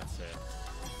 That's it.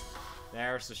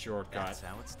 There's the shortcut. That's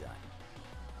how it's done.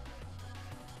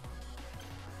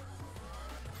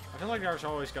 I feel like there's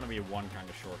always going to be one kind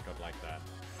of shortcut like that.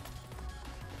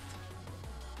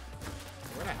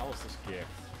 Where the hell is this gift?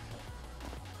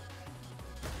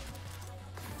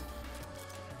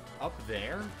 Up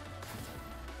there?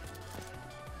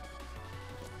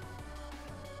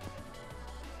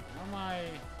 How am I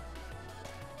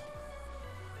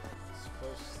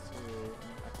supposed to...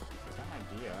 I got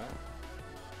an idea.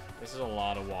 This is a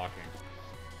lot of walking.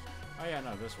 Oh yeah,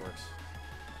 no, this works.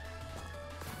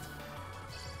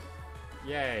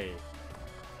 Yay.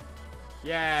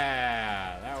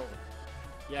 Yeah! That...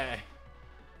 Yay.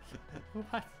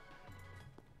 What?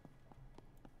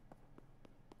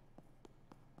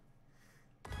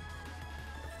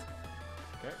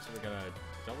 Okay, so we got a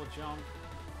double jump.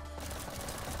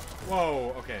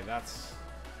 Whoa, okay, that's...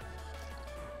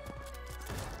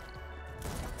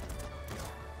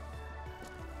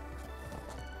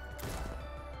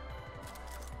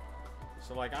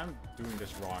 So, like, I'm doing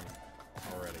this wrong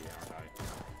already, aren't I?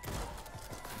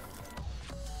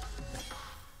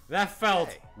 That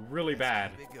felt really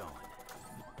bad. Keep it going.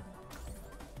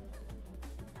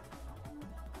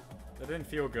 That didn't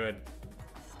feel good.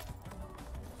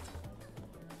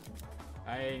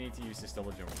 I need to use this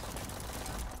double jump.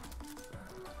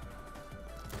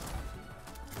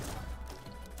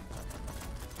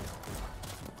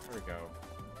 There we go.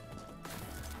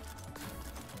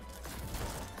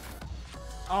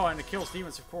 Oh, and it kills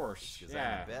demons, of course.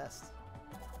 Yeah. I'm the best.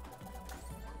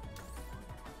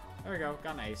 There we go.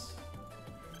 Got an ace.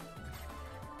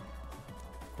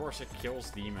 Of course it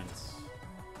kills demons.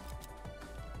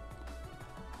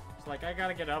 It's like, I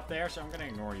gotta get up there, so I'm gonna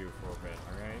ignore you for a bit,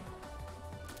 alright?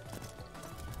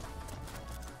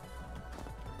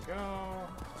 Go.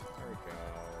 There we go.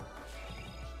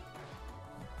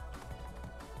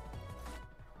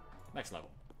 Next level.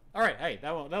 Alright, hey,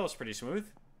 that was pretty smooth.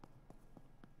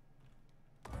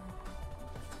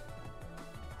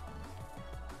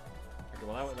 Okay,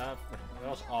 well that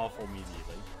was awful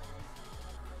immediately.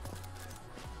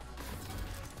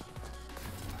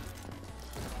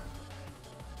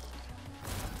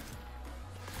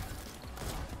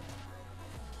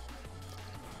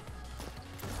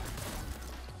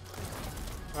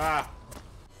 Ah!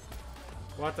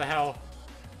 What the hell?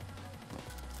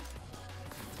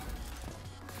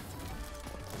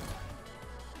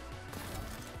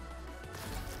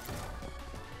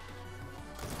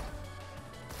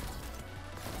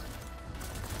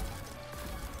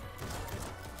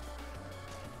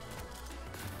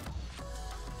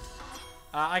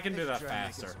 I can do that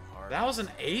faster. That was an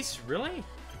ace? Really?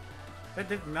 That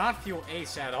did not feel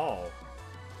ace at all.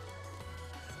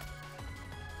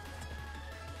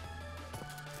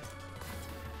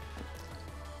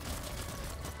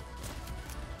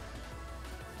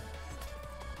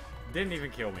 Didn't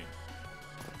even kill me.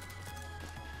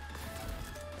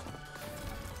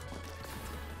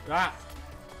 Ah!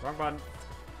 Wrong button.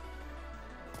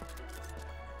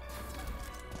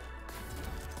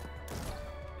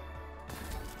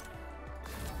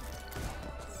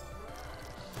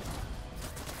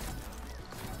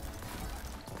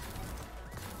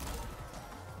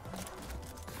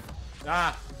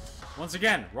 Ah! Once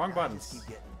again, wrong buttons. Keep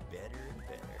getting better and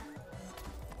better.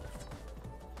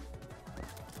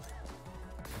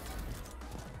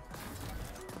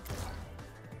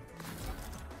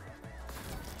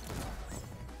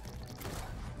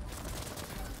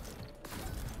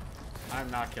 I'm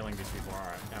not killing these people,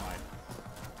 alright, am I?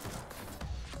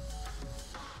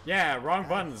 Yeah, wrong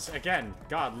buttons. Again,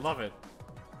 God, love it.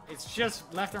 It's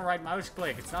just left and right mouse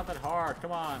click. It's not that hard.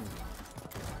 Come on.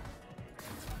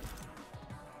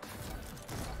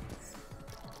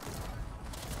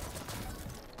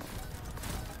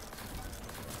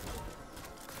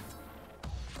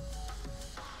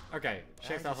 Okay,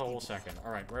 shaved off a whole second.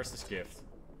 Alright, where's this gift?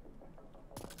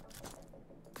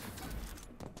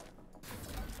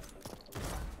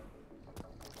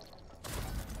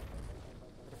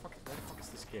 Where the fuck is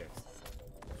this gift?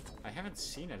 I haven't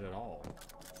seen it at all.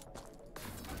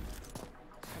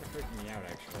 It's kind of freaking me out,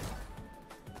 actually.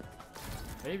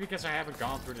 Maybe because I haven't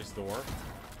gone through this door.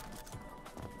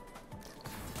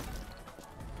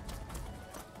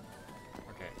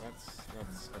 Okay,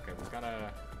 let's okay, we've got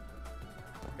a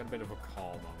bit of a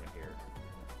call moment here.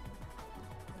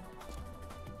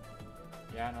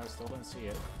 Yeah, no, still didn't see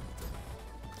it.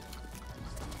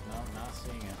 No, not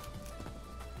seeing it.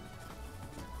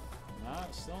 No,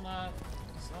 still not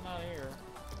here.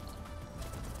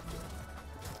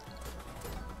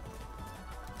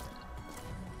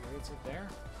 Wait, is it there?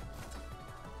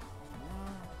 No.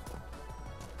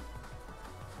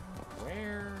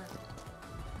 Where?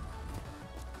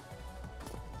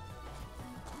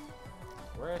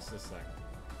 Where is this thing?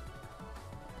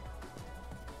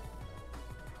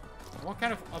 What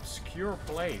kind of obscure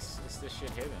place is this shit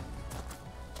hidden?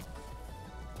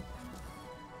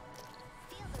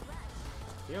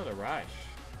 Feel the rush.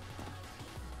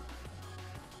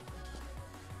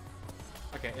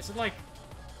 Okay, is it like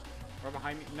right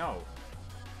behind me? No.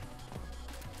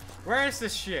 Where is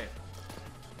this shit?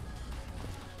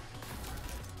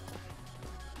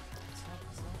 It's not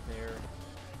there.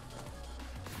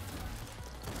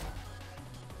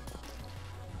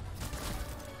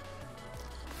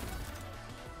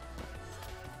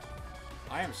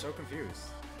 I am so confused. Is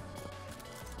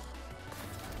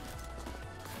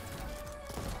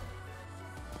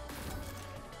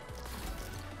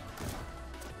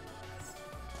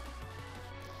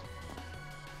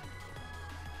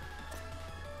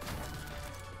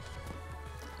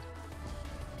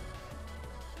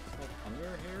that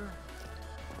under here?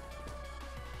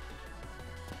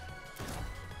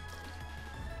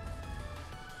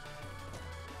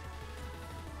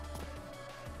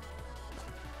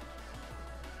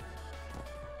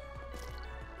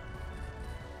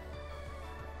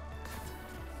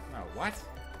 What?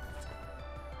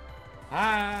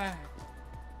 Ah!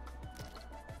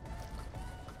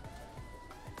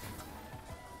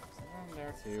 Someone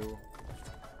there too.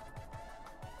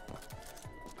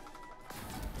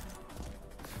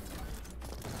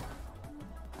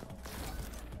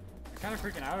 I'm kind of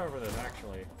freaking out over this,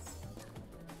 actually.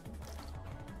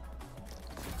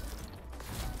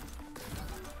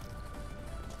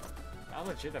 I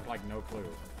legit have like no clue.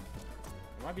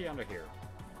 It might be under here.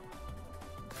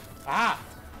 Ah!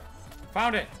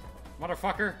 Found it!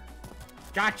 Motherfucker!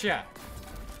 Gotcha!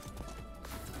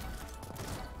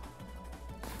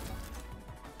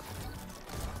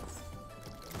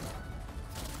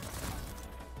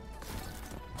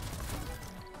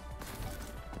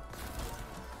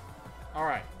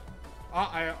 Alright.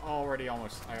 I already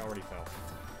fell.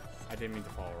 I didn't mean to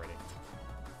fall already.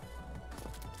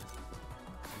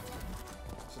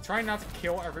 So try not to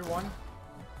kill everyone.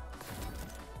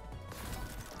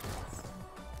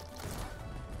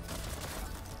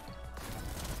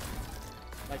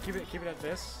 Like keep it at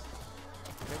this.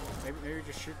 Maybe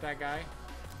just shoot that guy.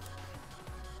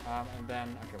 And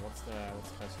then okay, what's the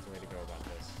best way to go about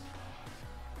this?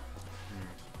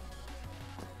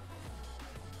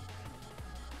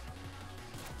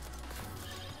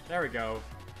 There we go.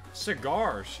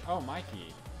 Cigars. Oh,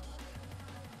 Mikey.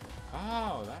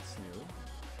 Oh, that's new.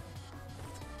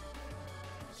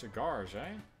 Cigars,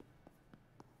 eh?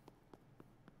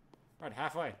 Right,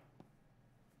 halfway.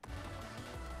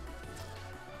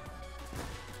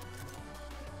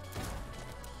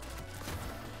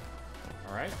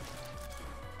 Alright.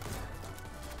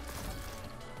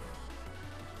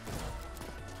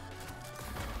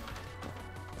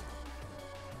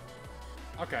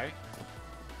 Okay.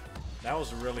 That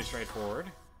was really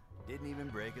straightforward. Didn't even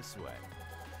break a sweat.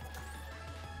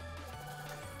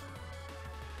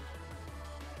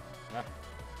 Yeah,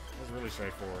 that was really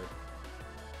straightforward.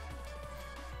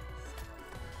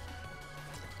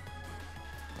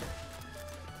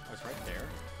 Oh, it's right there.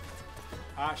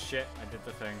 Ah, shit. I did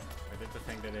the thing. I did the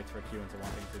thing that they trick you into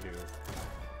wanting to do.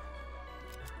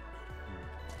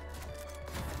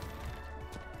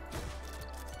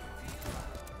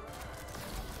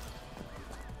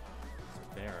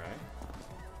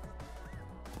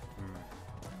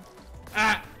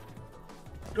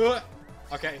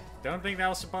 Okay, don't think that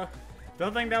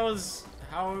was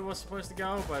how it was supposed to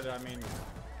go, but I mean,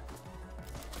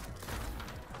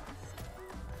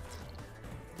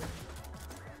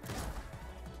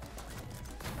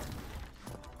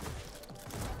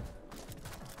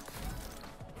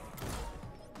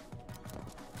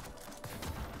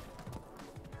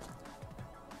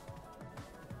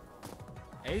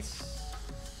 Ace?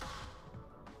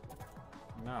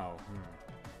 No.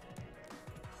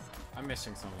 I'm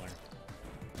missing something.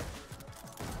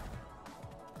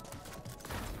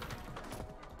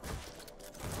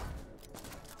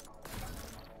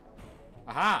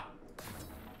 Aha!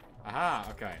 Aha,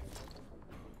 okay.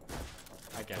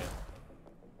 I get it.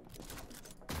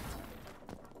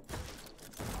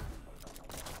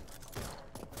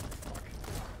 Fuck.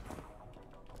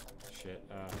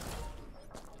 Shit,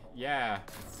 yeah.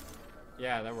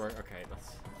 Yeah, that worked. Okay,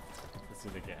 let's do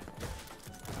it again.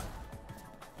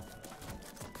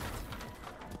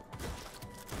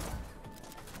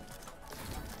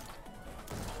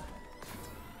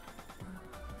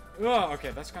 Oh,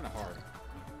 okay, that's kind of hard.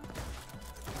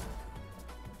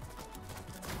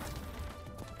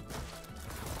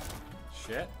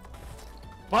 Shit.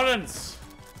 Buttons!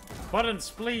 Buttons,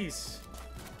 please!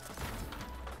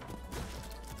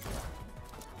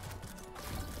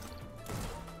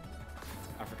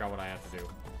 I forgot what I had to do.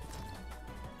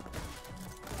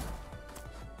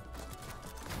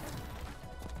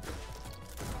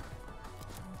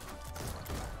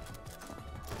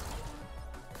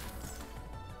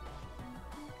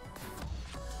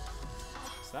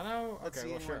 Is that how? Okay,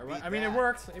 well, sure. I mean, it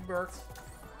worked. It worked.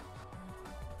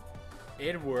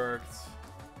 It worked.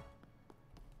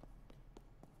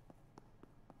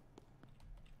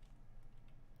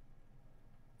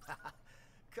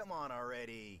 Come on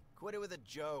already. Quit it with the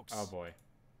jokes. Oh boy.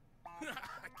 I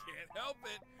can't help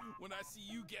it. When I see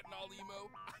you getting all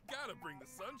emo, I gotta bring the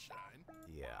sunshine.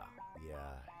 Yeah,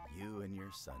 you and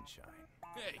your sunshine.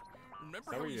 Hey,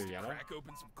 remember how we used to crack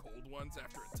open some cold ones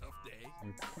after a tough day?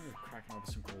 I'm cracking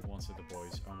open some cold ones with the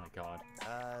boys. Oh my god.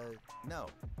 No.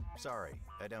 Sorry,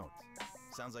 I don't.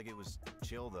 Sounds like it was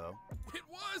chill, though. It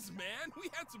was, man! We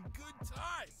had some good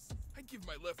times! I'd give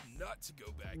my left nut to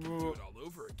go back and do it all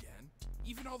over again.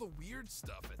 Even all the weird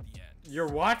stuff at the end. You're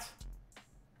what?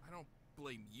 I don't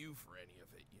blame you for any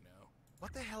of it, you know?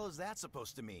 What the hell is that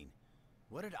supposed to mean?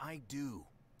 What did I do?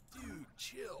 Dude,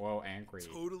 chill. Whoa, angry.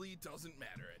 Totally doesn't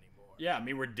matter anymore. Yeah, I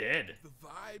mean, we're dead. The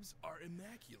vibes are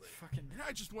immaculate. Fucking... And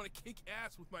I just want to kick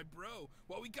ass with my bro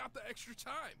while we got the extra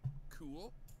time.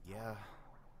 Cool? Yeah,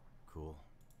 cool.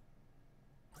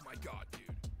 Oh my god,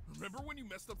 dude. Remember when you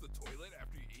messed up the toilet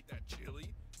after you ate that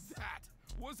chili? That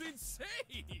was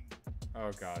insane!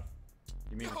 Oh god.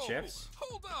 You mean the chips?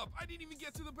 Hold up! I didn't even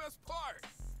get to the best part!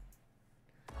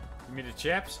 Give me the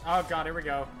chips. Oh god, here we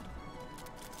go.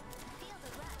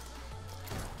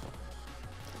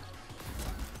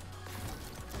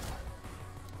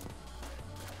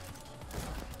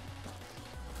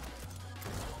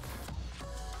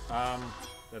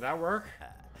 Did that work?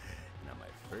 Not my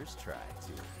first try,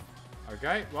 too.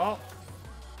 Okay, well.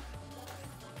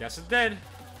 Guess it did.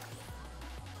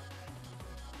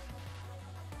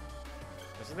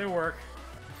 Guess it did work.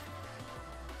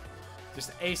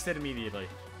 Just aced it immediately.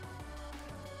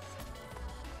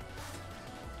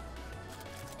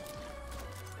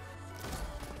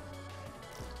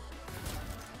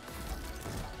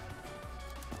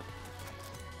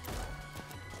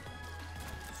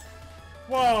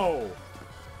 Whoa!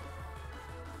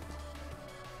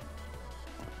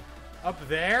 Up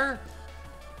there?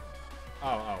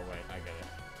 Oh, wait, I get it.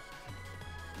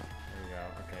 There we go.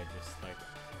 Okay, just like...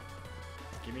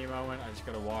 Give me a moment. I just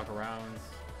gotta walk around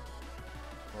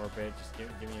for a bit. Just give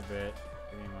me a bit.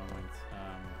 Give me a moment.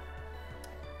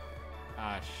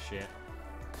 Ah, shit.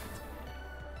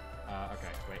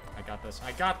 Okay, wait. I got this.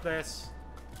 I got this!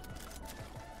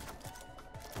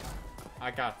 I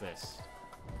got this.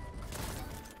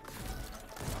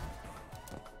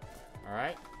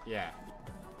 Alright? Yeah.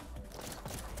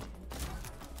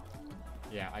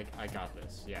 Yeah, I got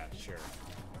this. Yeah, sure.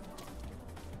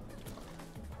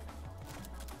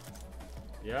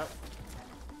 Yep.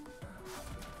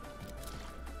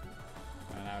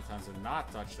 And now it's time to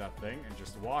not touch that thing and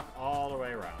just walk all the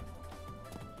way around.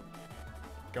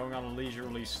 Going on a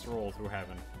leisurely stroll through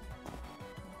heaven.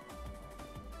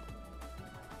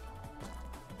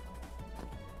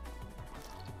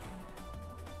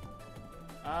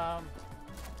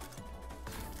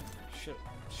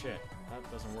 Shit.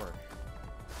 That doesn't work.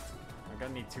 I'm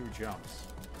gonna need 2 jumps.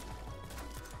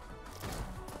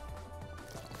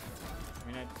 I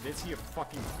mean, I did see a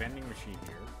fucking vending machine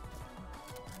here.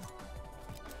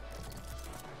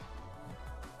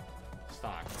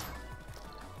 Stock.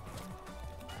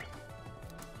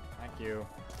 Thank you.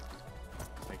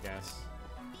 I guess.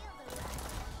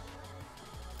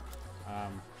 I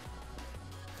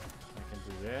can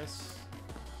do this.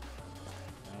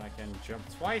 And I can jump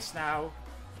twice now.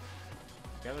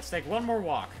 Okay, let's take one more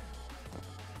walk.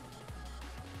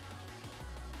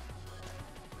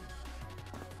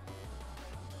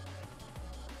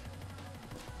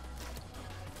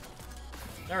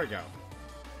 There we go.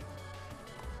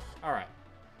 Alright.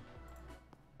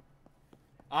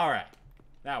 Alright.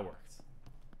 That worked.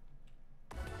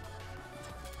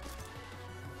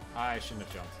 I shouldn't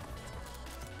have jumped.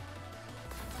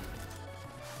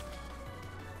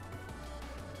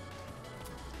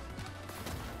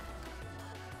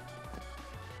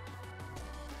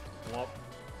 Whoop.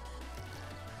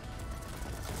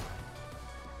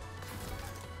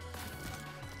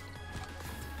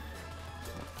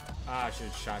 Ah, I should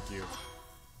have shot you.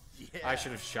 Yeah. I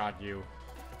should have shot you.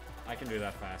 I can do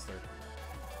that faster.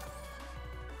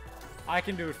 I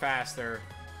can do it faster.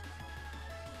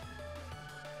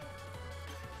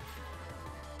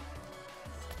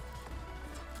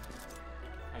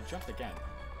 I jumped again.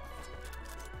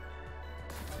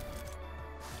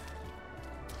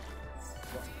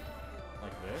 What?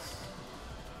 Like this?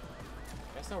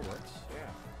 Guess that works, yeah.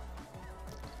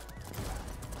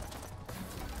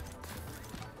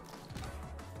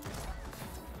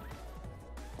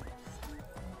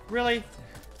 Really?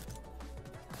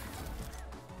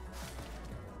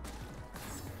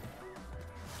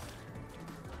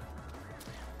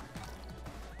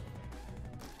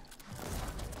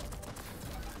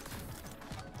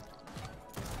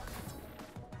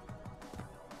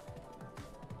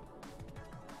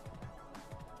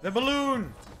 The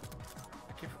balloon!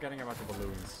 I keep forgetting about the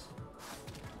balloons.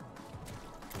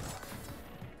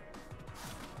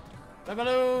 The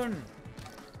balloon!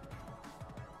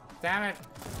 Damn it!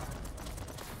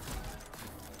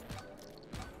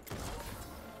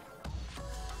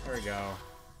 There we go.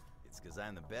 It's because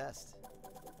I'm the best.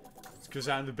 It's because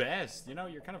I'm the best. You know,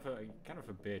 you're kind of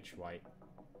a bitch, White.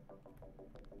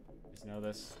 Just know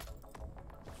this.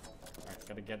 Alright,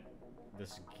 gotta get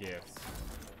this gift.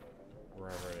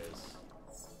 Wherever it is.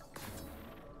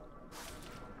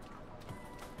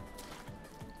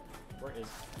 Where is...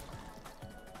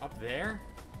 Up there?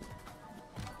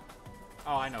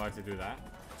 Oh, I know how to do that.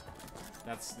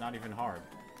 That's not even hard.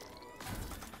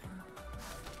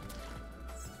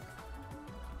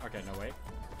 Okay, no, wait.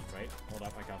 Wait, hold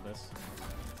up, I got this.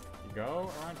 You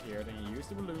go around here, then you use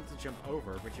the balloon to jump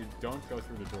over, but you don't go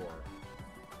through the door.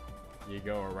 You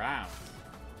go around.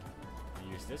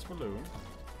 You use this balloon.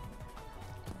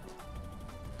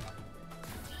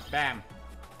 Bam.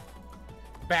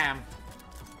 Bam.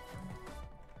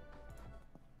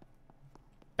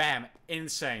 Bam.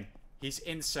 Insane. He's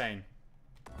insane.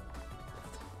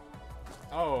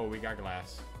 Oh, we got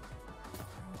glass.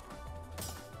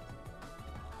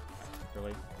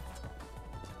 Really?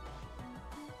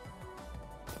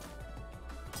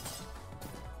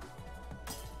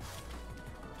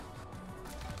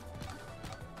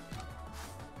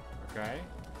 Okay.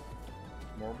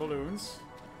 More balloons.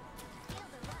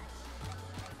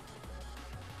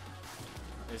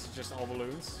 Is it just all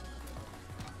balloons?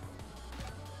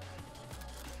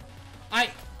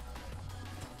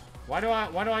 Why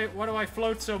do I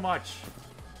float so much?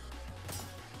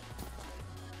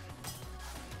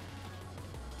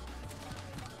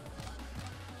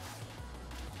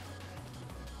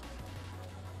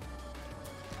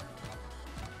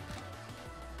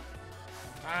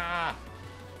 Ah!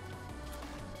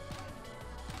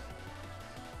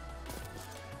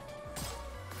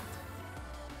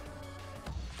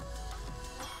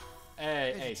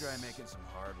 Hey, Maybe Ace. try making some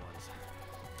hard ones.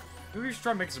 Maybe we should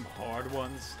try making some hard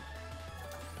ones.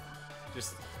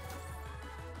 Just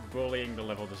bullying the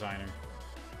level designer.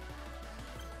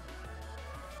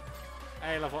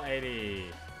 Hey, level 80.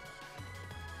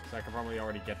 So I can probably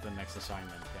already get the next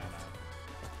assignment, can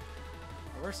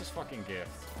I? Where's this fucking gift?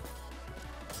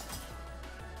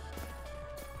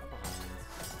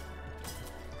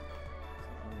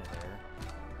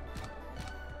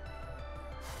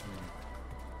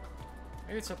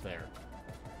 Maybe it's up there.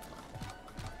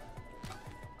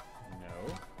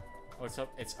 No. Oh, it's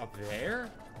up. It's up there?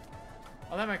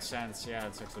 Oh, that makes sense. Yeah,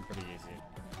 it's actually pretty easy.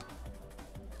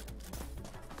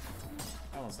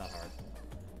 That one's not hard.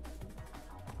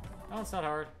 That one's not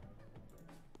hard.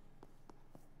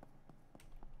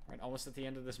 Right, almost at the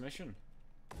end of this mission.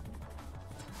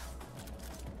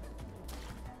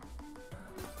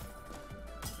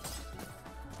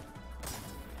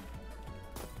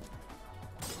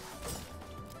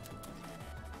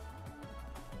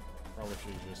 Probably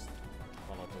should just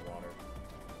follow the water.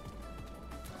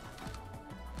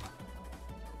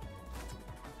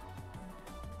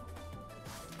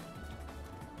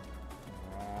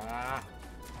 Ah!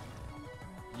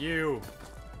 You!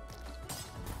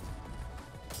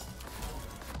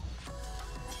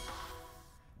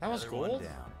 That was Another one gold?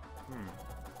 down.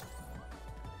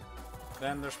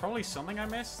 Then there's probably something I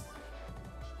missed.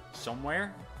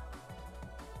 Somewhere.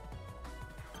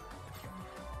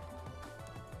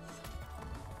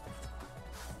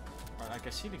 I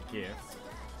can see the gift.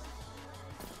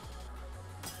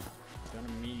 Don't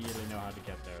immediately know how to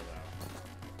get there though.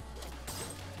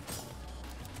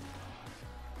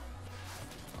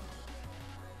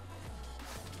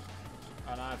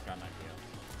 Oh, now I've got an idea.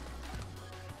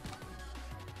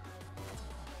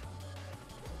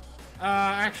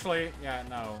 Actually, yeah,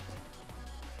 no.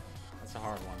 That's a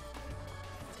hard one.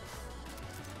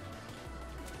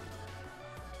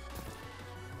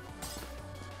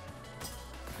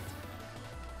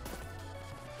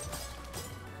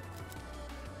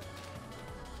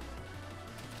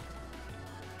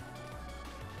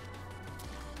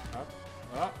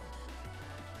 Up.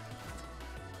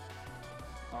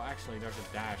 Oh, actually, there's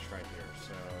a dash right here,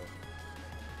 so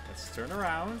let's turn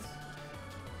around.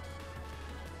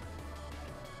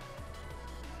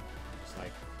 Just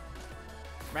like,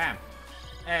 bam!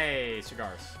 Hey,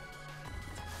 cigars.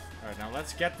 All right, now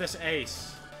let's get this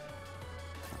ace.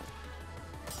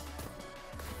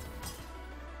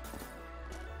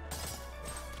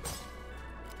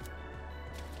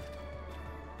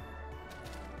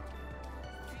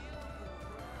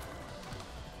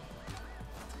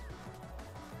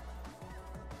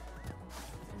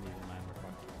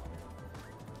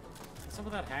 What's up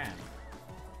with that hand?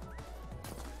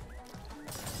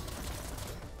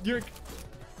 Yoink!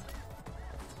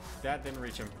 That didn't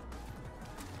reach him.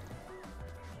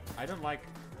 I don't like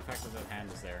the fact that that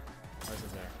hand is there. Why is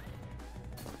it there?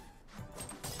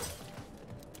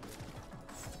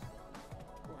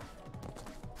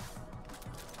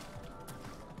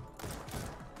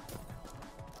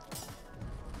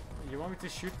 You want me to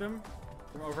shoot them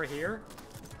from over here?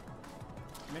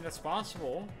 I mean, that's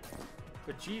possible.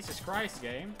 But Jesus Christ,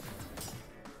 game.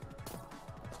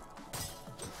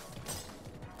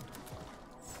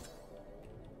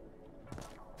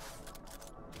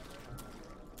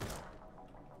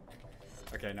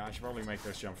 Okay, now I should probably make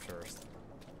those jumps first.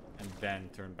 And then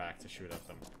turn back to shoot at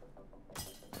them.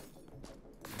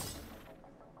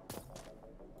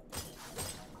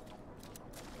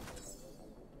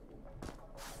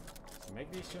 So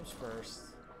make these jumps first.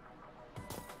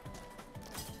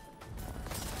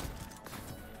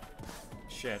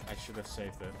 Shit, I should have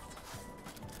saved it.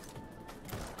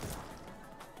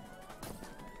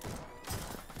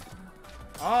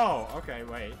 Oh, okay,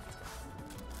 wait.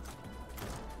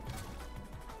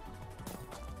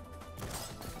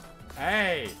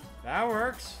 Hey, that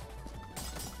works.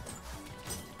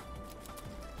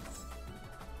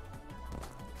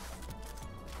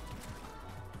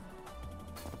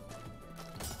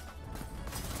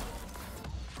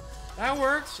 That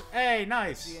works. Hey,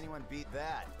 nice. See anyone beat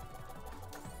that?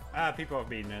 People have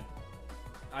beaten it.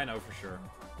 I know for sure.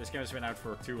 This game has been out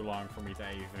for too long for me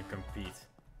to even compete.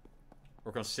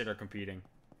 Or consider competing.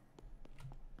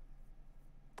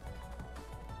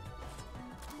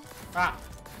 Ah!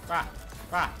 Ah!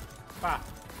 Ah! Ah!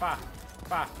 Ah! Ah!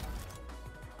 Ah!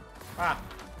 Ah!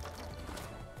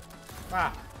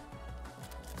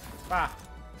 Ah!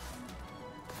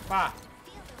 Ah!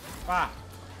 Ah!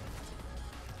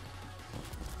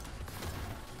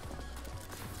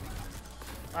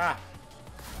 Ah!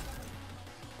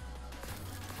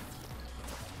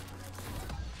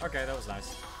 Okay, that was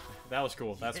nice. That was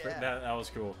cool. That's Yeah. that was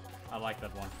cool. I like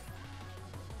that one.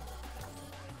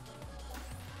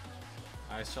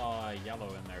 I saw a yellow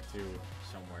in there too,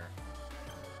 somewhere.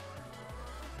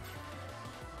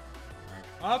 Rank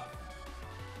up!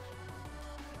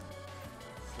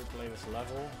 Should play this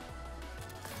level.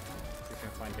 If you can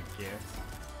find the gift.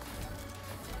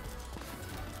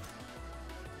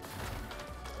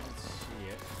 Don't see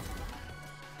it.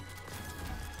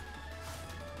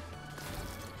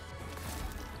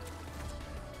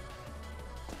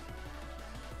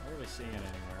 Not really seeing it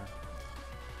anywhere.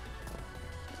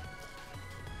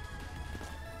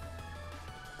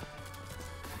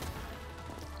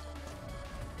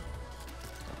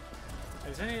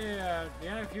 Is any, do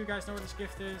any of you guys know what this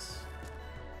gift is?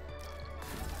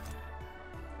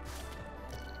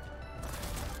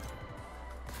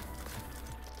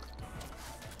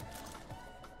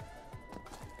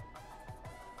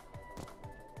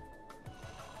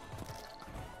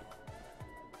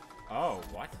 Oh,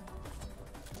 what?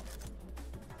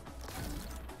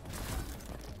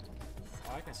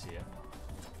 Oh, I can see it.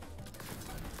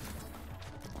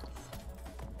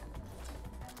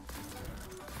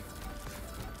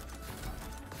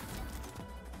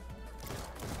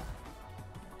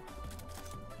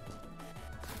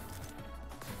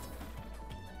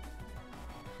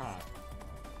 Huh.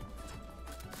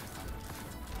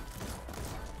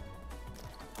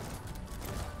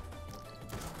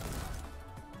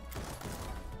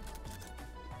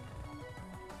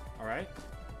 All right.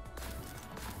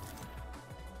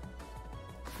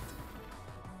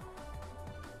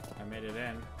 I made it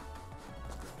in.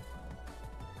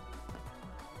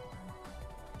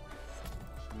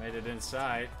 I made it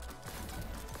inside.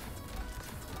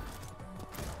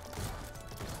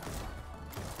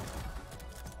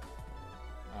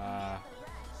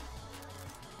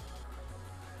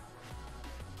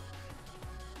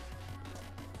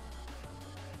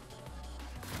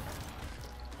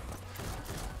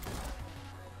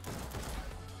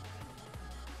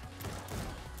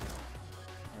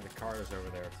 Cars over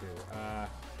there too.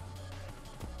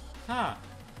 Huh.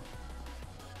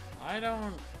 I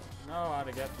don't know how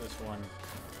to get this one.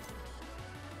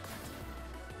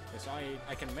 Cause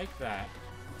I can make that.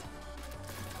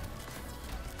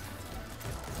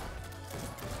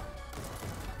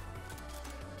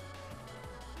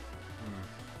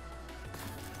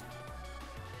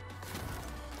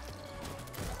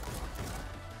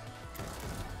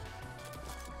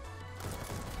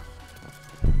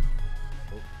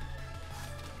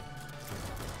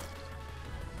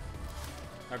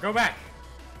 Now go back!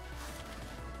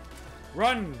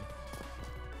 Run!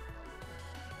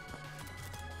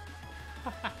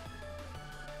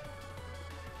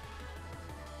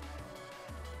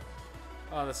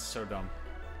 Oh, this is so dumb.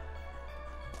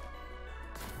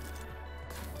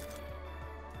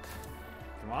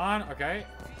 Come on, okay.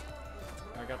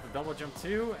 I got the double jump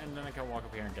too, and then I can walk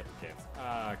up here and get the gift.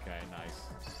 Okay, nice.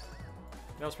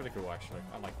 That was pretty cool, actually.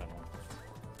 I like that one.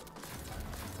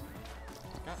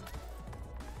 God.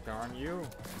 Darn you.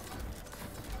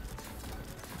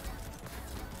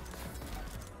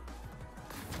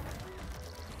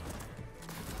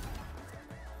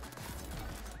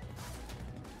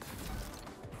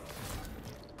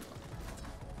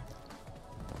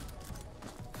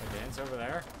 The hand's over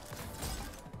there?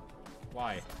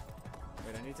 Why?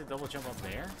 Wait, I need to double jump up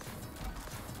there?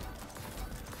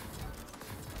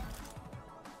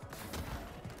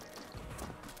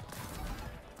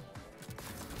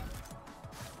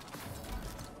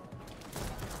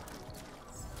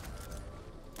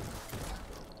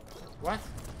 What?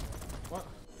 What?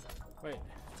 Wait.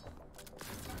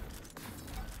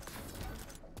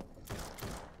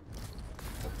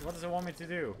 What does it want me to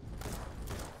do?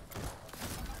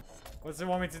 What does it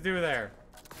want me to do there?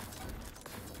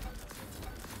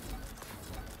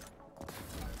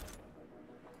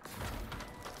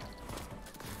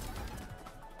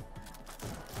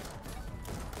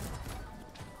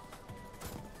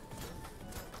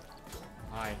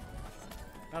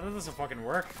 No, that doesn't fucking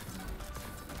work.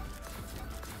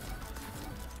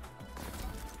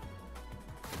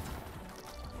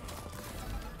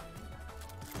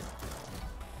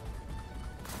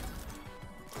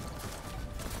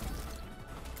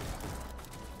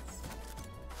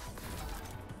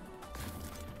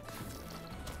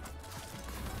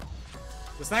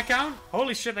 Does that count?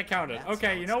 Holy shit, that counted. That's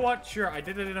Okay, you know what? Sure, I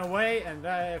did it in a way, and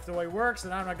if the way works,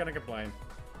 then I'm not gonna complain.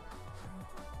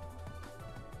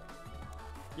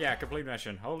 Yeah, complete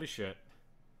mission. Holy shit.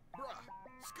 Bruh,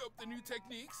 scope the new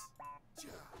techniques?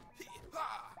 Ja, hee,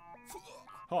 ha, fuh.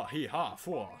 Ha, he, ha,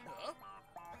 four. Huh?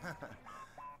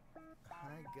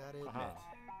 I gotta admit. Aha.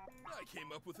 I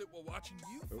came up with it while watching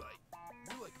you fight.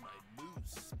 You're like my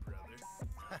moose, brother.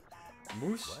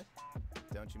 Moose? What?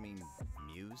 Don't you mean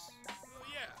Muse? Oh,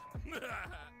 yeah.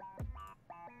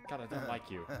 God, I don't like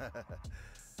you.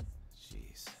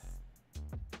 Jeez.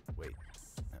 Wait,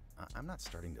 I'm not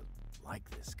starting to like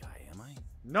this guy, am I?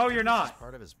 No, you're This is not.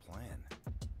 part of his plan.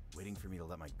 Waiting for me to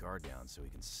let my guard down so he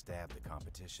can stab the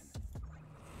competition.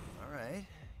 All right,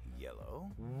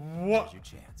 Yellow. What? Here's your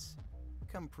chance.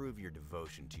 Come prove your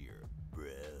devotion to your bro.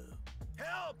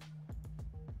 Help!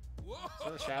 Whoa!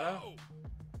 that a shadow?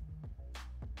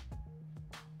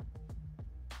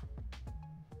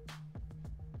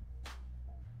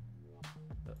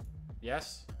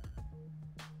 Yes?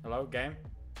 Hello, game?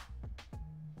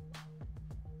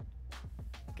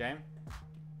 Game?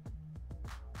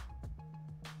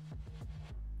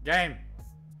 Game!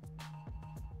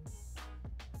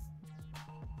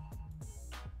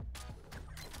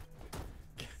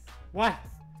 What?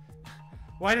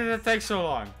 Why did it take so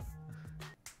long?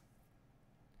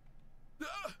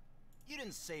 You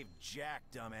didn't save Jack,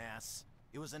 dumbass.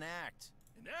 It was an act.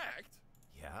 An act?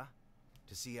 Yeah?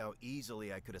 To see how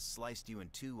easily I could have sliced you in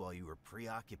two while you were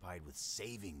preoccupied with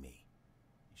saving me.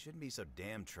 You shouldn't be so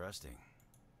damn trusting.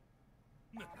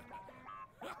 You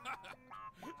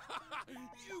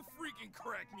freaking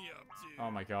crack me up, dude. Oh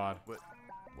my god.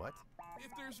 What?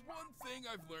 If there's one thing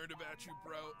I've learned about you,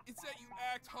 bro, it's that you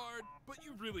act hard, but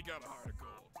you really got a heart of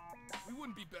gold. We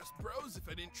wouldn't be best bros if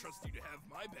I didn't trust you to have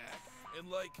my back, and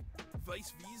like,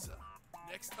 vice versa.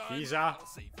 Next time, Visa. I'll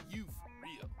save you for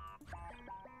real.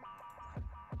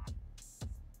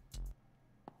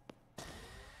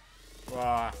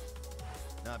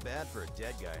 Not bad for a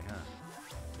dead guy, huh?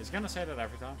 He's gonna say that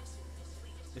every time.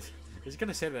 He's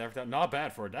gonna say that every time. Not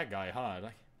bad for that guy, huh?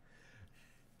 Like,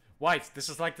 White, this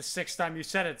is like the 6th time you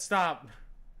said it. Stop.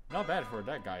 Not bad for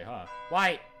that guy, huh?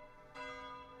 White.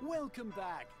 Welcome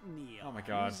back, Neon. Oh my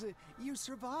god. You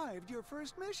survived your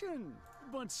first mission.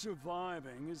 But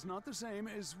surviving is not the same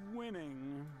as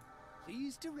winning.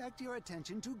 Please direct your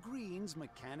attention to Green's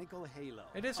mechanical halo.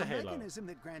 It is a halo. mechanism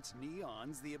that grants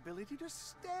Neons the ability to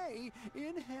stay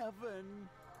in heaven.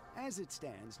 As it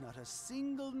stands, not a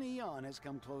single Neon has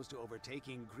come close to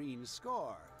overtaking Green's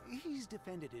score. He's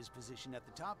defended his position at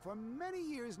the top for many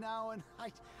years now, and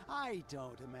I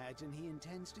don't imagine he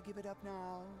intends to give it up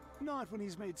now. Not when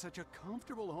he's made such a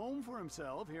comfortable home for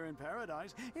himself here in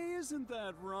paradise. Isn't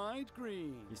that right,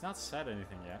 Green? He's not said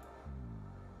anything yet.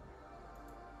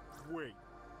 Wait,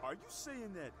 are you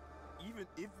saying that even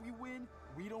if we win,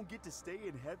 we don't get to stay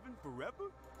in heaven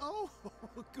forever? Oh,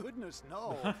 goodness,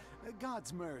 no.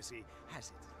 God's mercy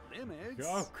has its limits.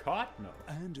 Oh god, no.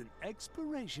 And an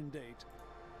expiration date.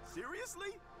 Seriously?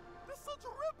 That's such a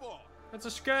ripoff! That's a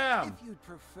scam. If you'd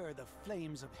prefer the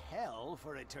flames of hell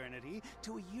for eternity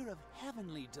to a year of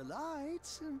heavenly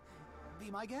delights, be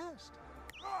my guest.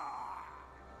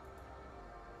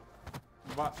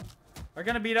 What? We're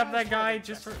gonna beat up that guy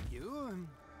just for... You,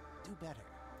 do better.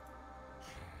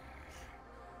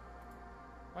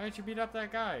 Why didn't you beat up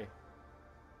that guy?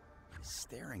 He's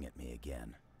staring at me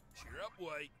again. Cheer up,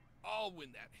 White. I'll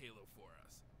win that Halo for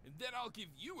us. And then I'll give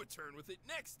you a turn with it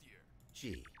next year.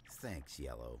 Gee, thanks,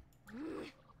 Yellow.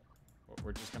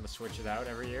 We're just gonna switch it out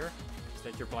every year? Is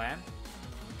that your plan?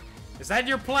 Is that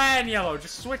your plan, Yellow?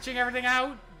 Just switching everything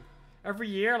out? Every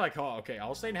year? Like, oh, okay,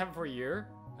 I'll stay in heaven for a year.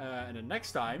 And then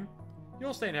next time,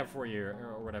 you'll stay in heaven for a year.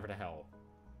 Or whatever the hell.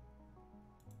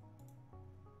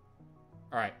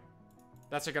 Alright.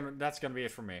 That's gonna be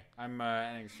it for me. I'm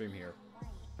ending the stream here.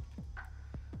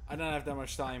 I don't have that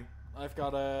much time. I've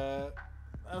got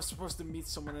I was supposed to meet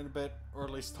someone in a bit, or at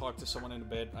least talk to someone in a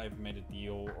bit. I've made a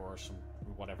deal or some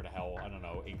whatever the hell. I don't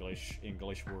know, English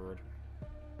word.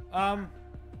 Alright,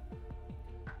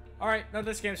 no,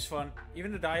 this game's fun.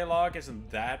 Even the dialogue isn't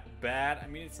that bad. I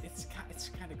mean, it's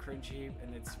kind of cringy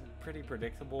and it's pretty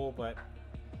predictable, but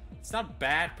it's not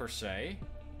bad per se.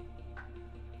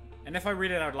 And if I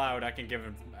read it out loud, I can give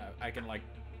it, I can like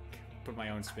put my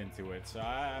own spin to it. So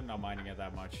I'm not minding it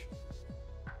that much.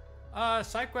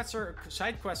 Side quests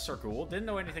are cool. Didn't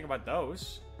know anything about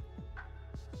those.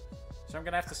 So I'm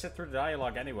gonna have to sit through the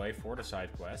dialogue anyway for the side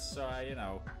quests. So, you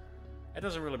know, it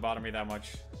doesn't really bother me that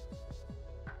much.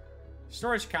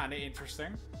 Story's kinda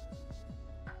interesting.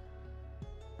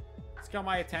 It's got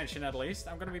my attention at least.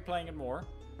 I'm gonna be playing it more.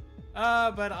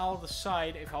 But I'll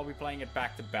decide if I'll be playing it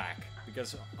back to back.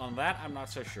 Because on that, I'm not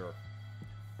so sure.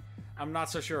 I'm not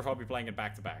so sure if I'll be playing it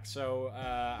back to back. So,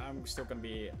 I'm still gonna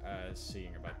be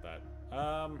seeing about that.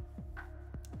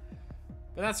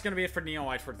 But that's gonna be it for Neon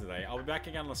White for today. I'll be back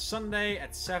again on Sunday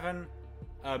at 7.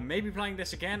 Maybe playing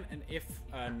this again, and if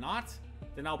not,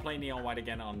 then I'll play Neon White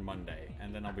again on Monday.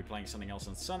 And then I'll be playing something else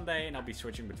on Sunday, and I'll be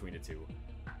switching between the two.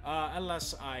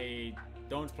 Unless I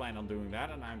don't plan on doing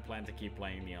that, and I plan to keep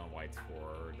playing Neon White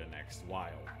for the next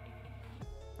while.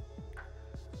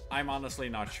 I'm honestly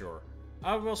not sure.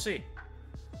 We'll see.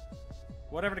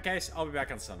 Whatever the case, I'll be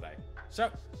back on Sunday.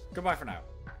 So, goodbye for now.